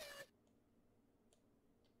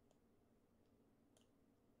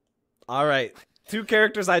 All right. 2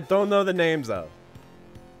 characters I don't know the names of.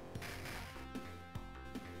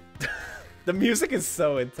 The music is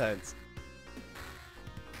so intense.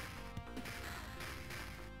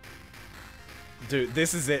 Dude,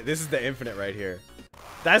 this is it. This is the infinite right here.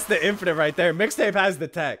 That's the infinite right there. Mixtape has the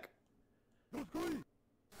tech.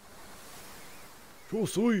 Yo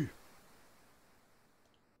soy.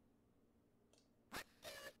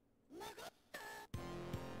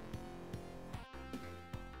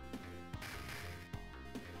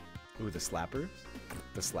 Ooh, the slappers.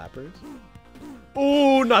 The slappers.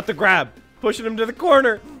 Ooh, not the grab. Pushing him to the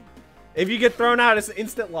corner. If you get thrown out, it's an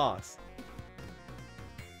instant loss.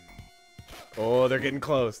 Oh, they're getting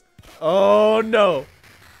close. Oh, no.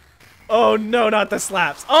 Oh, no, not the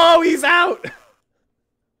slaps. Oh, he's out.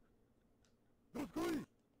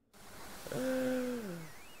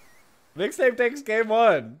 Mixtape takes game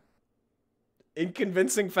 1 in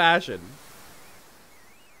convincing fashion.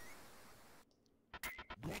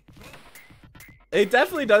 It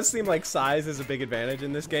definitely does seem like size is a big advantage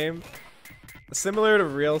in this game. Similar to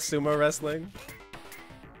real sumo wrestling.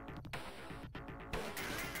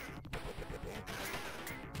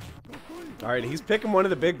 Alright, he's picking one of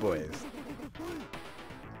the big boys.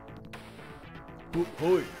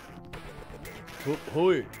 Hoi.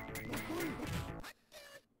 Hoi.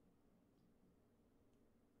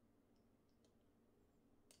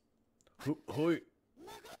 Hoi.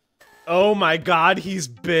 Oh my god, he's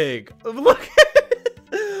big. Look at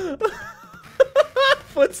it.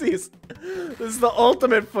 Footsies. This is the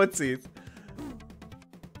ultimate footsies.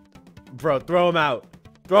 Bro, throw him out.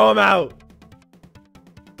 Throw him out.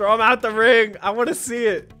 Throw him out the ring. I want to see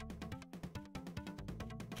it.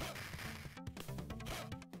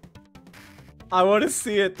 I want to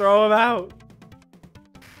see it. Throw him out.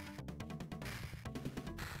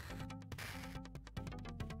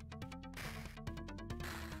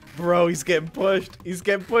 Bro, he's getting pushed. He's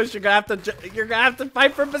getting pushed. You're gonna have to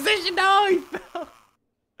fight for position. No, he fell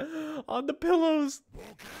on the pillows.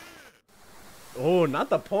 Oh, not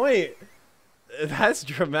the point. That's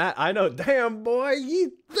dramatic. I know. Damn, boy,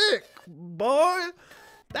 you thick, boy.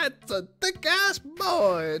 That's a thick ass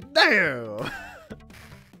boy. Damn.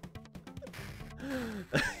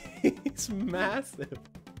 He's massive.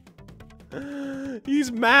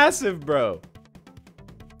 He's massive, bro.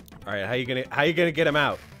 All right, how you gonna get him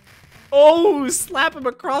out? Oh, slap him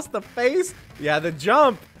across the face. Yeah, the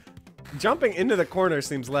jumping into the corner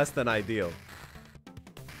seems less than ideal.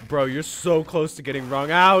 Bro, you're so close to getting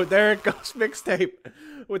wrung out. There it goes, Mixtape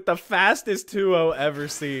with the fastest 2-0 ever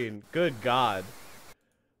seen. Good God.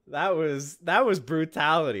 That was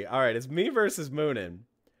brutality. All right, it's me versus Moonin.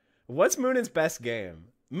 What's Moonin's best game?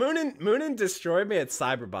 Moonin destroyed me at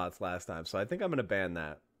Cyberbots last time, so I think I'm gonna ban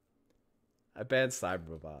that. I banned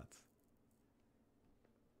Cyberbots.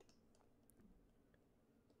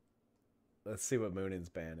 Let's see what Moonin's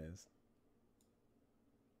ban is.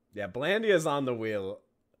 Yeah, Blandia's on the wheel.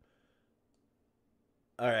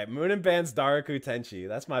 All right, Moonin bans Daraku Tenchi.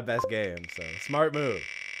 That's my best game, so smart move.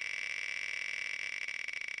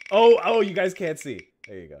 Oh, you guys can't see.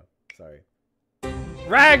 There you go. Sorry.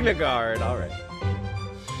 Ragnagard. All right.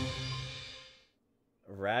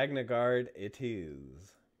 Ragnagard it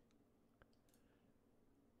is.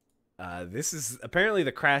 This is apparently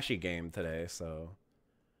the crashy game today, so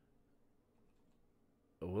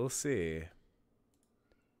we'll see.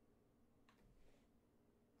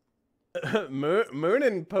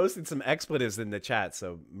 Moonin posted some expletives in the chat,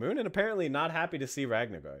 so Moonin apparently not happy to see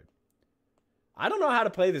Ragnagard. I don't know how to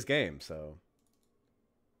play this game, so.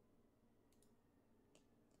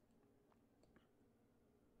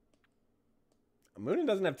 Moonin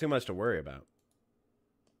doesn't have too much to worry about.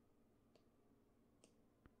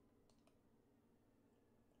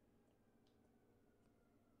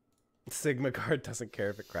 Sigma Guard doesn't care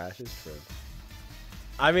if it crashes. True.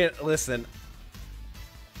 I mean, listen.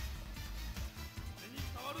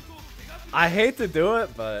 I hate to do it,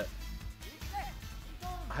 but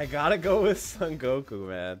I gotta go with Son Goku,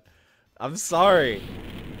 man. I'm sorry.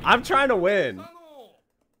 I'm trying to win.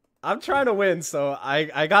 I'm trying to win, so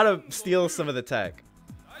I gotta steal some of the tech.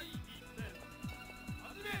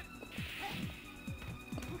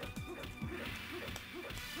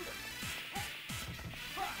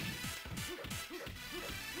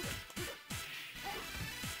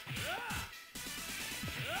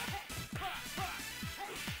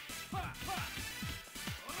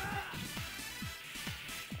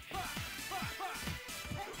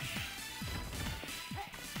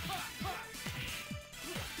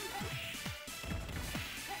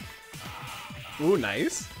 Ooh,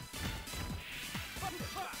 nice.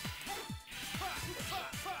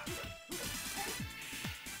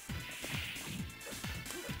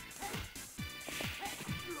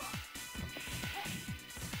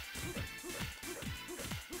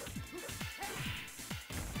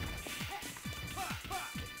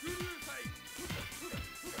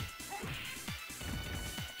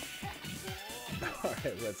 All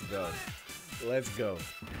right, let's go. Let's go.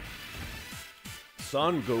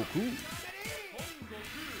 Son Goku.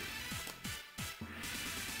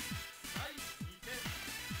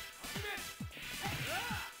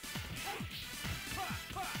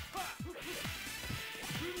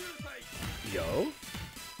 Yo.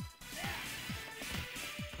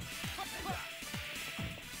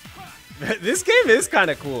 This game is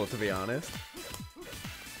kind of cool, to be honest.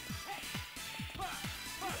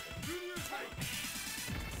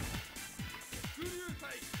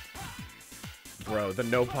 Bro, the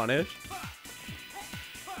no punish.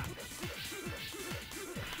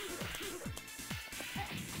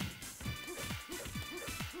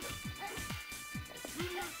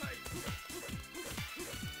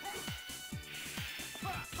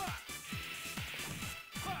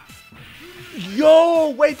 Yo,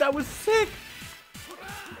 wait, that was sick.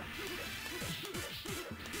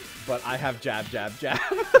 But I have jab, jab, jab.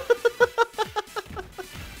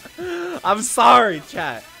 I'm sorry,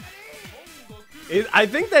 chat. I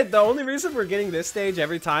think that the only reason we're getting this stage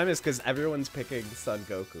every time is because everyone's picking Son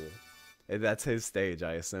Goku. And that's his stage,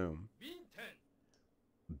 I assume.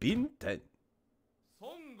 Binten.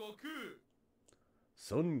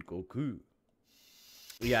 Son Goku.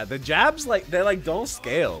 Yeah, the jabs, like, they like don't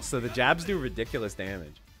scale, so the jabs do ridiculous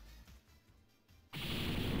damage.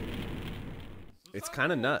 It's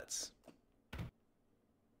kind of nuts.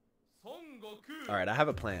 All right, I have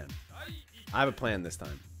a plan. I have a plan this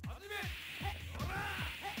time.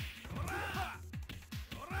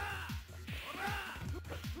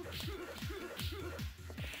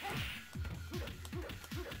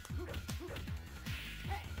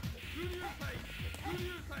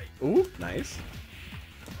 Ooh, nice.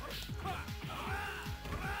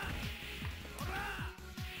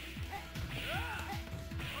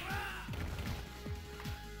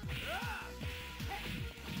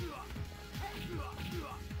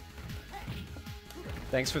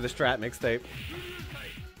 Thanks for the strat mixtape.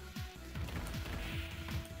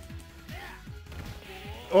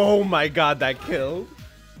 Oh my god, that killed.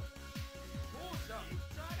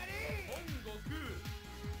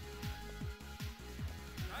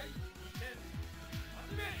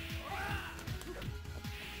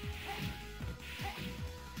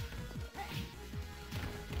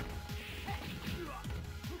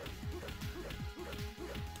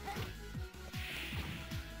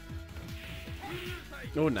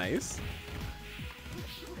 Oh, nice.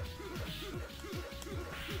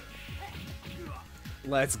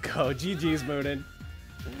 Let's go. GG's, Moonin.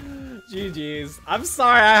 GG's. I'm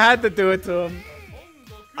sorry I had to do it to him.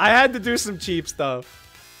 I had to do some cheap stuff.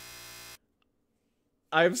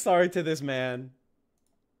 I'm sorry to this man.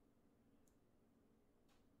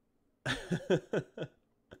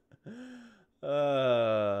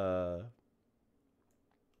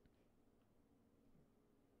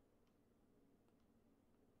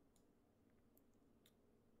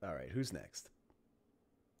 All right, who's next?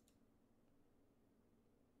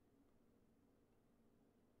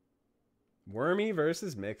 Wormy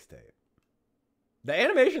versus Mixtape. The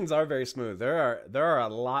animations are very smooth. There are a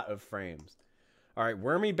lot of frames. All right,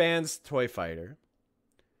 Wormy bans Toy Fighter.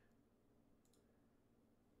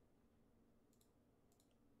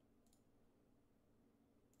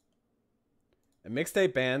 And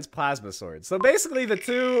Mixtape bans Plasma Sword. So basically the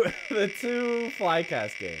two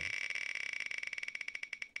Flycast games.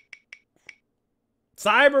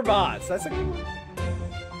 Cyberbots. That's a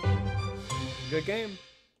good game.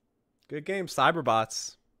 Good game.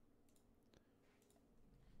 Cyberbots.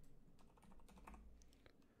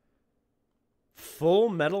 Full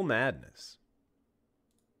Metal Madness.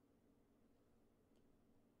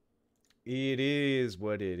 It is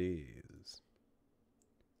what it is.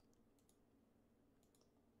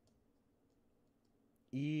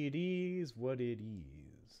 It is what it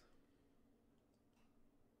is.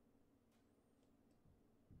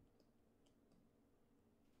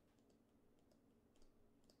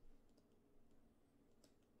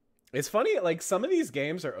 It's funny, like, some of these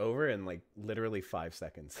games are over in, like, literally 5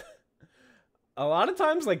 seconds. A lot of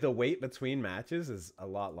times, like, the wait between matches is a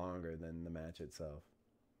lot longer than the match itself.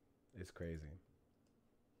 It's crazy.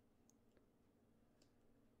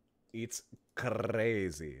 It's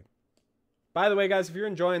crazy. By the way, guys, if you're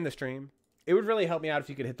enjoying the stream, it would really help me out if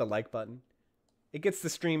you could hit the like button. It gets the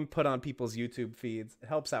stream put on people's YouTube feeds. It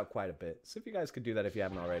helps out quite a bit. So if you guys could do that if you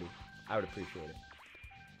haven't already, I would appreciate it.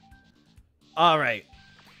 All right.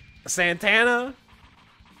 Santana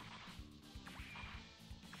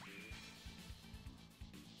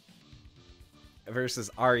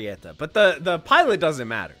versus Arietta. But the pilot doesn't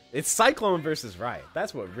matter. It's Cyclone versus Riot.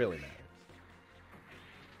 That's what really matters.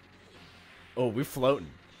 Oh, we're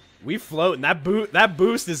floating. We floating. That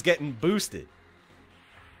boost is getting boosted.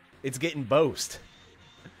 It's getting boast.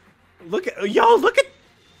 Look at look at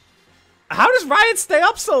how does Riot stay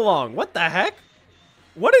up so long? What the heck?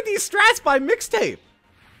 What are these strats by Mixtape?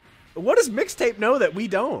 What does Mixtape know that we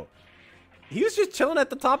don't? He was just chilling at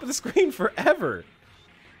the top of the screen forever.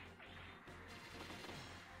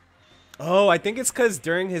 Oh, I think it's because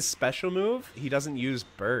during his special move, he doesn't use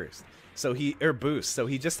burst. So boost. So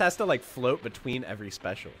he just has to like float between every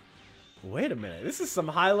special. Wait a minute. This is some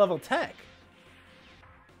high level tech.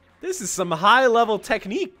 This is some high level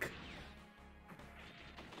technique.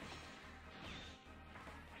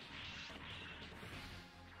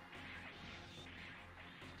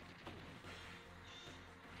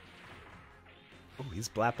 Oh, he's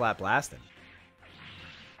blasting.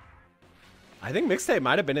 I think Mixtape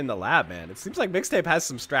might have been in the lab, man. It seems like Mixtape has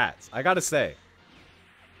some strats. I gotta say.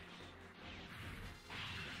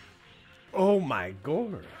 Oh my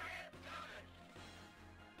god.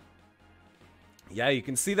 Yeah, you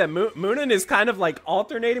can see that Moonin is kind of like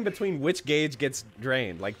alternating between which gauge gets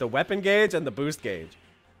drained. Like the weapon gauge and the boost gauge.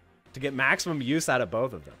 To get maximum use out of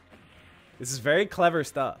both of them. This is very clever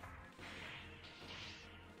stuff.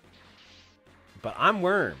 But I'm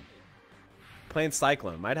Worm. Playing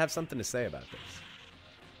Cyclone. Might have something to say about this.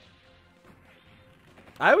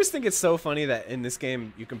 I always think it's so funny that in this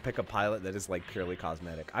game you can pick a pilot that is like purely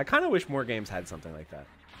cosmetic. I kind of wish more games had something like that.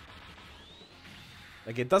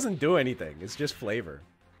 Like it doesn't do anything. It's just flavor.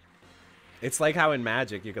 It's like how in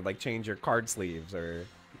Magic you could like change your card sleeves or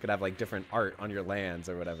you could have like different art on your lands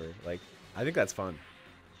or whatever. Like I think that's fun.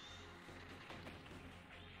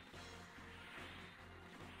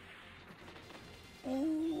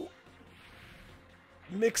 Ooh.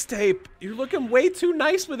 Mixtape, you're looking way too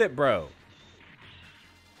nice with it, bro.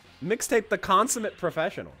 Mixtape, the consummate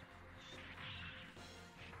professional.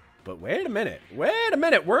 But wait a minute. Wait a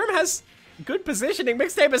minute. Worm has good positioning.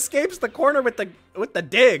 Mixtape escapes the corner with the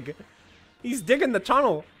dig. He's digging the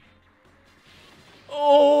tunnel.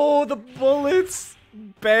 Oh, the bullets.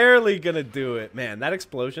 Barely gonna do it. Man, that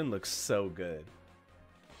explosion looks so good.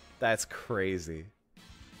 That's crazy.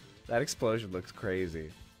 That explosion looks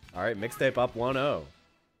crazy. All right, Mixtape up 1-0.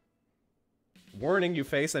 Warning, you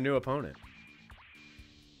face a new opponent.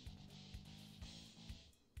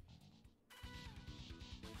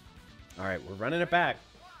 All right, we're running it back.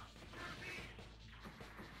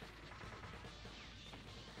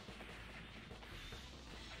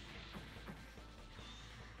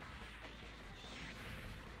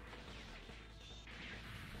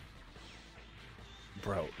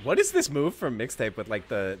 Bro, what is this move from Mixtape with like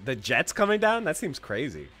the jets coming down? That seems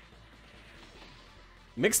crazy.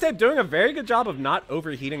 Mixtape doing a very good job of not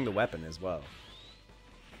overheating the weapon as well.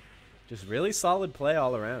 Just really solid play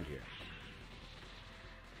all around here.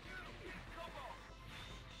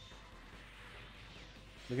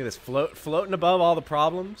 Look at this, floating above all the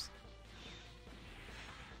problems.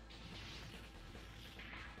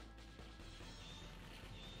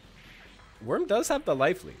 Worm does have the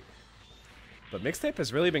life lead, but Mixtape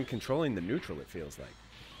has really been controlling the neutral, it feels like.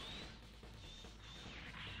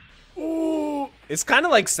 Ooh! It's kind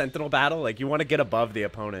of like Sentinel Battle, like you want to get above the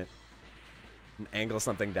opponent and angle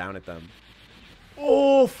something down at them.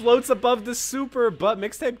 Oh, floats above the super, but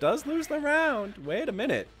Mixtape does lose the round. Wait a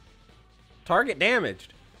minute. Target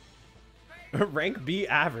damaged. Rank B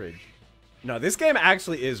average. No, this game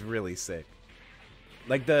actually is really sick.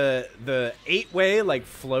 Like the 8-way like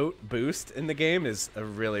float boost in the game is a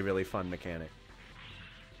really, really fun mechanic.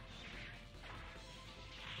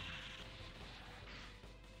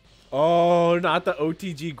 Oh, not the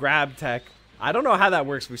OTG grab tech. I don't know how that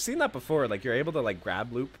works. We've seen that before. Like you're able to like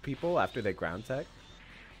grab loop people after they ground tech.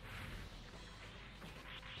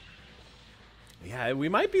 Yeah, we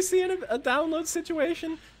might be seeing a download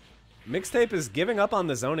situation. Mixtape is giving up on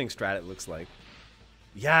the zoning strat, it looks like.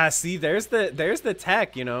 Yeah, see, there's the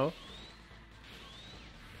tech, you know.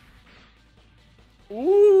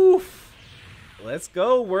 Oof. Let's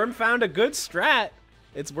go. Worm found a good strat.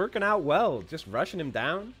 It's working out well. Just rushing him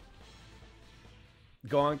down.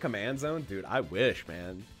 Go on command zone. Dude, I wish,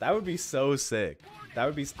 man. That would be so sick. That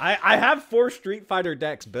would be... I have 4 Street Fighter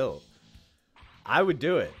decks built. I would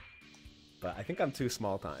do it. But I think I'm too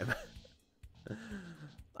small time.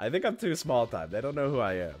 I think I'm too small time. They don't know who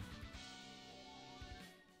I am.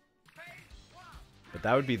 But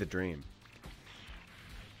that would be the dream.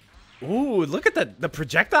 Ooh, look at the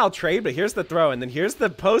projectile trade, but here's the throw, and then here's the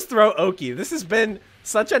post-throw Oki. This has been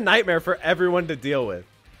such a nightmare for everyone to deal with.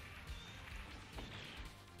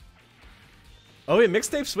 Oh, yeah,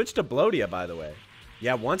 Mixtape switched to Blodia, by the way.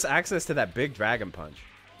 Yeah, wants access to that big Dragon Punch.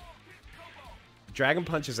 Dragon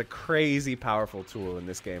Punch is a crazy powerful tool in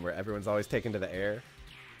this game where everyone's always taken to the air.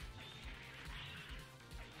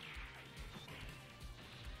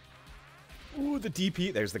 Ooh, the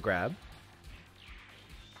DP. There's the grab.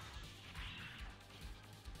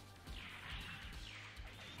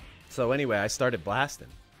 So anyway, I started blasting.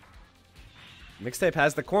 Mixtape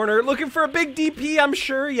has the corner. Looking for a big DP, I'm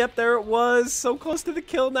sure. Yep, there it was. So close to the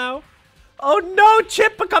kill now. Oh no,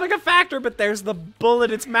 Chip becoming a factor, but there's the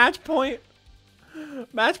bullet. It's match point.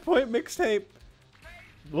 Match point Mixtape.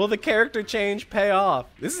 Will the character change pay off?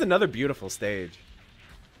 This is another beautiful stage.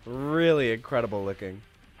 Really incredible looking.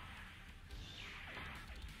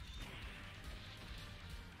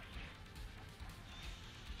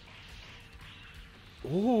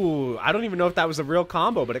 Ooh, I don't even know if that was a real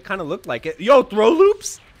combo, but it kind of looked like it. Yo, throw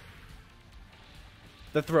loops?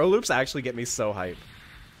 The throw loops actually get me so hyped.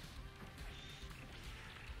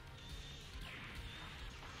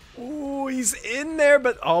 Ooh, he's in there,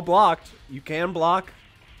 but all blocked. You can block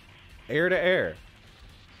air to air.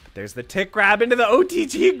 But there's the tick grab into the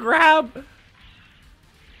OTG grab.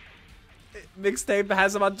 Mixtape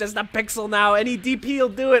has him on just a pixel now. Any DP will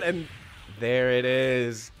do it, and there it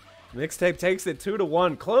is. Mixtape takes it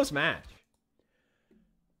 2-1. Close match.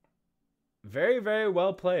 Very, very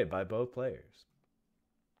well played by both players.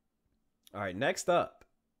 All right, next up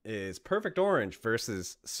is Perfect Orange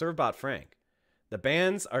versus Servbot Frank. The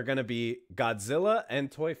bans are going to be Godzilla and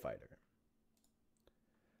Toy Fighter.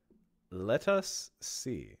 Let us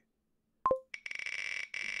see.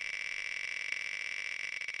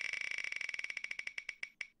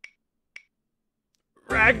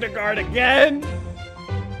 Ragnargard again!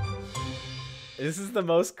 This is the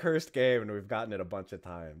most cursed game, and we've gotten it a bunch of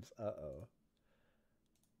times. Uh-oh.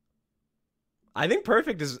 I think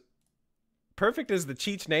Perfect is the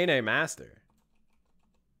Cheech Nene master.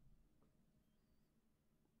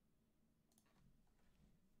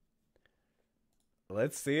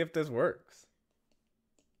 Let's see if this works.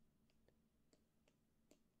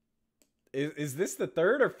 Is this the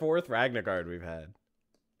 3rd or 4th Ragnargard we've had?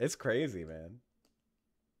 It's crazy, man.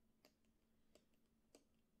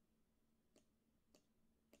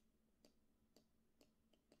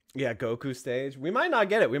 Yeah, Goku stage. We might not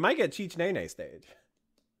get it. We might get Cheech Nene stage.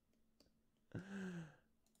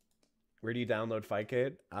 Where do you download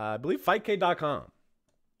Fightcade? I believe Fightcade.com.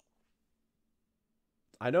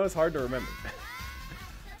 I know it's hard to remember.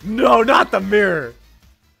 No, not the mirror.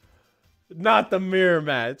 Not the mirror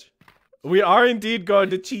match. We are indeed going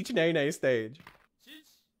to Cheech Nene stage.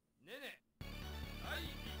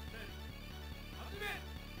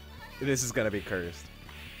 This is gonna be cursed.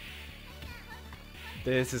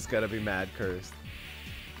 This is gonna be mad cursed.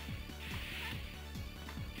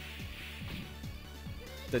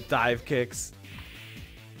 The dive kicks.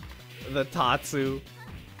 The Tatsu.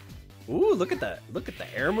 Ooh, look at that. Look at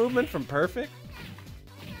the air movement from Perfect.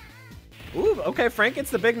 Ooh, okay, Frank gets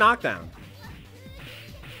the big knockdown.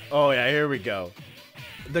 Oh yeah, here we go.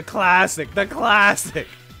 The classic, the classic.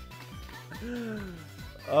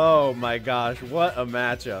 Oh my gosh, what a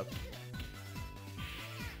matchup.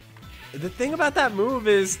 The thing about that move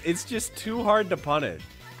is it's just too hard to punish.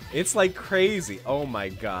 It's like crazy. Oh my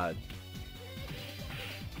god.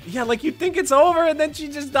 Yeah, like you think it's over and then she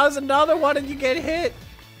just does another one and you get hit.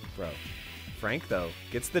 Bro. Frank, though,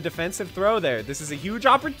 gets the defensive throw there. This is a huge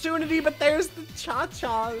opportunity, but there's the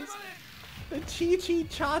cha-chas. The chi-chi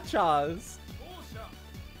cha-chas.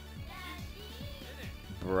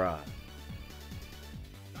 Bruh.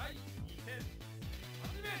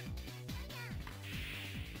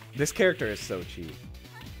 This character is so cheap.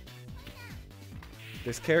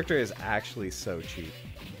 This character is actually so cheap.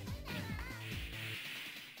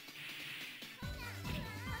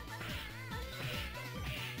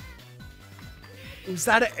 Was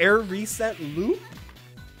that an air reset loop?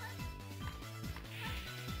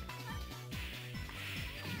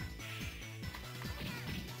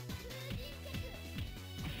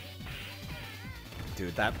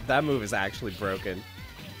 Dude, that move is actually broken.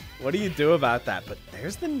 What do you do about that? But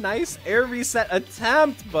there's the nice air reset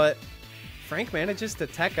attempt, but Frank manages to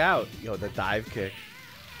tech out. Yo, the dive kick.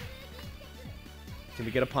 Can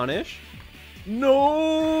we get a punish?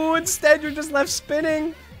 No! Instead, you're just left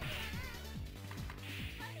spinning.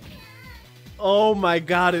 Oh my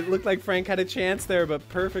god, it looked like Frank had a chance there, but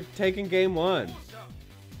Perfect taking game one.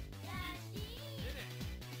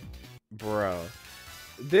 Bro.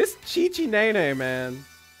 This Chi-Chi Nene, man.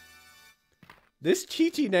 This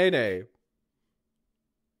Chi-Chi Nene.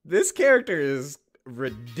 This character is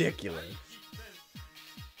ridiculous.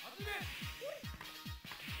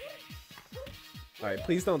 Alright,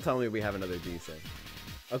 please don't tell me we have another decent.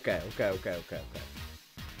 Okay.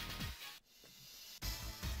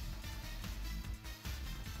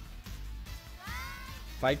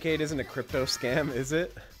 Fightcade isn't a crypto scam, is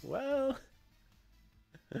it? Well,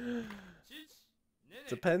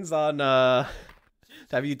 depends on,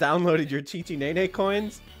 have you downloaded your Chi-Chi Nene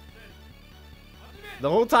coins? The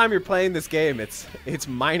whole time you're playing this game, it's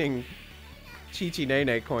mining Chi-Chi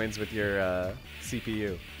Nene coins with your,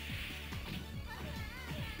 CPU.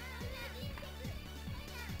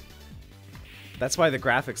 That's why the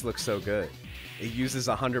graphics look so good. It uses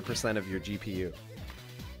 100% of your GPU.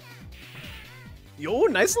 Yo,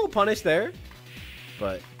 nice little punish there.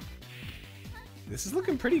 But this is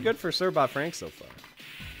looking pretty good for Sirbot Frank so far.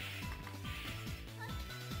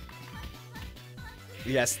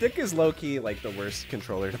 Yeah, stick is low-key like the worst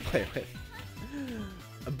controller to play with.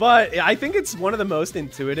 But I think it's one of the most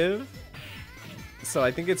intuitive. So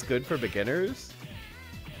I think it's good for beginners.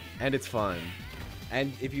 And it's fun.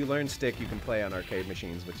 And if you learn stick, you can play on arcade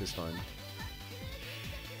machines, which is fun.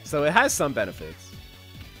 So it has some benefits.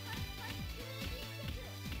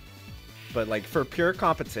 But like for pure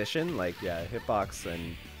competition, like yeah, hitbox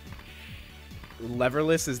and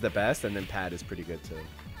leverless is the best, and then pad is pretty good too.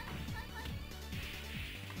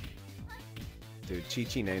 Dude,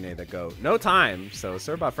 Chi-Chi Nene the GOAT. No time, so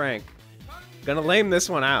Sirbot Frank gonna lame this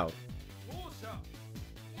one out.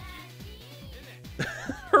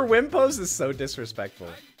 Her win pose is so disrespectful.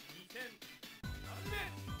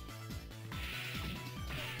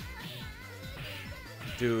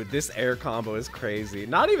 Dude, this air combo is crazy.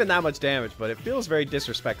 Not even that much damage, but it feels very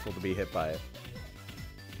disrespectful to be hit by it.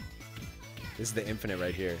 This is the infinite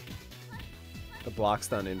right here. The block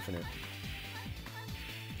stun infinite.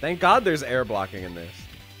 Thank God there's air blocking in this.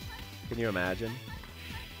 Can you imagine?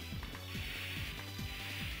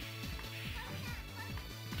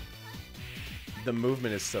 The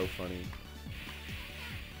movement is so funny.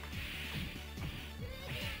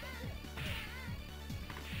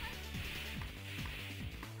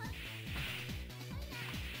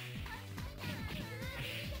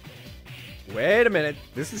 Wait a minute.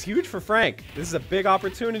 This is huge for Frank. This is a big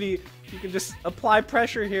opportunity. You can just apply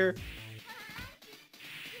pressure here.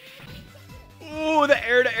 Ooh, the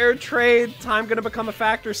air-to-air trade. Time gonna become a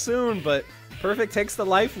factor soon, but Perfect takes the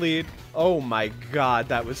life lead. Oh my god,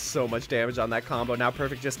 that was so much damage on that combo. Now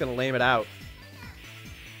Perfect just gonna lame it out.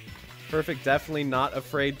 Perfect definitely not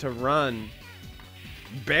afraid to run.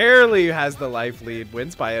 Barely has the life lead.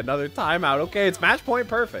 Wins by another timeout. Okay, it's match point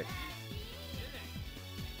Perfect.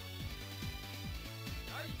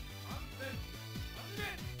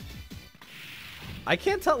 I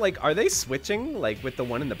can't tell, like, are they switching, like, with the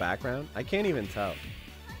one in the background? I can't even tell.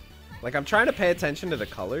 Like, I'm trying to pay attention to the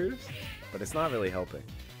colors, but it's not really helping.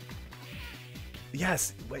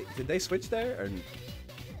 Yes, wait, did they switch there? Or...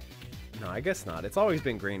 No, I guess not. It's always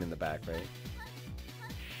been green in the back, right?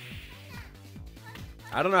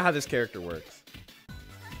 I don't know how this character works.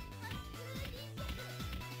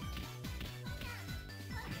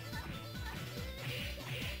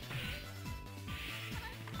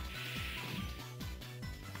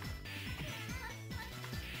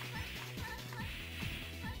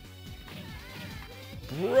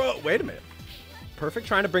 Bro, wait a minute. Perfect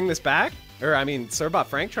trying to bring this back? Or, I mean, Sirbot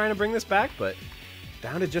Frank trying to bring this back, but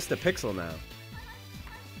down to just a pixel now.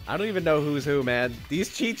 I don't even know who's who, man. These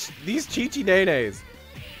Chi-Chi Nenes.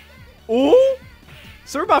 Ooh!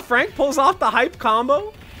 Sirbot Frank pulls off the hype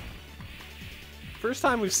combo. First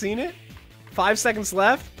time we've seen it. 5 seconds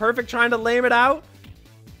left. Perfect trying to lame it out.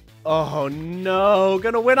 Oh, no.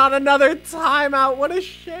 Gonna win on another timeout. What a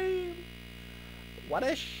shame. What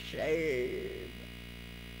a shame.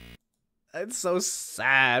 It's so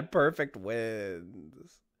sad. Perfect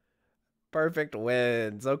wins. Perfect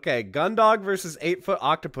wins. Okay, Gundog versus 8-Foot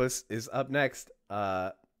Octopus is up next.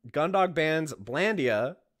 Gundog bans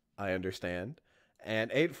Blandia, I understand. And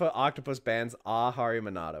 8-Foot Octopus bans Ahari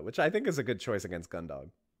Manada, which I think is a good choice against Gundog.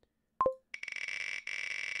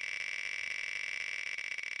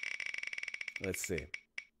 Let's see.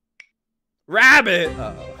 Rabbit!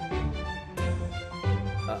 Uh-oh.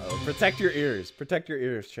 Uh-oh. Protect your ears. Protect your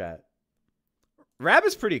ears, chat.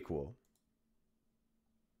 Rabbit's pretty cool.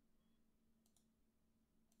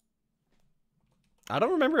 I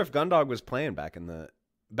don't remember if Gundog was playing back in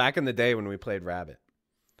the day when we played Rabbit.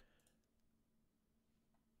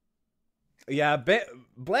 Yeah,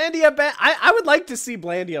 Blandia. I would like to see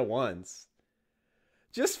Blandia once,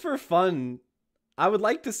 just for fun. I would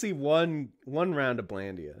like to see one round of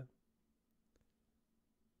Blandia.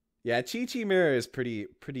 Yeah, Chi-Chi Mirror is pretty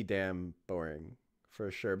damn boring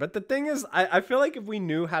for sure. But the thing is, I feel like if we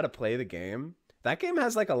knew how to play the game, that game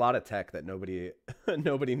has like a lot of tech that nobody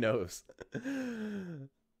knows.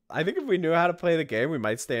 I think if we knew how to play the game, we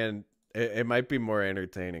might stand. It might be more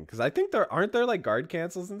entertaining because I think aren't there like guard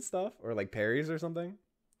cancels and stuff or like parries or something.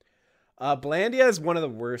 Blandia is one of the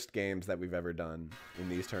worst games that we've ever done in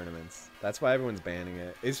these tournaments. That's why everyone's banning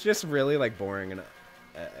it. It's just really like boring and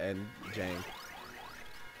jank.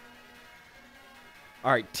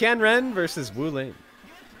 All right, Tianren versus Wu Ling.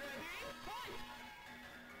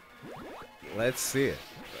 Let's see it.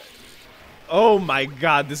 Oh my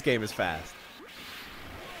god, this game is fast.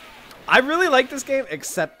 I really like this game,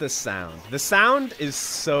 except the sound. The sound is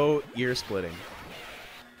so ear-splitting.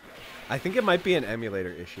 I think it might be an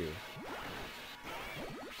emulator issue.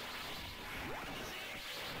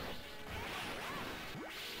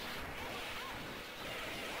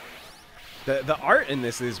 The art in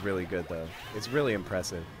this is really good, though. It's really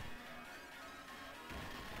impressive.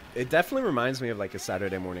 It definitely reminds me of like a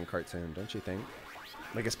Saturday morning cartoon, don't you think?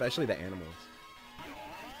 Like, especially the animals.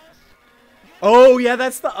 Oh, yeah,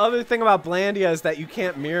 that's the other thing about Blandia is that you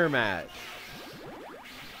can't mirror match.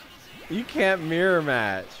 You can't mirror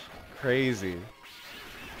match. Crazy.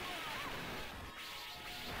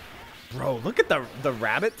 Bro, look at the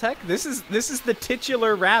rabbit tech. This is the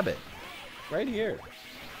titular rabbit. Right here.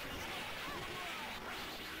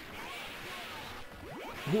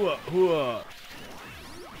 Hooah, hooah.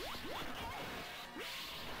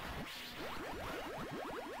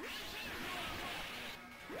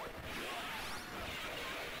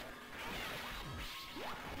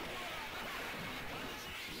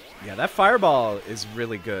 Yeah, that fireball is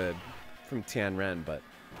really good from Tianren, but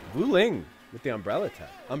Wu Ling with the umbrella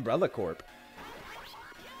tech. Umbrella Corp.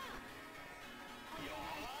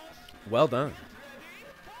 Well done.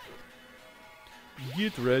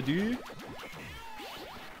 Get ready.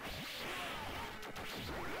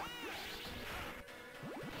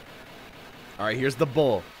 All right, here's the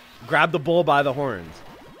bull. Grab the bull by the horns.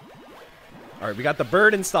 All right, we got the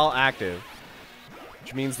bird install active,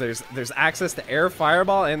 which means there's access to air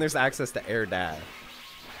fireball and there's access to air dash.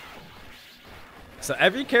 So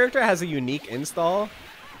every character has a unique install,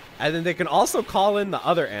 and then they can also call in the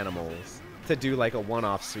other animals to do like a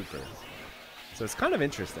one-off super. So it's kind of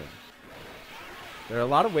interesting. There are a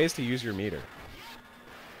lot of ways to use your meter.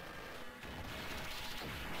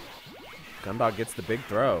 Gundog gets the big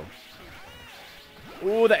throw.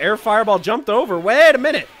 Ooh, the air fireball jumped over. Wait a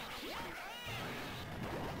minute.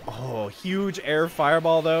 Oh, huge air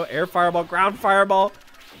fireball, though. Air fireball, ground fireball.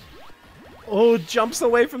 Oh, jumps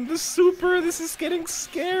away from the super. This is getting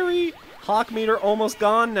scary. Hawk meter almost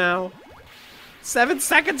gone now. 7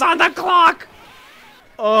 seconds on the clock.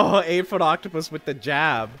 Oh, 8-foot octopus with the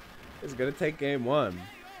jab is gonna take game 1.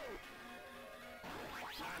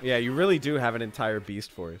 Yeah, you really do have an entire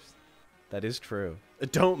beast force. That is true.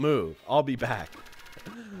 Don't move. I'll be back.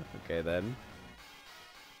 Okay, then.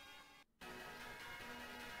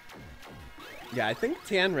 Yeah, I think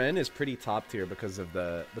Tianren is pretty top tier because of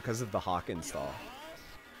the Hawk install.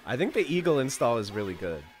 I think the Eagle install is really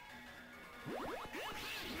good.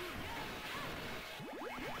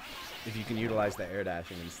 If you can utilize the air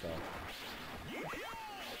dashing and stuff.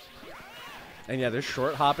 And yeah, there's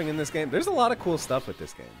short hopping in this game. There's a lot of cool stuff with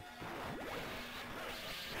this game.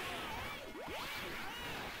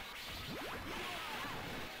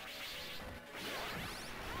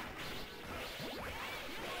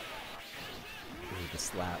 Ooh, the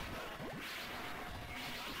slap.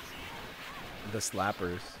 The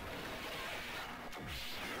slappers.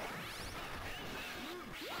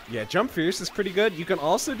 Yeah, jump fierce is pretty good. You can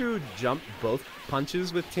also do jump both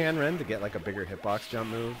punches with Tianren to get like a bigger hitbox jump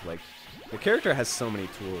move. Like, the character has so many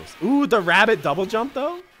tools. Ooh, the rabbit double jump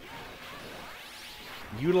though.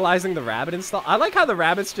 Utilizing the rabbit install. I like how the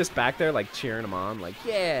rabbit's just back there like cheering him on. Like,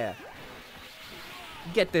 yeah,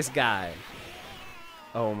 get this guy.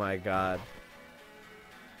 Oh my god.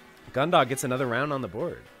 Gundog gets another round on the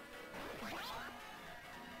board.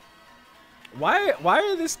 Why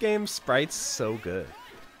are this game's sprites so good?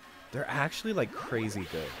 They're actually like crazy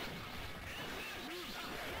good.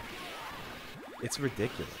 It's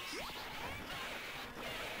ridiculous.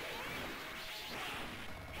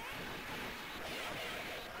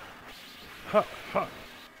 Ha ha.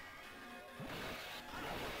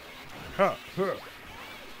 Ha ha.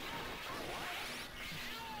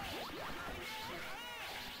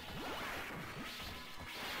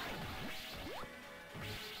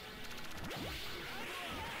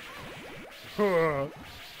 Huh.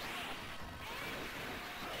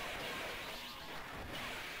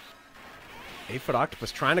 8-foot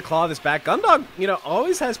octopus trying to claw this back. Gundog, you know,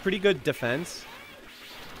 always has pretty good defense.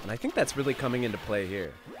 And I think that's really coming into play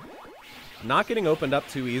here. Not getting opened up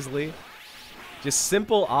too easily. Just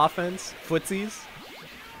simple offense, footsies,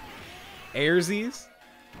 airsies,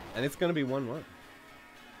 and it's going to be 1-1.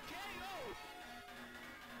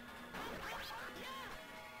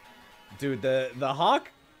 Dude, the hawk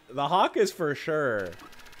is for sure.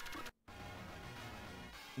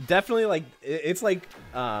 Definitely like it's like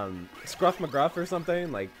Scruff McGruff or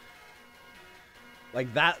something, like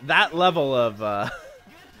that level of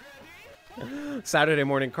Saturday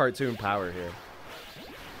morning cartoon power here.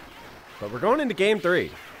 But we're going into game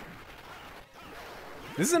 3.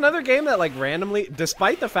 This is another game that like randomly,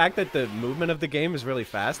 despite the fact that the movement of the game is really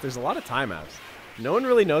fast, there's a lot of timeouts. No one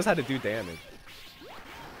really knows how to do damage.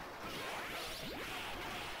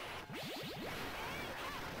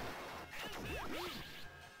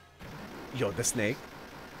 Yo, the snake.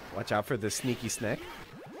 Watch out for the sneaky snake.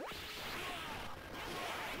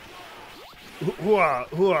 Hooah,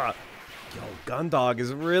 hooah. Yo, Gundog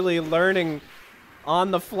is really learning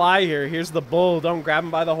on the fly here. Here's the bull. Don't grab him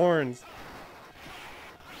by the horns.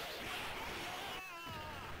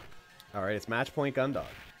 All right, it's match point Gundog.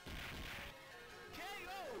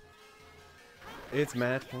 It's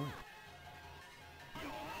match point.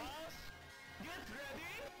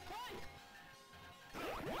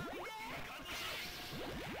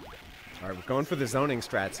 All right, we're going for the zoning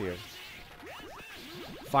strats here.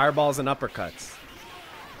 Fireballs and uppercuts.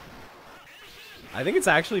 I think it's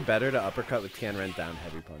actually better to uppercut with Tianren down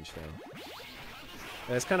heavy punch though.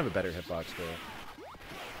 That's kind of a better hitbox for it.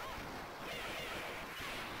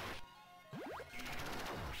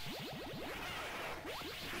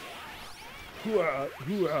 Hooah,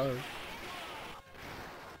 hooah.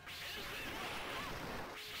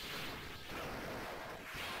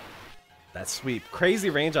 That's sweep. Crazy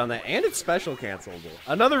range on that, and it's special cancelable.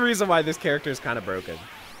 Another reason why this character is kind of broken.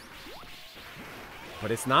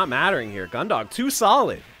 But it's not mattering here. Gundog, too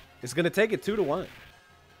solid. Is going to take it 2-1.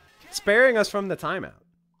 Sparing us from the timeout.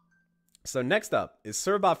 So next up is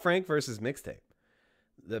Surbot Frank versus Mixtape.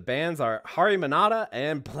 The bands are Hari Manada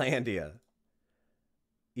and Blandia.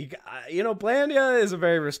 You know, Blandia is a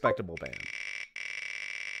very respectable band.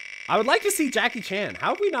 I would like to see Jackie Chan.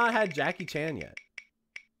 How have we not had Jackie Chan yet?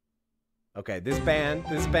 Okay, this band.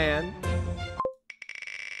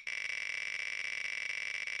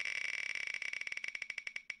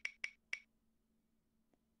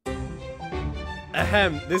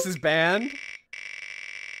 Ahem, this is band.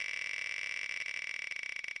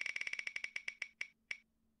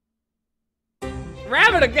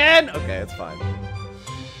 Rabbit again! Okay, it's fine.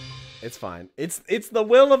 It's fine. It's the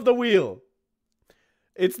will of the wheel.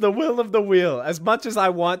 It's the will of the wheel. As much as I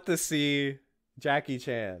want to see Jackie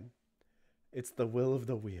Chan, It's the will of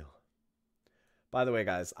the wheel. By the way,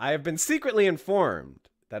 guys, I have been secretly informed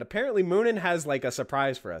that apparently Moonin has like a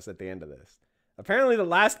surprise for us at the end of this. Apparently the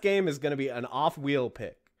last game is going to be an off-wheel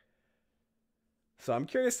pick. So I'm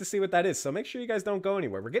curious to see what that is. So make sure you guys don't go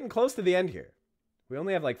anywhere. We're getting close to the end here. We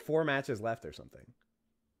only have like 4 matches left or something.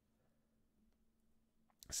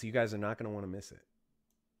 So you guys are not going to want to miss it.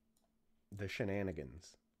 The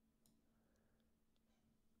shenanigans.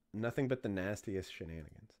 Nothing but the nastiest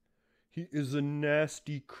shenanigans. He is a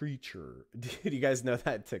nasty creature. Did you guys know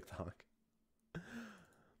that TikTok?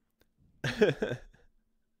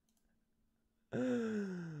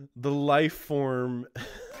 The life form.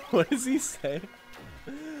 What does he say?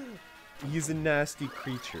 He's a nasty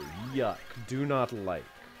creature. Yuck. Do not like.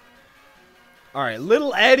 Alright,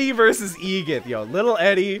 Little Eddie versus Aegith. Yo, Little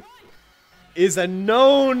Eddie is a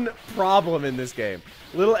known problem in this game.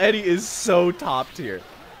 Little Eddie is so top tier.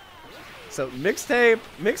 So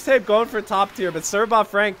Mixtape going for top tier, but Serboff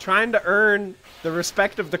Frank trying to earn the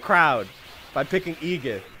respect of the crowd by picking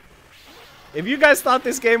Aegith. If you guys thought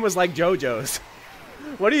this game was like JoJo's,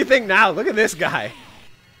 what do you think now? Look at this guy.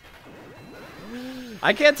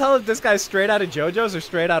 I can't tell if this guy's straight out of JoJo's or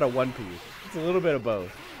straight out of One Piece. It's a little bit of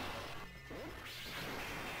both.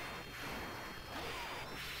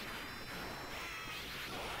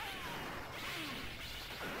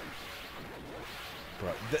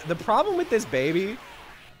 Bro, the problem with this baby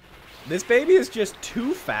is just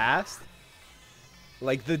too fast.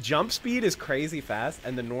 Like, the jump speed is crazy fast,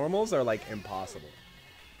 and the normals are, like, impossible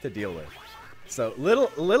to deal with. So,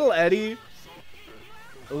 Little Eddie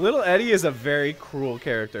is a very cruel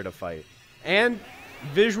character to fight. And,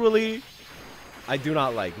 visually, I do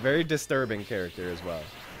not like. Very disturbing character as well.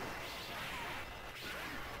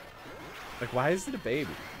 Like, why is it a baby?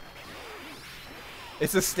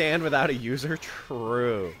 It's a stand without a user?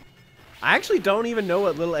 True. I actually don't even know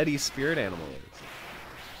what Little Eddie's spirit animal is.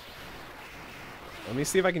 Let me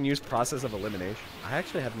see if I can use process of elimination. I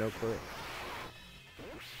actually have no clue.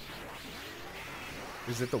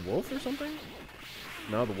 Is it the wolf or something?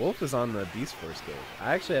 No, the wolf is on the Beast Force stage.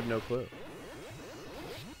 I actually have no clue.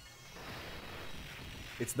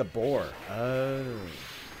 It's the boar. Oh.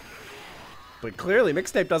 But clearly,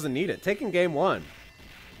 Mixtape doesn't need it. Taking game 1.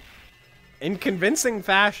 In convincing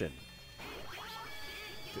fashion.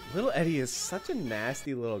 Dude, Little Eddie is such a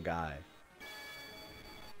nasty little guy.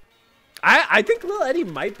 I think Little Eddie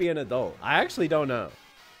might be an adult. I actually don't know.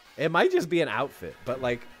 It might just be an outfit. But,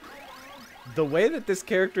 like, the way that this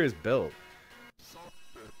character is built.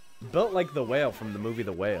 Built like the whale from the movie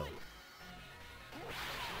The Whale.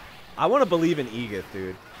 I want to believe in Aegith,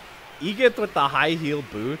 dude. Aegith with the high heel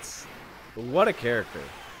boots. What a character.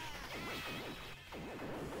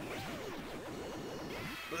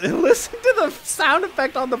 Listen to the sound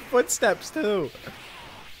effect on the footsteps, too.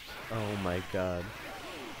 Oh, my God.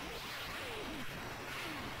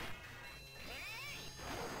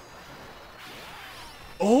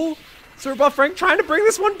 Oh, Serboff Frank trying to bring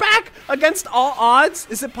this one back against all odds.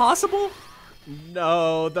 Is it possible?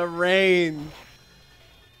 No, the range.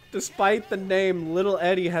 Despite the name, Little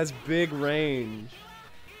Eddie has big range.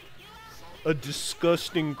 A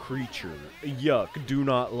disgusting creature. Yuck, do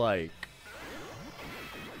not like.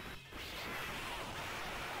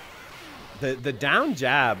 The down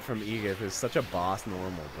jab from Aegith is such a boss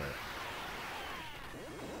normal, but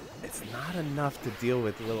it's not enough to deal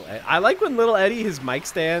with Little Eddie. I like when Little Eddie, his mic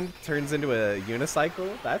stand, turns into a unicycle.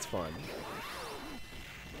 That's fun.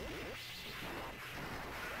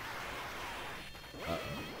 Uh-oh.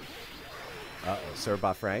 Uh-oh.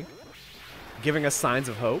 Serboff Frank giving us signs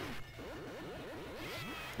of hope.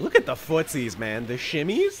 Look at the footsies, man. The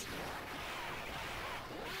shimmies.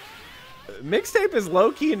 Mixtape is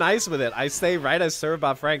low-key nice with it. I say right as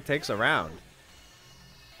Serboff Frank takes a round.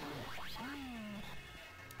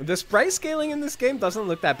 The sprite scaling in this game doesn't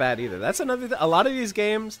look that bad either. That's another thing. A lot of these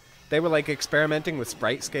games, they were like experimenting with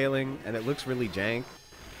sprite scaling, and it looks really jank.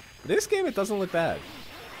 This game, it doesn't look bad.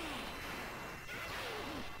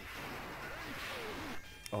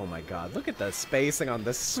 Oh my God, look at the spacing on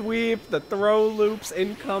the sweep, the throw loops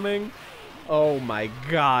incoming. Oh my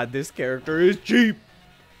God, this character is cheap.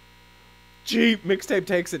 Cheap. Mixtape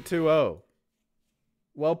takes it 2-0.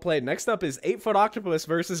 Well played. Next up is 8-Foot Octopus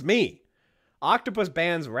versus me. Octopus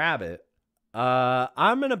bans Rabbit.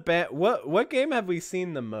 I'm gonna ban. What game have we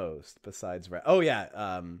seen the most besides Oh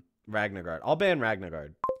yeah, Ragnargard. I'll ban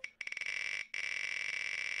Ragnargard.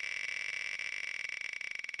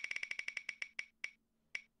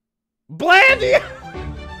 Blandy!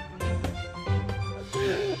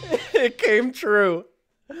 It came true.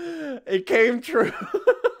 It came true.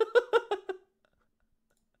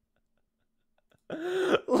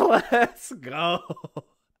 Let's go.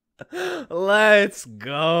 Let's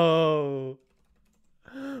go.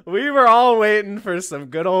 We were all waiting for some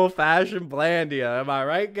good old-fashioned Blandia. Am I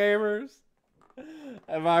right, gamers?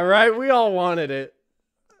 Am I right? We all wanted it.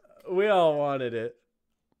 We all wanted it.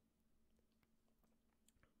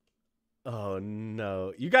 Oh,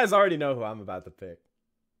 no. You guys already know who I'm about to pick.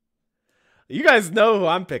 You guys know who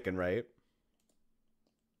I'm picking, right?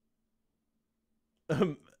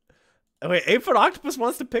 Wait, 8-Foot Octopus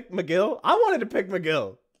wants to pick McGill? I wanted to pick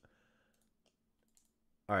McGill.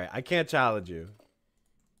 All right, I can't challenge you.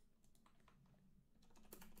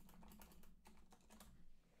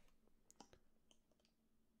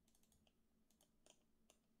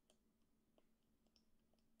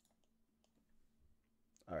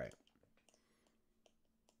 All right.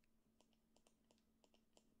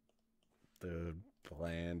 Dude,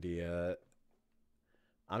 Blandia.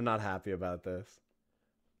 I'm not happy about this.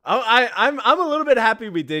 Oh, I'm a little bit happy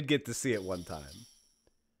we did get to see it one time.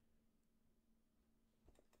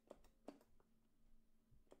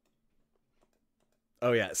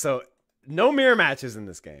 Oh yeah, so no mirror matches in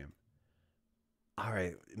this game. All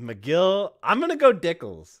right, McGill. I'm gonna go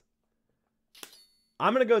Dickles.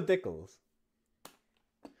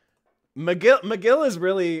 McGill is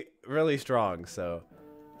really, really strong, so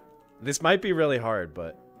this might be really hard,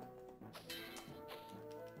 but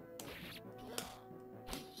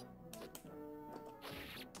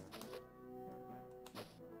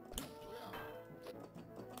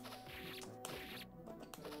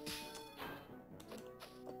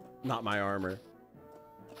not my armor.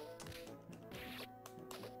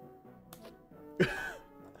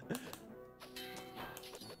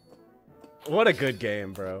 What a good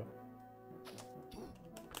game, bro.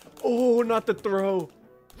 Oh, not the throw.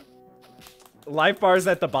 Life bars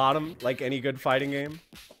at the bottom, like any good fighting game.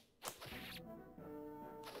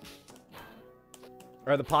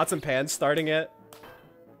 Are the pots and pans starting yet?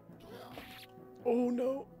 Oh,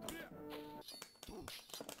 no.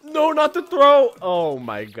 No, not the throw. Oh,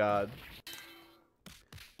 my God.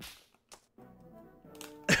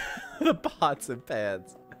 The pots and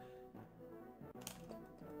pans.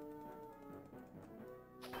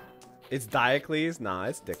 It's Diocles? Nah,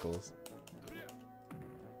 it's Dickles.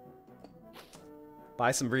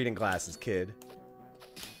 Buy some reading glasses, kid.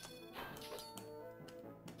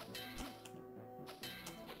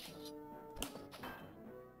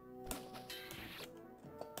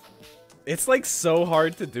 It's like so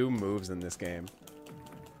hard to do moves in this game.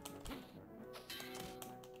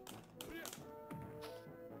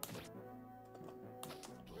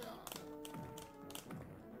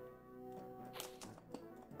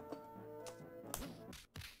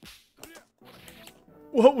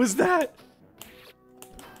 What was that?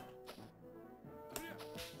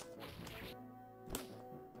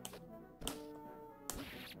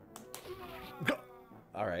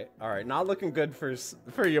 All right. Not looking good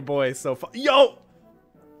for your boy so far. Yo!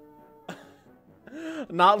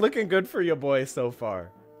 Not looking good for your boy so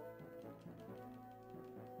far.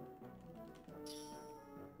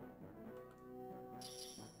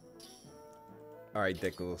 All right,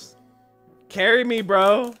 Dickles. Carry me,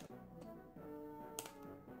 bro.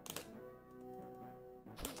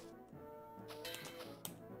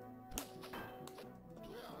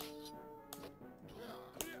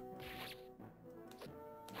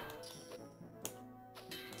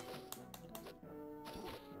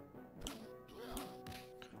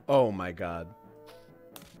 Oh my God.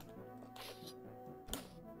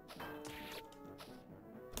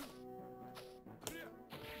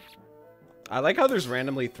 I like how there's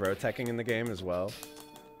randomly throw teching in the game as well.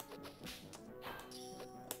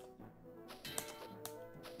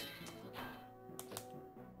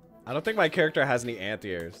 I don't think my character has any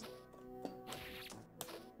anti-airs.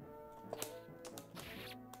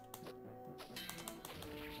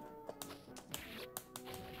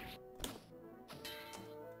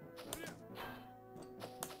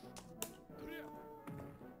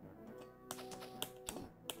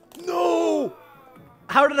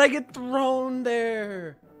 How did I get thrown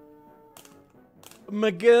there?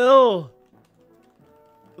 McGill.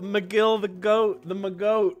 McGill the goat. The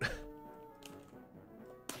McGoat.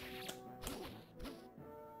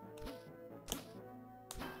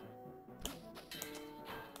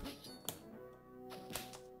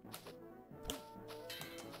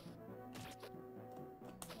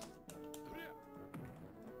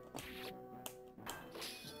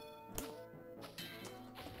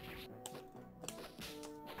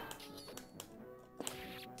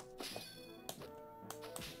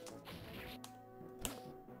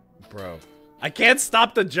 Bro, I can't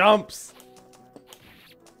stop the jumps.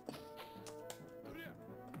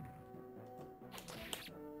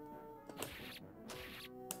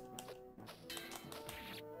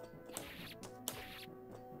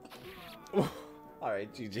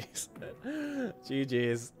 Alright, GG's.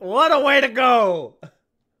 GG's. What a way to go!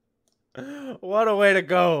 What a way to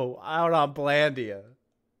go out on Blandia.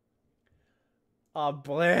 On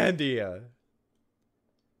Blandia.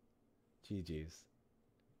 GG's.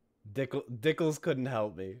 Dickles couldn't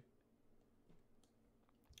help me.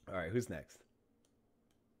 Alright, who's next?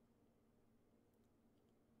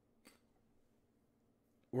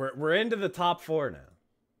 We're into the top 4 now.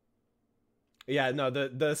 Yeah, no,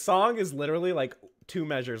 the song is literally like 2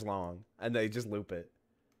 measures long, and they just loop it.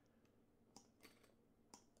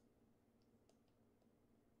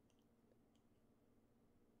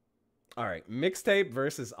 Alright, Mixtape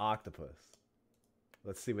versus Octopus.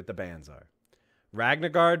 Let's see what the bands are.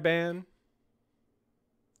 Ragnagard band.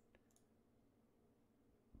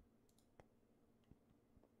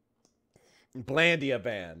 Blandia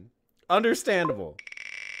band. Understandable.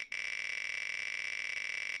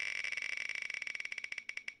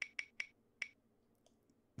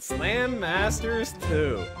 Slam Masters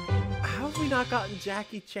 2. How have we not gotten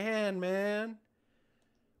Jackie Chan, man?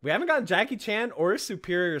 We haven't gotten Jackie Chan or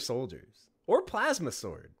Superior Soldiers. Or Plasma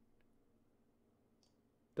Sword.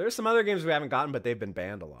 There's some other games we haven't gotten, but they've been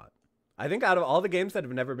banned a lot. I think out of all the games that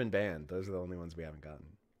have never been banned, those are the only ones we haven't gotten.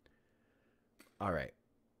 Alright.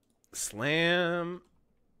 Slam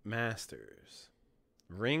Masters.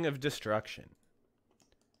 Ring of Destruction.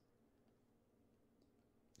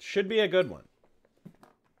 Should be a good one.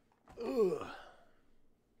 Ugh.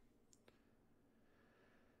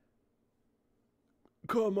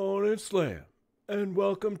 Come on and slam, and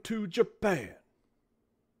welcome to Japan.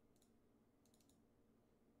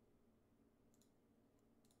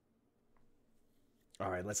 All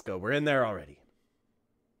right, let's go. We're in there already.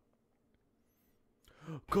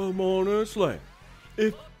 Come on and slam,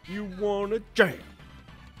 if you want to jam.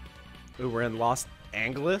 Ooh, we're in Los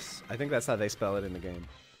Angeles. I think that's how they spell it in the game.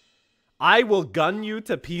 I will gun you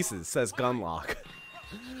to pieces, says Gunlock.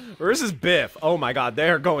 Versus Biff. Oh my god,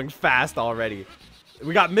 they're going fast already.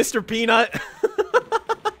 We got Mr. Peanut.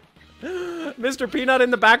 Mr. Peanut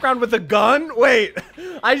in the background with a gun? Wait,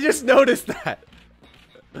 I just noticed that.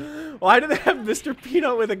 Why do they have Mr.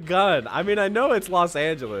 Peanut with a gun? I mean, I know it's Los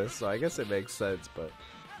Angeles, so I guess it makes sense, but...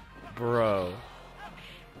 Bro.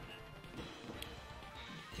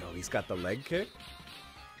 Yo, he's got the leg kick?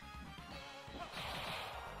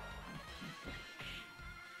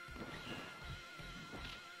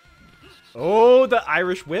 Oh, the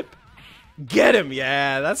Irish whip. Get him.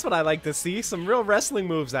 Yeah, that's what I like to see. Some real wrestling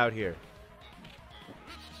moves out here.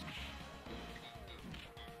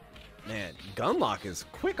 Man, Gunlock is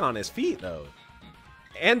quick on his feet, though.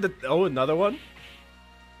 And the... Oh, another one.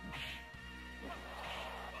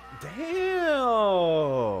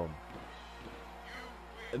 Damn.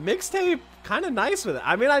 Mixtape, kind of nice with it.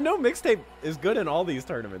 I mean, I know Mixtape is good in all these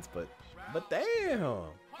tournaments, but damn.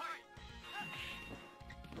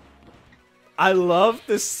 I love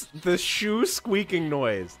this, the shoe squeaking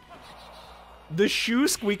noise. The shoe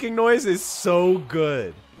squeaking noise is so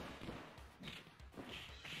good.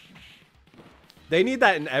 They need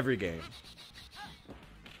that in every game.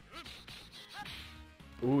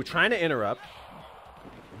 Ooh, trying to interrupt.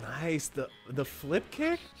 Nice, the flip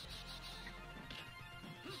kick?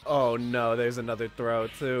 Oh no, there's another throw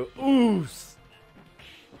too. Oos.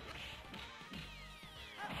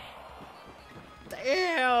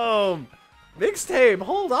 Damn. Mixtape,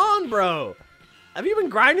 hold on, bro. Have you been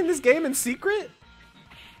grinding this game in secret?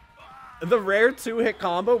 The rare 2-hit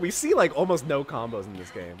combo. We see like almost no combos in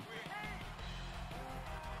this game.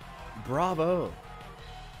 Bravo.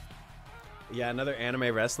 Yeah, another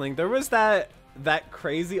anime wrestling. There was that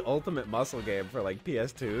crazy Ultimate Muscle game for like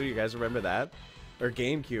PS2. You guys remember that? Or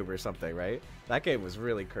GameCube or something, right? That game was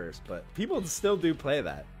really cursed, but people still do play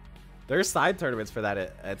that. There's side tournaments for that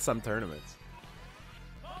at some tournaments.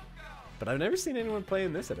 But I've never seen anyone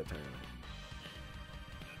playing this at a tournament.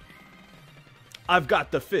 I've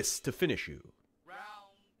got the fist to finish you.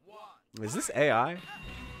 Is this AI?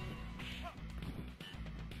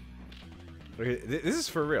 This is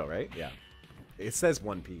for real, right? Yeah. It says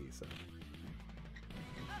 1P, so.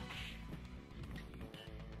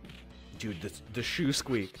 Dude, the shoe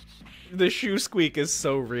squeak. The shoe squeak is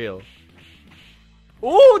so real.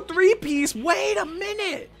 Oh, 3-piece. Wait a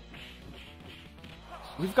minute.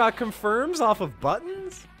 We've got confirms off of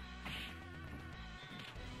buttons?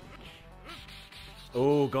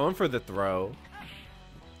 Oh, going for the throw.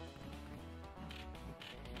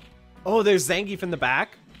 Oh, there's Zangief in the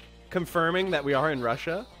back, confirming that we are in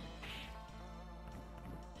Russia.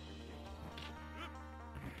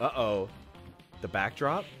 Uh-oh. The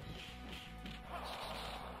backdrop?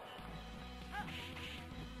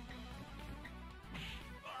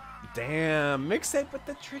 Damn, Mixtape with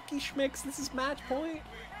the tricky schmicks. This is match point.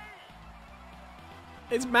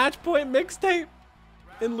 It's match point Mixtape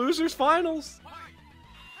in losers finals.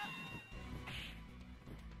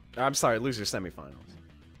 I'm sorry, losers semifinals.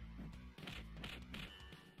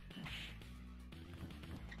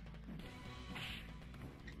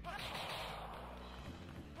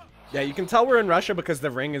 Yeah, you can tell we're in Russia because the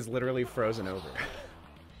ring is literally frozen over.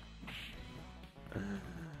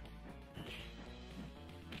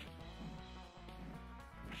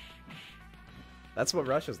 That's what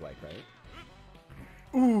Russia's like, right?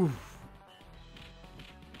 Ooh.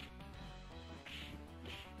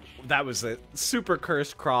 That was a super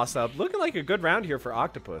cursed cross-up. Looking like a good round here for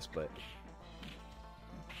Octopus, but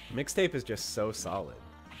Mixtape is just so solid.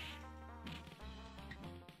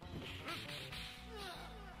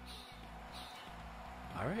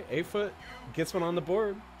 All right, 8-foot gets one on the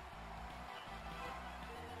board.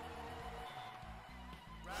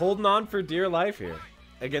 Holding on for dear life here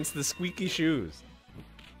against the squeaky shoes.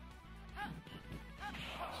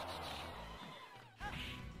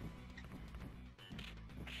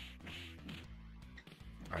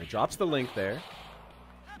 All right, drops the link there.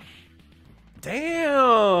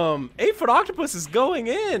 Damn! 8-foot Octopus is going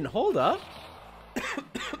in. Hold up.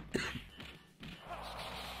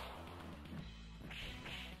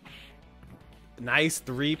 Nice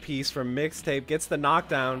three-piece from Mixtape. Gets the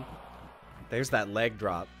knockdown. There's that leg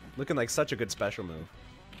drop. Looking like such a good special move.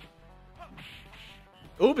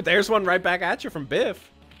 Ooh, but there's one right back at you from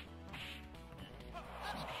Biff.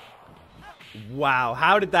 Wow,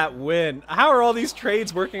 how did that win? How are all these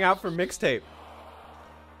trades working out for Mixtape?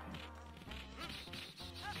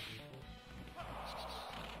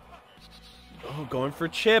 Oh, going for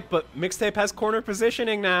chip, but Mixtape has corner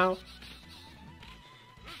positioning now.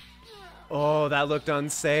 Oh, that looked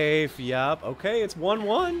unsafe. Yup. Okay, it's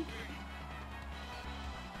 1-1.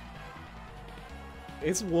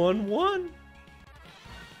 It's 1-1.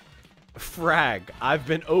 Frag. I've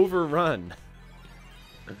been overrun.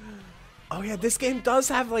 Oh, yeah, this game does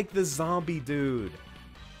have, like, the zombie dude.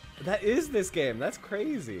 That is this game. That's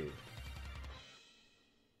crazy.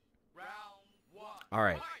 All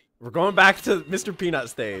right. We're going back to Mr. Peanut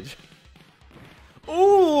stage.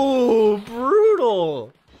 Ooh,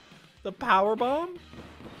 brutal. The power bomb?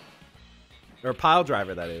 Or pile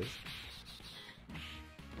driver, that is.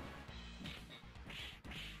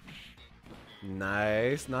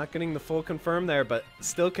 Nice. Not getting the full confirm there, but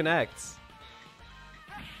still connects.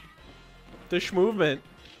 The schmovement.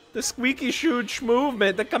 The squeaky shoe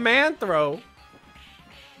schmovement. The command throw.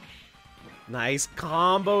 Nice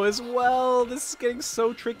combo as well. This is getting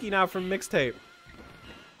so tricky now from Mixtape.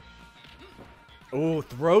 Oh,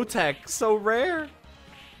 throw tech. So rare.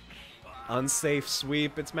 Unsafe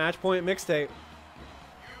sweep. It's match point Mixtape.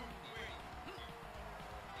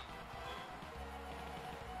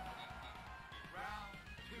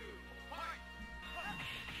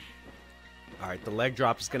 All right, the leg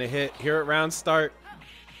drop is going to hit here at round start.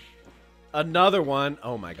 Another one.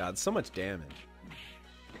 Oh my god, so much damage.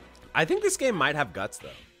 I think this game might have guts, though.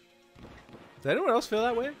 Does anyone else feel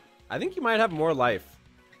that way? I think you might have more life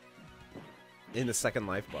in the second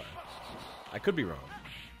life bar. I could be wrong.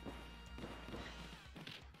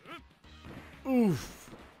 Oof.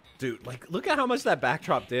 Dude, like, look at how much that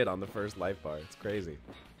backdrop did on the first life bar. It's crazy.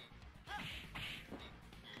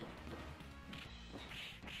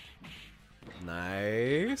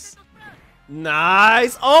 Nice.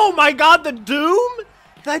 Nice. Oh my god, the Doom?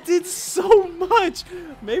 That did so much.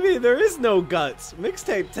 Maybe there is no guts.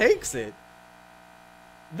 Mixtape takes it.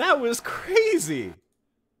 That was crazy.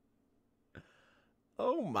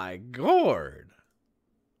 Oh my god.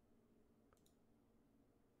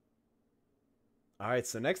 All right,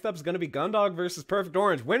 so next up is going to be Gundog versus Perfect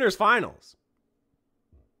Orange. Winners finals.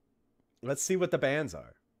 Let's see what the bans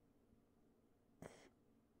are.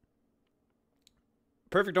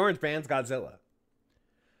 Perfect Orange bans Godzilla.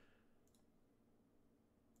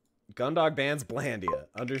 Gundog bans Blandia.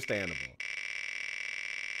 Understandable.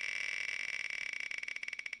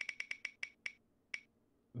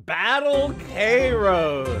 Battle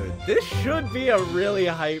K-Road. This should be a really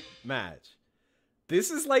hype match.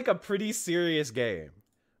 This is like a pretty serious game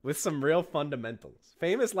with some real fundamentals.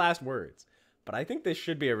 Famous last words. But I think this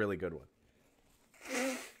should be a really good one.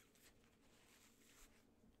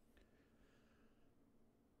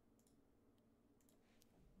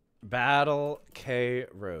 Battle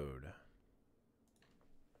K-Road.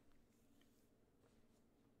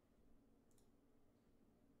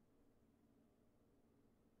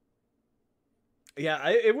 Yeah,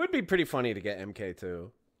 it would be pretty funny to get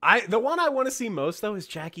MK2. The one I want to see most, though, is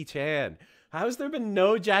Jackie Chan. How has there been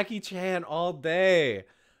no Jackie Chan all day?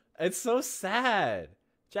 It's so sad.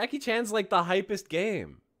 Jackie Chan's like the hypest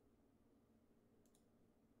game.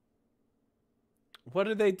 What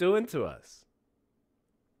are they doing to us?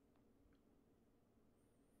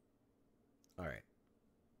 All right.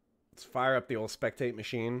 Let's fire up the old spectate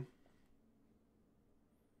machine.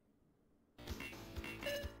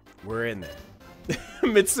 We're in there.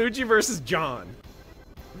 Mitsuji versus John.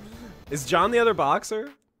 Is John the other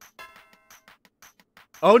boxer?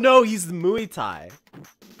 Oh no, he's the Muay Thai.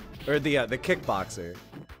 Or the kickboxer.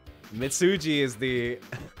 Mitsuji is the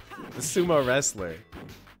sumo wrestler.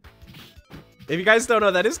 If you guys don't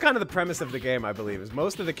know, that is kind of the premise of the game, I believe, is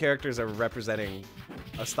most of the characters are representing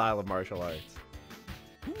a style of martial arts.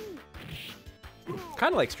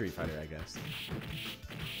 Kind of like Street Fighter, I guess.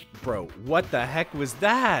 Bro, what the heck was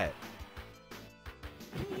that?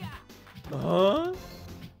 Huh?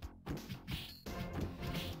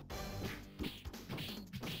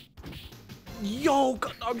 Yo,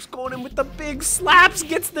 Gundog's going in with the big slaps,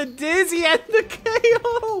 gets the dizzy and the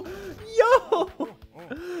KO. Yo,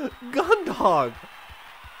 Gundog.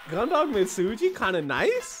 Gundog Mitsuji, kind of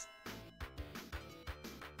nice.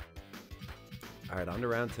 All right, on to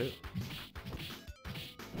round 2.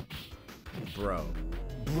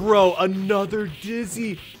 Bro, another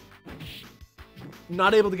dizzy.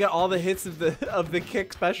 Not able to get all the hits of the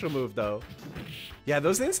kick special move though. Yeah,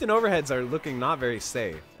 those instant overheads are looking not very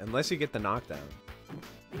safe unless you get the knockdown.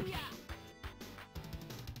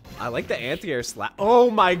 I like the anti-air slap.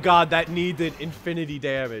 Oh my god, that knee did infinity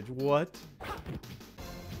damage. What?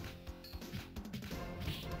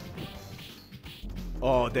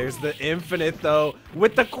 Oh, there's the infinite though.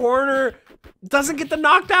 With the corner. Doesn't get the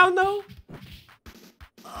knockdown though.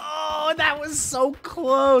 Oh, that was so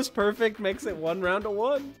close. Perfect makes it 1 round to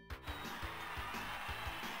 1.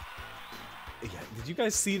 Yeah, did you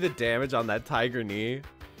guys see the damage on that tiger knee?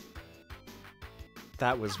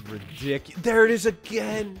 That was ridiculous. There it is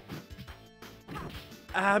again.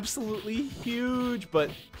 Absolutely huge.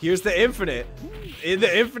 But here's the infinite.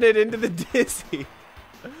 The infinite into the dizzy.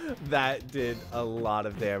 That did a lot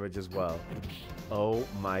of damage as well. Oh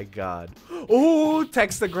my god. Oh,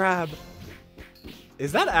 text the grab.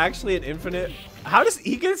 Is that actually an infinite? How does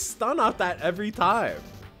he get stun off that every time?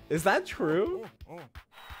 Is that true?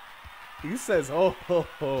 He says, oh, ho,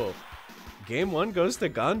 ho. Game 1 goes to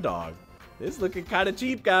Gundog. This is looking kind of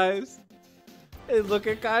cheap, guys. It's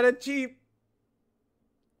looking kind of cheap.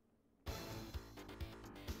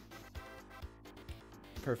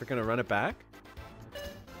 Perfect gonna run it back?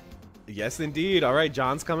 Yes, indeed. All right,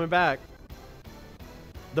 John's coming back.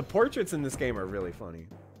 The portraits in this game are really funny.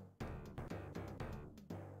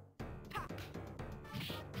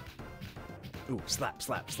 Ooh, slap,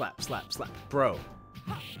 slap, slap, slap, slap. Bro.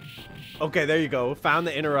 Okay, there you go. Found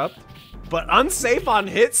the interrupt. But unsafe on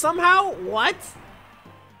hit somehow? What?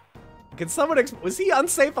 Can someone was he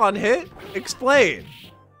unsafe on hit? Explain.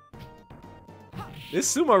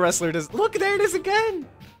 This sumo wrestler does. Look, there it is again.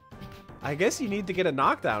 I guess you need to get a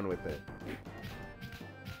knockdown with it.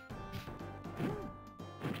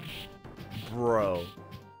 Bro.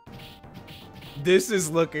 This is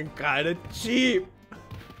looking kind of cheap.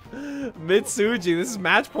 Mitsuji, this is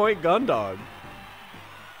match point Gundog.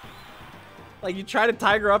 Like, you try to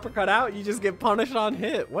tiger uppercut out, you just get punished on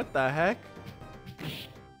hit. What the heck?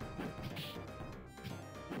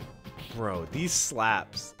 Bro, these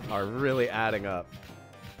slaps are really adding up.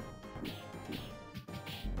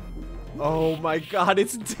 Oh my god,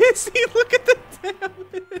 it's dizzy! Look at the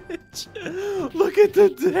damage! Look at the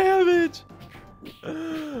damage!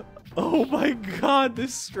 Oh my god,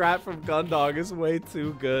 this strat from Gundog is way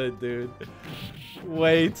too good, dude.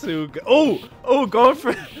 Way too good. Oh, going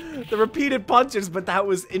for the repeated punches, but that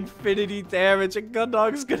was infinity damage, and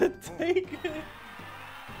Gundog's gonna take it.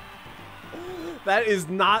 That is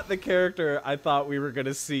not the character I thought we were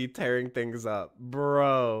gonna see tearing things up.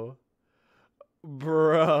 Bro.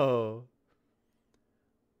 Bro.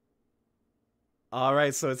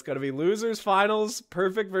 Alright, so it's gonna be losers, finals,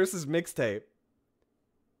 perfect versus mixtape.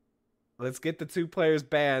 Let's get the 2 players'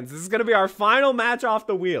 bands. This is gonna be our final match off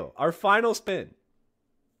the wheel. Our final spin.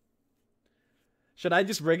 Should I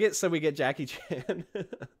just rig it so we get Jackie Chan?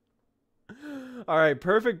 Alright,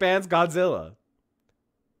 perfect bands Godzilla.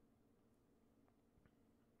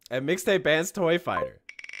 And mixtape bands Toy Fighter.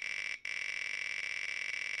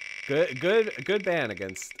 Good band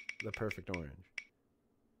against the perfect orange.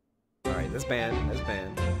 Alright, this band.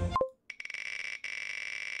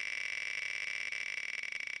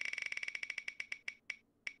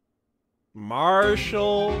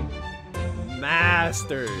 Marshall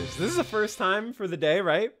Masters. This is the first time for the day,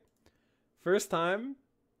 right? First time.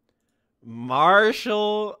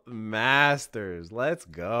 Marshall Masters. Let's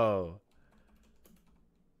go.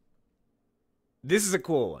 This is a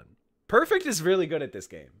cool one. Perfect is really good at this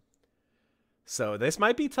game. So this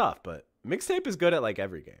might be tough, but Mixtape is good at like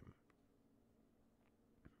every game.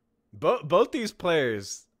 Both these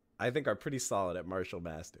players, I think, are pretty solid at Marshall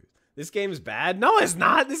Masters. This game is bad? No, it's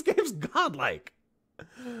not. This game's godlike.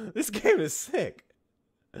 This game is sick.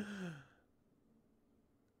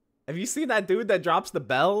 Have you seen that dude that drops the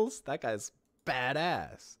bells? That guy's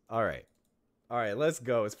badass. All right. All right, let's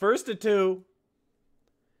go. It's first to 2.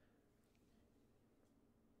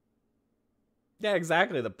 Yeah,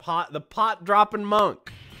 exactly. The pot dropping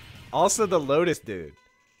monk. Also the Lotus dude.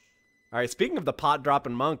 All right, speaking of the pot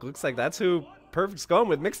dropping monk, looks like that's who Perfect's going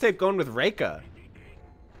with. Mixtape going with Reika.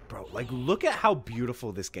 Bro, like, look at how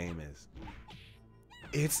beautiful this game is.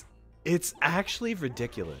 It's actually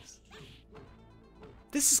ridiculous.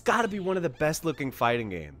 This has got to be one of the best looking fighting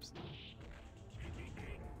games.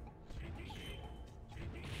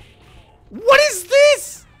 What is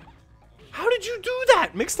this? How did you do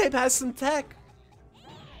that? Mixtape has some tech.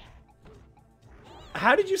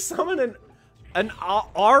 How did you summon an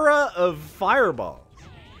aura of fireballs?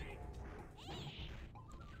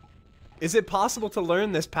 Is it possible to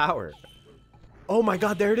learn this power? Oh my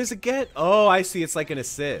god, there it is again. Oh, I see. It's like an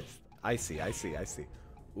assist. I see.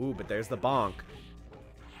 Ooh, but there's the bonk.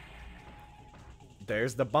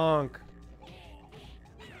 There's the bonk.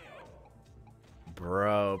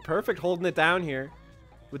 Bro, Perfect holding it down here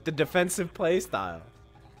with the defensive play style.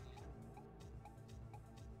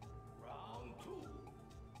 Round 2,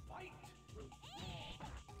 fight.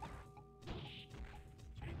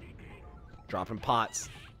 Dropping pots.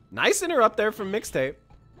 Nice interrupt there from Mixtape.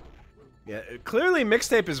 Yeah, clearly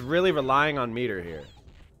Mixtape is really relying on meter here.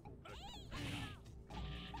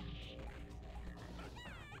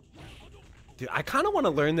 Dude, I kind of want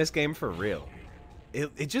to learn this game for real.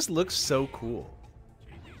 It just looks so cool.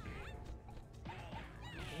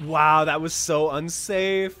 Wow, that was so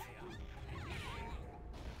unsafe.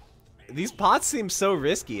 These pots seem so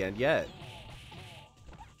risky, and yet.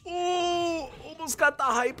 Oh, almost got the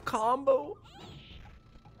hype combo.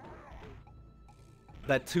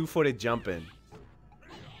 That two-footed jump in.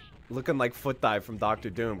 Looking like foot dive from Dr.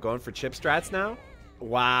 Doom. Going for chip strats now?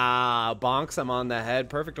 Wow, bonks him on the head.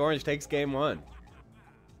 Perfect Orange takes game 1.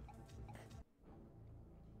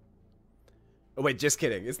 Oh, wait, just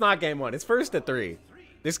kidding. It's not game 1. It's first to 3.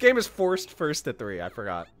 This game is forced first to 3. I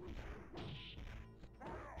forgot.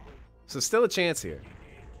 So still a chance here.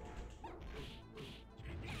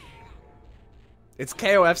 It's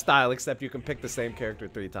KOF style, except you can pick the same character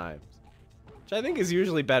 3 times. Which I think is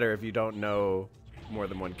usually better if you don't know more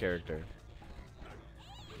than one character.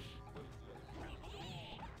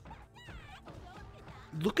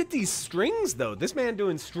 Look at these strings, though. This man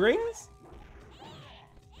doing strings?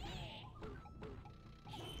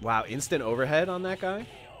 Wow, instant overhead on that guy.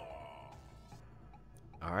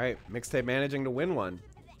 All right, Mixtape managing to win one.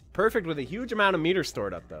 Perfect with a huge amount of meter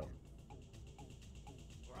stored up, though.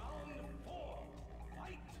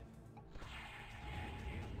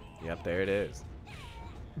 Yep, there it is.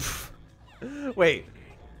 Wait.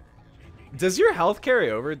 Does your health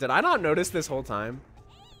carry over? Did I not notice this whole time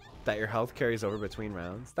that your health carries over between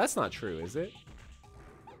rounds? That's not true, is it?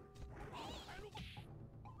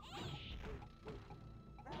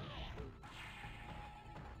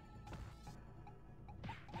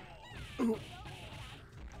 Ooh.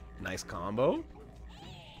 Nice combo.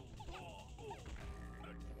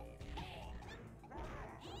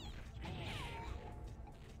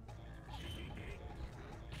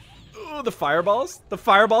 Ooh, the fireballs. The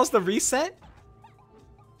fireballs, the reset.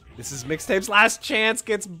 This is Mixtape's last chance.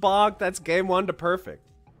 Gets bonked. That's game 1 to Perfect.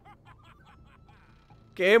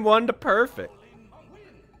 Game 1 to Perfect.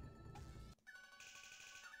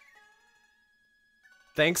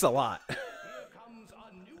 Thanks a lot.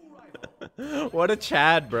 What a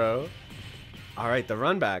Chad, bro. All right, the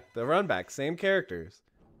run back. The run back. Same characters.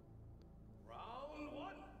 Round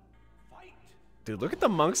 1, fight. Dude, look at the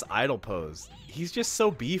monk's idle pose. He's just so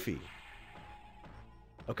beefy.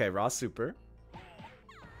 Okay, raw super.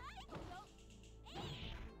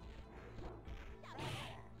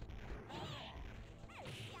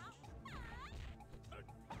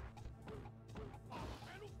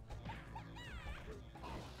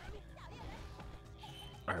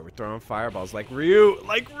 Alright, we're throwing fireballs like Ryu.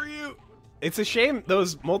 Like Ryu. It's a shame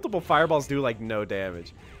those multiple fireballs do like no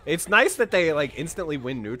damage. It's nice that they like instantly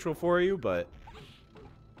win neutral for you, but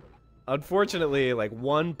unfortunately, like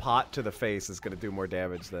one pot to the face is going to do more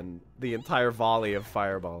damage than the entire volley of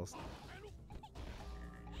fireballs.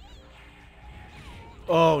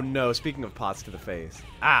 Oh no, speaking of pots to the face.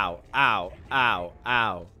 Ow, ow, ow,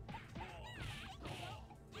 ow.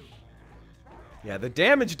 Yeah, the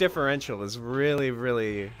damage differential is really,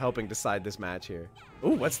 really helping decide this match here. Ooh,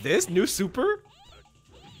 what's this? New super?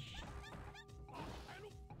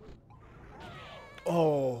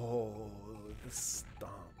 Oh, the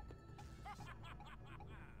stomp.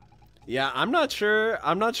 Yeah, I'm not sure.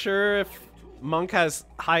 I'm not sure if Monk has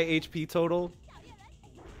high HP total.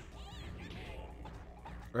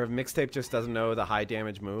 Or if Mixtape just doesn't know the high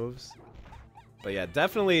damage moves. But yeah,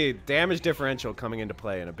 definitely damage differential coming into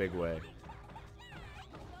play in a big way.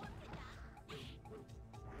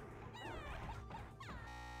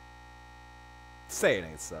 Say it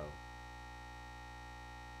ain't so.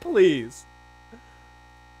 Please.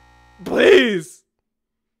 Please.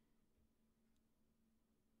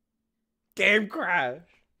 Game crash.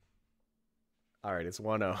 Alright, it's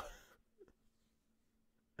 1-0.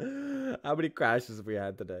 How many crashes have we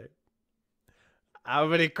had today? How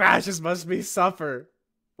many crashes must we suffer?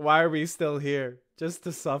 Why are we still here? Just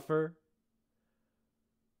to suffer?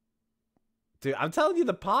 Dude, I'm telling you,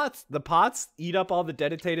 the pots eat up all the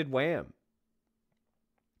dedicated wham.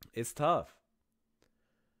 It's tough.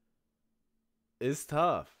 It's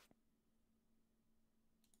tough.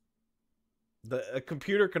 A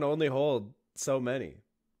computer can only hold so many.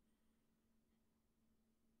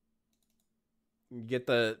 You get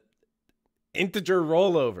the integer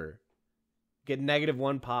rollover. Get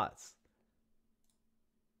 -1 pots.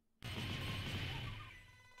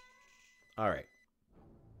 All right.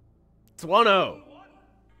 It's 1-0.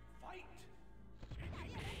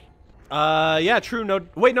 Yeah, true. No,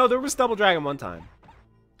 wait, no, there was double dragon one time.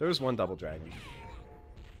 There was one double dragon.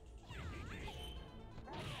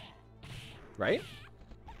 Right?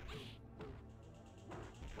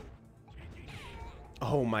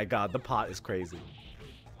 Oh my god, the pot is crazy.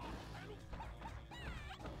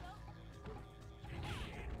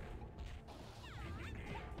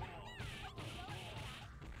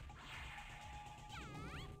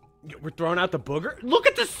 We're throwing out the booger? Look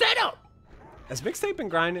at the setup! Has Mixtape been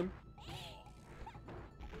grinding?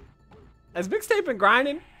 Has Mixtape been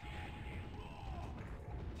grinding?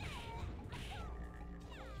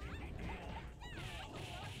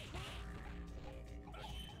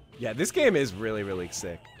 Yeah, this game is really, really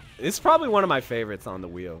sick. It's probably one of my favorites on the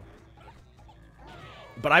wheel.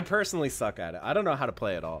 But I personally suck at it. I don't know how to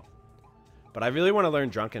play at all. But I really want to learn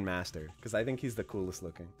Drunken Master, because I think he's the coolest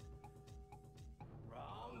looking.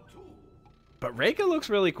 But Reika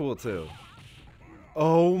looks really cool too.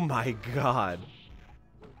 Oh my god.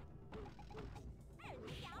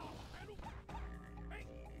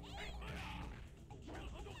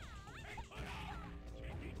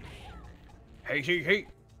 Hey, hey, hey.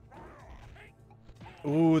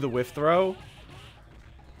 Ooh, the whiff throw.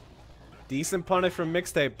 Decent punish from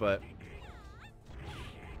Mixtape, but...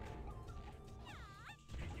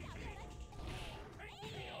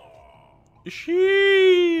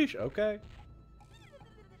 Sheesh. Okay.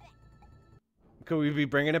 Could we be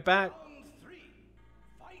bringing it back?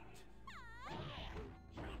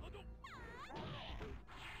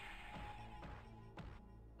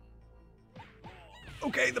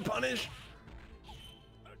 Okay, the punish.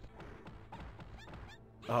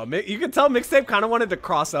 Oh, you can tell Mixtape kind of wanted to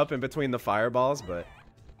cross up in between the fireballs, but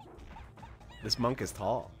this monk is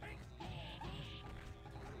tall.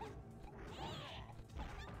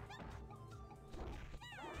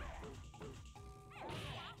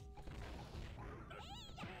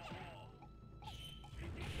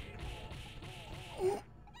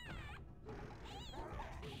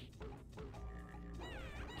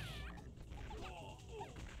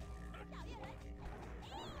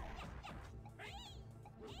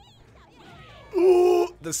 Ooh,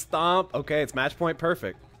 the stomp. Okay, it's match point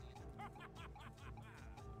perfect.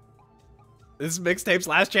 This is Mixtape's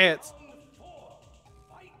last chance.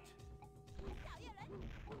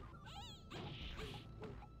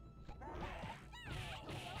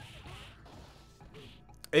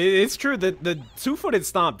 It's true that the two-footed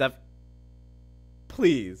stomp that...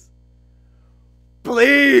 Please.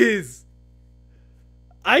 Please!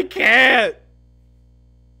 I can't!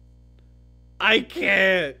 I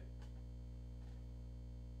can't!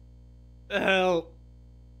 Help.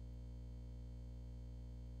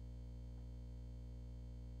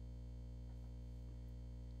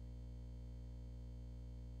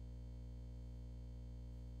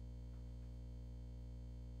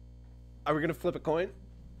 Are we gonna flip a coin?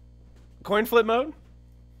 Coin flip mode?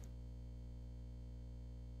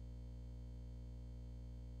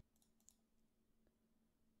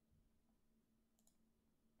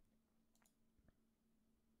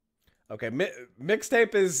 Okay,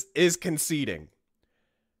 Mixtape is conceding.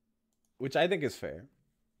 which I think is fair.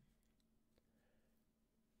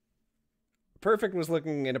 Perfect was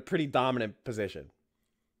looking in a pretty dominant position.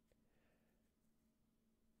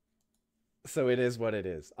 So it is what it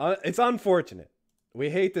is. It's unfortunate.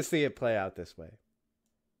 We hate to see it play out this way.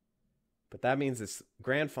 But that means it's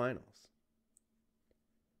grand finals.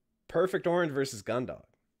 Perfect Orange versus Gundog.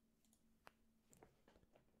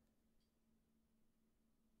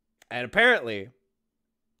 And apparently,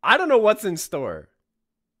 I don't know what's in store,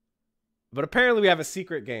 but apparently we have a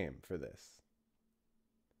secret game for this.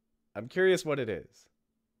 I'm curious what it is.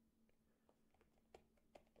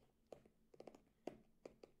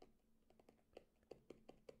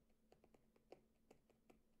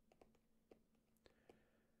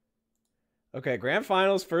 Okay, grand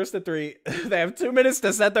finals, first to 3. They have 2 minutes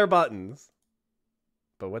to set their buttons.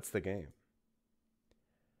 But what's the game?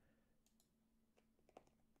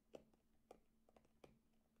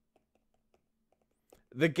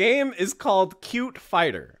 The game is called Cute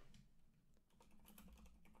Fighter.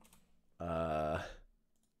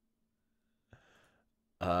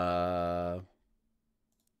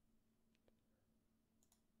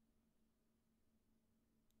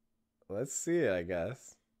 Let's see it, I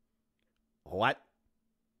guess. What?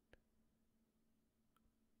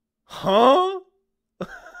 Huh?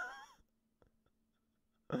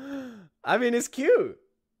 I mean, it's cute.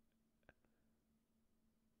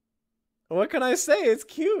 What can I say? It's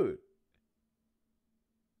cute.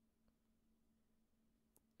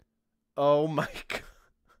 Oh my god.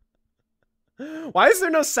 Why is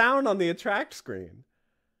there no sound on the attract screen?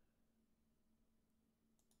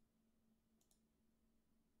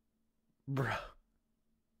 Bro.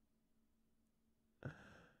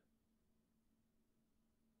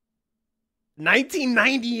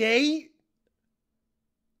 $19.98?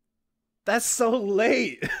 That's so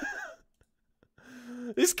late.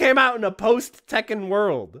 This came out in a post-Tekken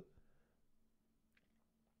world.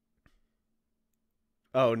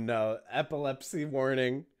 Oh no, epilepsy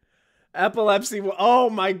warning. Epilepsy. Oh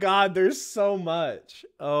my god, there's so much.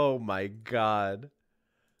 Oh my god.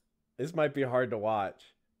 This might be hard to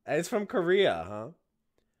watch. It's from Korea, huh?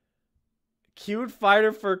 Cute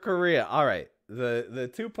Fighter for Korea. All right.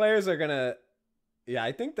 The 2 players are gonna... Yeah,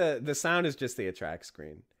 I think the sound is just the attract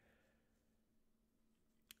screen.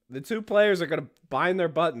 The 2 players are gonna bind their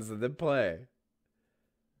buttons and then play.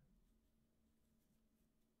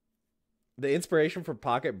 The inspiration for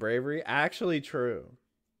Pocket Bravery? Actually true.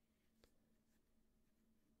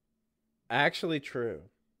 Actually true.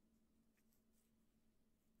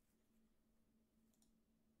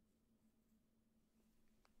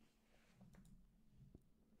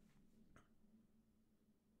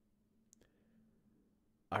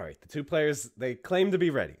 All right, the 2 players, they claim to be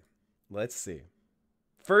ready. Let's see.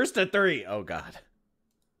 First to 3. Oh, God.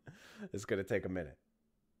 It's going to take a minute.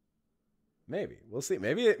 Maybe. We'll see.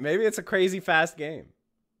 Maybe it's a crazy fast game.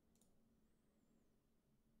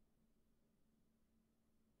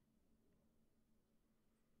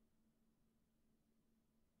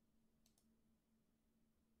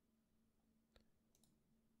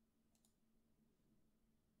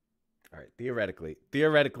 All right,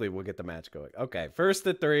 theoretically, we'll get the match going. Okay, first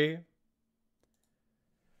to 3.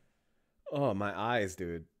 Oh, my eyes,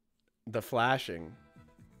 dude. The flashing.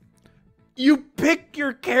 You pick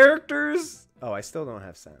your characters? Oh, I still don't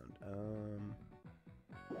have sound.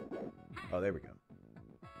 Oh, there we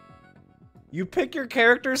go. You pick your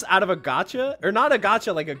characters out of a gacha? Or not a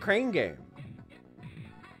gacha, like a crane game.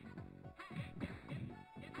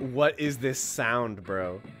 What is this sound,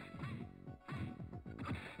 bro?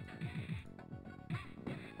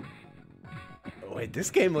 Wait,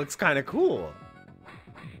 this game looks kind of cool.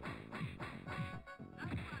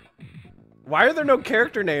 Why are there no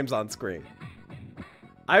character names on screen?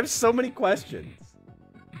 I have so many questions.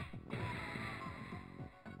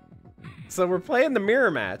 So we're playing the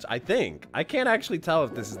mirror match, I think. I can't actually tell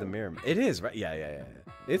if this is the mirror match. It is, right? Yeah.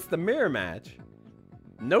 It's the mirror match.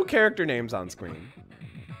 No character names on screen.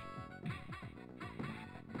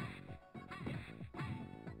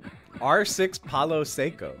 R6 Palo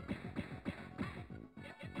Seiko.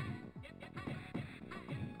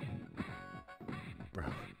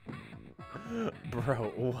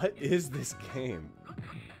 Bro, what is this game?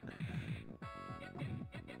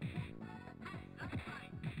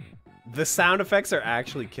 The sound effects are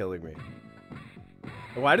actually killing me.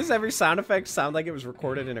 Why does every sound effect sound like it was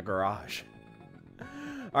recorded in a garage?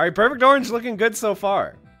 Alright, Perfect Orange looking good so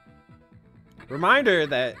far. Reminder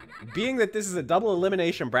that, being that this is a double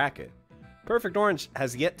elimination bracket, Perfect Orange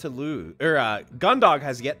has yet to lose, or Gundog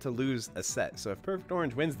has yet to lose a set. So if Perfect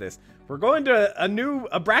Orange wins this, we're going to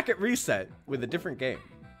a bracket reset with a different game.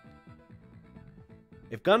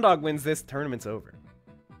 If Gundog wins this, tournament's over.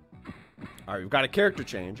 All right, we've got a character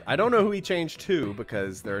change. I don't know who he changed to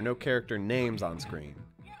because there are no character names on screen.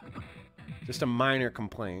 Just a minor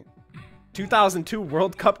complaint. 2002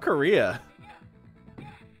 World Cup Korea.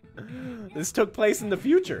 This took place in the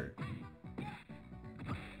future.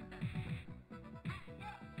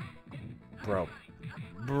 Bro.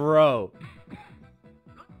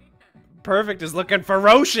 Perfect is looking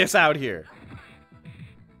ferocious out here.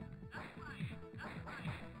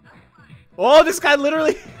 Oh, this guy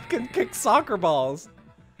literally can kick soccer balls.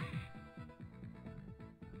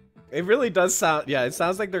 It really does sound, yeah, it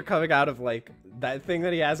sounds like they're coming out of like that thing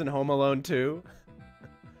that he has in Home Alone 2.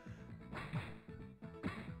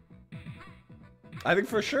 I think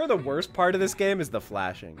for sure the worst part of this game is the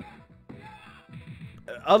flashing.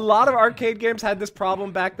 A lot of arcade games had this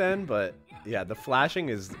problem back then, but yeah, the flashing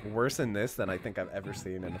is worse in this than I think I've ever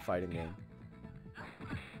seen in a fighting game.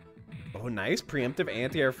 Oh, nice. Preemptive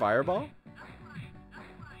anti-air fireball.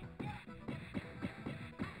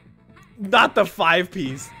 Not the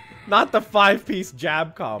 5-piece. Not the 5-piece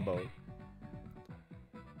jab combo.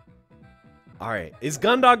 Alright, is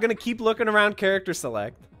Gundog gonna keep looking around character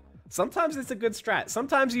select? Sometimes it's a good strat.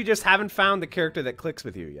 Sometimes you just haven't found the character that clicks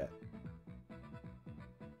with you yet.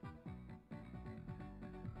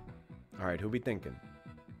 Alright, who we thinking?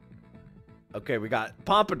 Okay, we got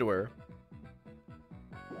Pompadour.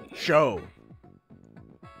 Show.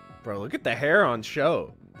 Bro, look at the hair on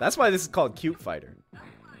Show. That's why this is called Cute Fighter.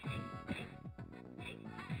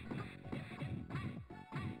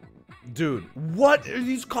 Dude, what are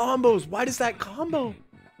these combos? Why does that combo?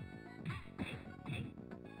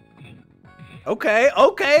 Okay,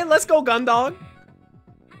 let's go, Gundog.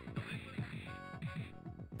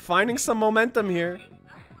 Finding some momentum here.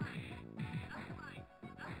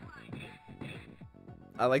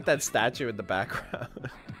 I like that statue in the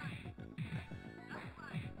background.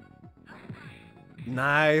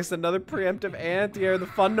 Nice, another preemptive anti-air. The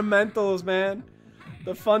fundamentals, man.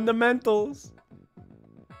 The fundamentals.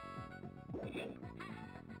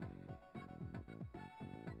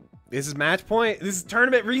 This is match point. This is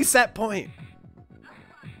tournament reset point.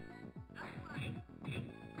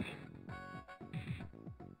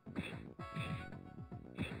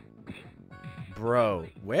 Bro,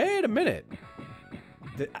 wait a minute.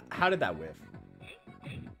 How did that whiff?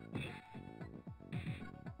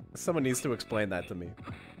 Someone needs to explain that to me.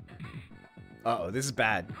 Uh-oh, this is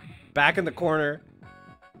bad. Back in the corner.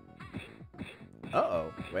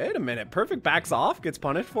 Uh-oh, wait a minute. Perfect backs off, gets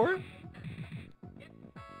punished for it?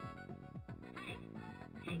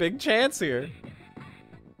 Big chance here.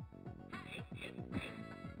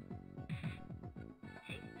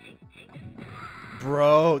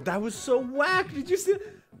 Bro, that was so whack. Did you see?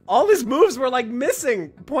 All his moves were like missing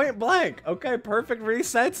point blank. Okay, Perfect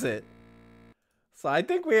resets it. So I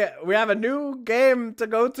think we have a new game to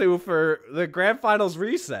go to for the Grand Finals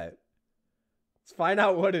reset. Let's find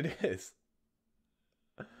out what it is.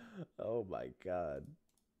 Oh my god.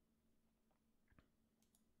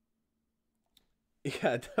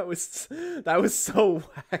 Yeah, that was so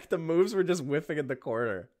whack. The moves were just whiffing in the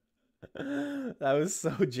corner. That was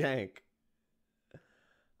so jank.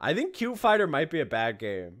 I think Cute Fighter might be a bad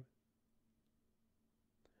game.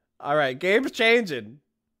 Alright, game's changing.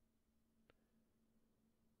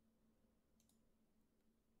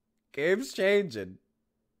 Game's changing.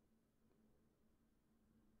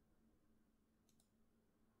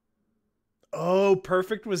 Oh,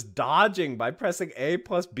 Perfect was dodging by pressing A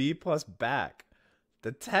plus B plus back.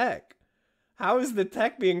 The tech. How is the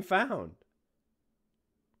tech being found?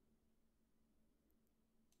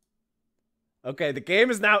 Okay, the game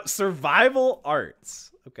is now Survival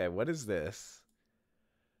Arts. Okay, what is this?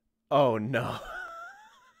 Oh, no.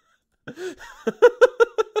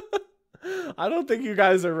 I don't think you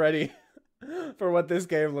guys are ready for what this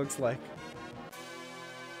game looks like.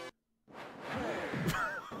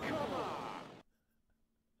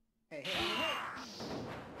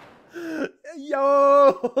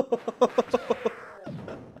 Yo!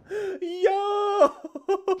 Yo!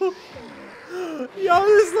 Yo,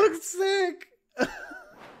 this looks sick!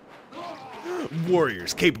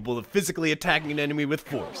 Warriors capable of physically attacking an enemy with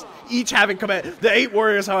force, each having command. The 8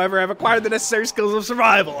 warriors, however, have acquired the necessary skills of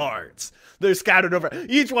survival arts. They're scattered over.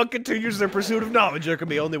 Each one continues their pursuit of knowledge. There can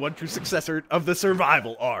be only one true successor of the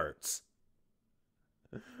survival arts.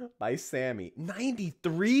 By Sammy.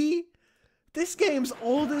 93? This game's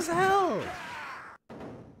old as hell.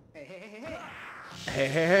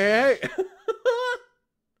 Hey.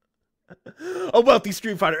 A wealthy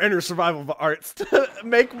Street Fighter enters survival arts to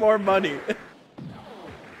make more money.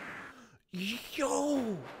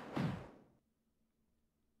 Yo.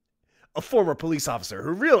 a former police officer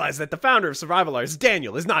who realized that the founder of survival arts,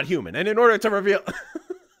 Daniel, is not human, and in order to reveal...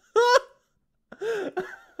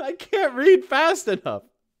 I can't read fast enough.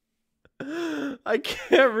 I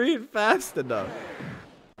can't read fast enough.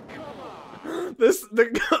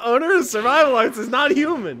 The owner of survival arts is not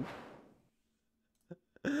human.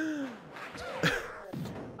 I'm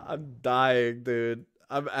dying, dude.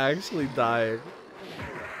 I'm actually dying.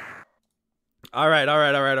 All right.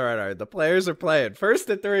 The players are playing. First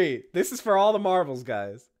to 3. This is for all the marbles,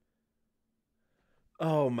 guys.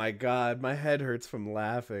 Oh my god, my head hurts from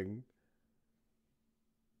laughing.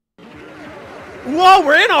 Whoa,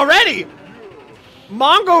 we're in already!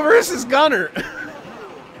 Mongo versus Gunner.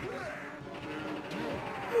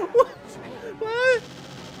 What?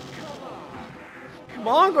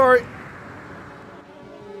 Mongo.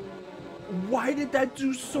 Why did that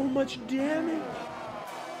do so much damage?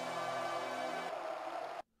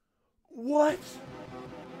 What?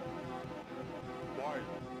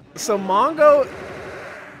 So Mongo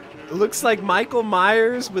looks like Michael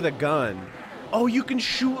Myers with a gun. Oh, you can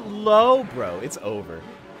shoot low, bro. It's over.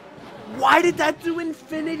 Why did that do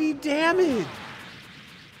infinity damage?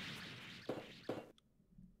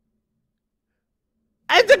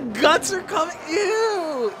 And the guts are coming.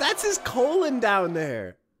 Ew. That's his colon down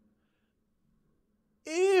there.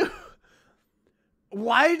 Ew.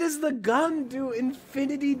 Why does the gun do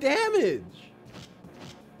infinity damage?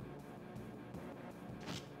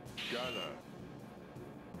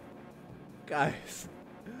 Guys.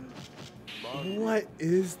 What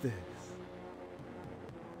is this?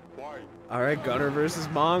 Alright, Gunner versus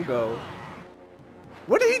Mongo.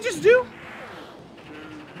 What did he just do?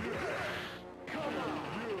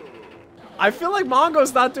 I feel like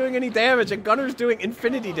Mongo's not doing any damage and Gunner's doing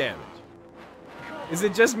infinity damage. Is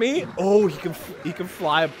it just me? Oh, he can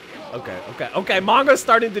fly. Okay. Mongo's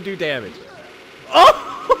starting to do damage. Oh!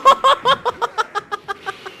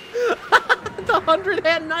 The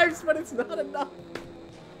 100-hand knives, but it's not enough.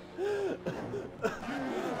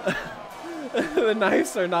 The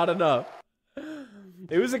knives are not enough.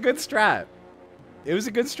 It was a good strat. It was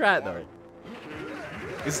a good strat, though.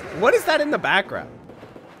 What is that in the background?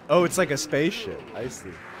 Oh, it's like a spaceship. I see.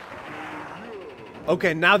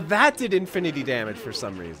 Okay, now that did infinity damage for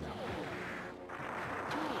some reason.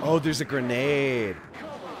 Oh, there's a grenade.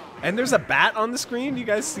 And there's a bat on the screen. Do you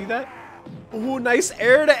guys see that? Ooh, nice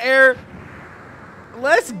air-to-air.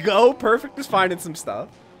 Let's go. Perfect is finding some stuff.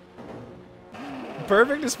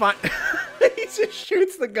 Perfect is fine. He just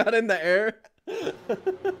shoots the gun in the air.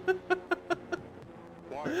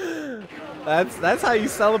 That's how you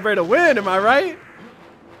celebrate a win, am I right?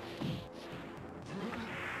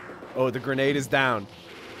 Oh, the grenade is down.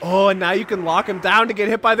 Oh, and now you can lock him down to get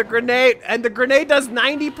hit by the grenade. And the grenade does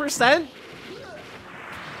 90%?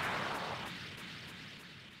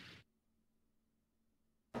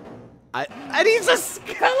 And he's a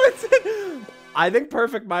skeleton! I think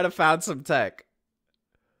Perfect might have found some tech.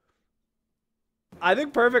 I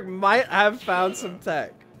think Perfect might have found some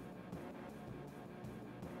tech.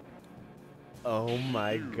 Oh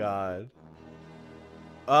my god.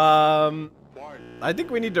 I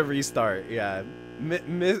think we need to restart. Yeah.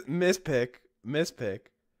 Mispick.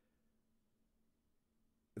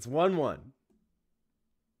 It's 1-1.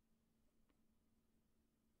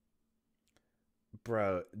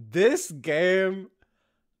 Bro, this game,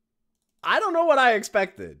 I don't know what I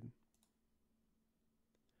expected.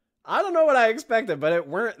 I don't know what I expected, but it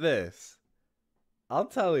weren't this. I'll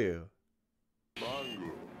tell you.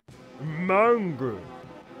 Mongo.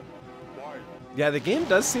 Yeah, the game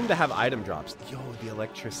does seem to have item drops. Yo, the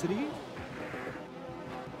electricity?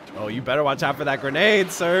 Oh, you better watch out for that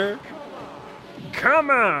grenade, sir.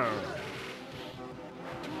 Come on.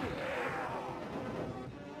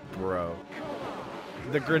 Bro.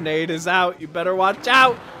 The grenade is out. You better watch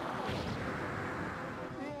out.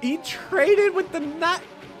 He traded with the knife.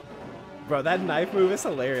 Bro, that knife move is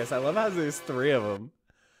hilarious. I love how there's 3 of them.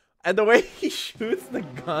 And the way he shoots the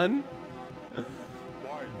gun.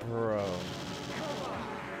 Bro.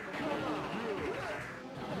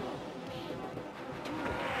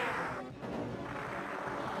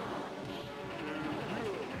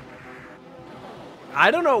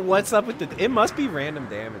 I don't know what's up with the... It must be random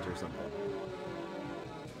damage or something.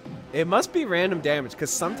 It must be random damage, because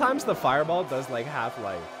sometimes the fireball does like half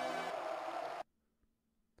life.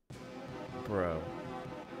 Bro.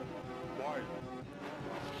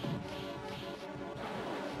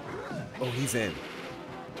 Oh, he's in.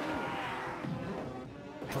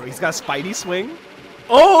 Bro, he's got a Spidey swing.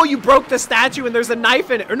 Oh, you broke the statue and there's a knife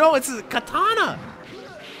in it. Or no, it's a katana.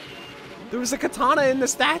 There was a katana in the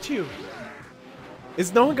statue.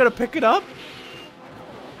 Is no one gonna pick it up?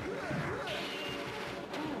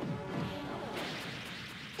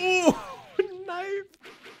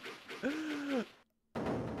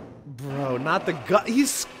 not the gut.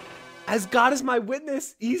 He's, as God is my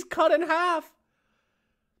witness, he's cut in half.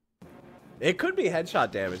 It could be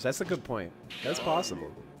headshot damage. That's a good point. That's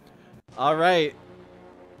possible. All right.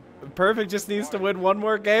 Perfect just needs to win one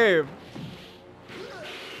more game.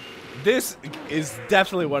 This is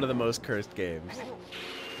definitely one of the most cursed games.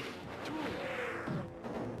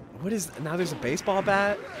 What is, now there's a baseball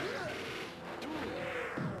bat?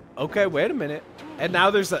 Okay, wait a minute. And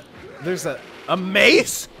now there's a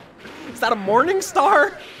mace? Is that a Morning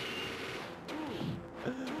Star?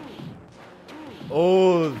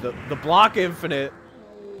 Oh, the block infinite.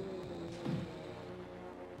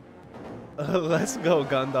 Let's go,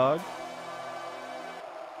 Gundog.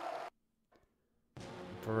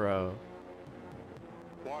 Bro.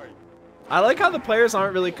 I like how the players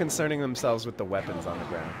aren't really concerning themselves with the weapons on the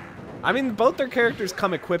ground. I mean, both their characters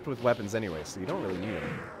come equipped with weapons anyway, so you don't really need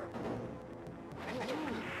them.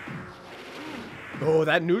 Oh,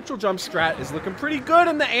 that neutral jump strat is looking pretty good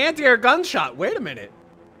in the anti-air gunshot. Wait a minute.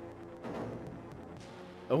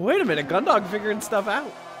 Oh, wait a minute. Gundog figuring stuff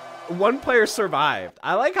out. One player survived.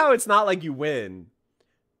 I like how it's not like you win.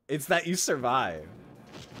 It's that you survive.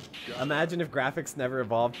 Imagine if graphics never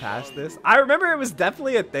evolved past this. I remember it was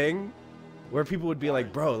definitely a thing where people would be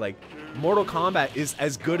like, bro, like, Mortal Kombat is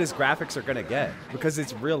as good as graphics are gonna get because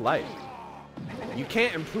it's real life. You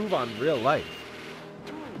can't improve on real life.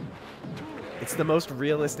 It's the most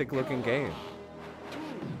realistic looking game.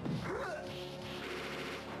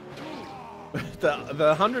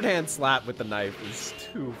 The 100-hand slap with the knife is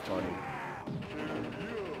too funny.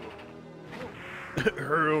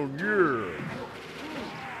 Hell yeah.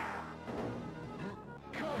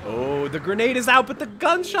 Oh, the grenade is out, but the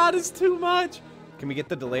gunshot is too much. Can we get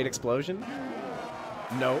the delayed explosion?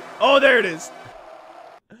 No. Oh, there it is.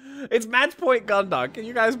 It's match point Gundog. Can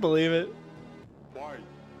you guys believe it?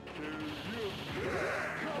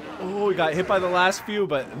 Oh, we got hit by the last few,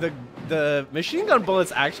 but the machine gun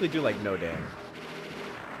bullets actually do like no damage.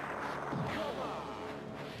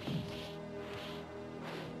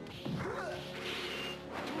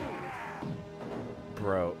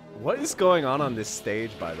 Bro, what is going on this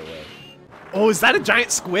stage, by the way? Oh, is that a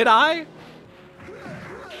giant squid eye?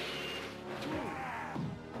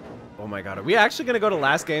 Oh my god, are we actually gonna go to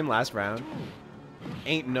last game, last round?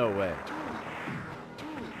 Ain't no way.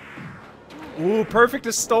 Ooh, Perfect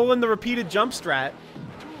has stolen the repeated jump strat.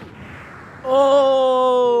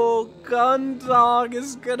 Oh, Gundog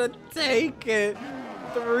is gonna take it.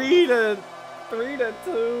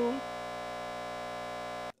 3-2.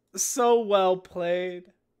 So well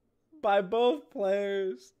played by both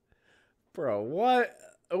players. Bro, what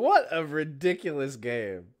a ridiculous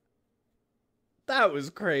game. That was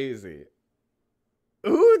crazy.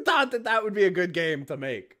 Who thought that would be a good game to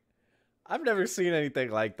make? I've never seen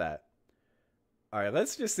anything like that. All right,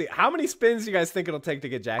 let's just see. How many spins do you guys think it'll take to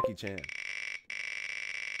get Jackie Chan?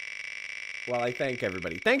 Well, I thank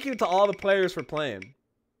everybody. Thank you to all the players for playing.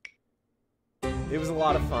 It was a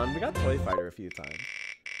lot of fun. We got Toy Fighter a few times.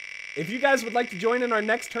 If you guys would like to join in our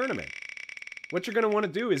next tournament, what you're going to want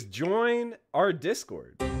to do is join our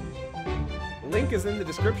Discord. Link is in the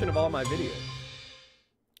description of all my videos.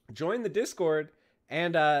 Join the Discord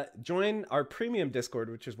and join our premium Discord,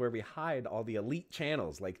 which is where we hide all the elite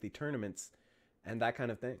channels like the tournaments and that kind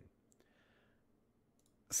of thing.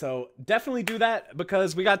 So definitely do that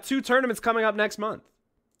because we got 2 tournaments coming up next month.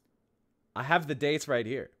 I have the dates right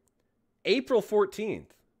here. April 14th.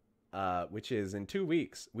 Which is in 2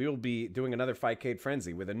 weeks, we will be doing another Fightcade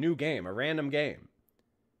Frenzy with a new game, a random game.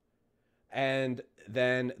 And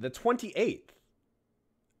then the 28th,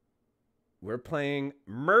 we're playing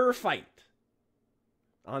Merfight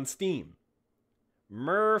on Steam.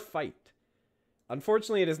 Merfight.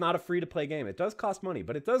 Unfortunately, it is not a free-to-play game. It does cost money,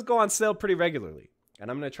 but it does go on sale pretty regularly. And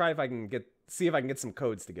I'm going to try if I can see if I can get some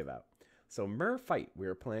codes to give out. So Merfight,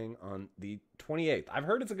 we're playing on the 28th. I've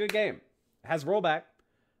heard it's a good game. It has rollback.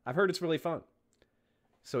 I've heard it's really fun.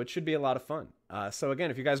 So it should be a lot of fun. So again,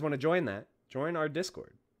 if you guys want to join that, join our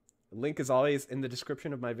Discord. The link is always in the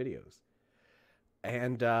description of my videos.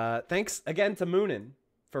 And thanks again to Moonin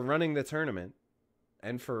for running the tournament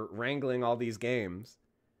and for wrangling all these games.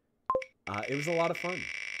 It was a lot of fun.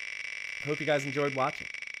 Hope you guys enjoyed watching.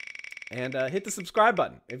 And hit the subscribe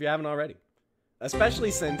button if you haven't already. Especially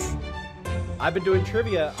since I've been doing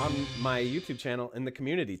trivia on my YouTube channel in the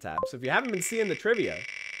community tab. So if you haven't been seeing the trivia,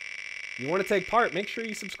 you want to take part, make sure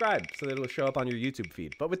you subscribe so that it'll show up on your YouTube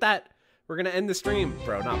feed. But with that, we're going to end the stream.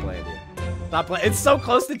 Bro, not playing here. Not playing. It's so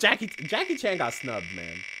close to Jackie Chan got snubbed,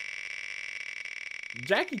 man.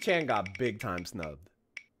 Jackie Chan got big time snubbed.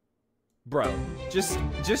 Bro, just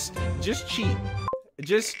cheat.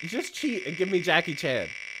 Just cheat and give me Jackie Chan.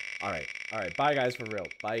 All right. Bye, guys, for real.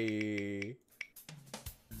 Bye.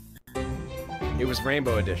 It was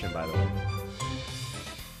Rainbow Edition, by the way.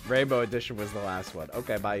 Rainbow Edition was the last one.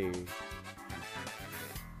 Okay, bye.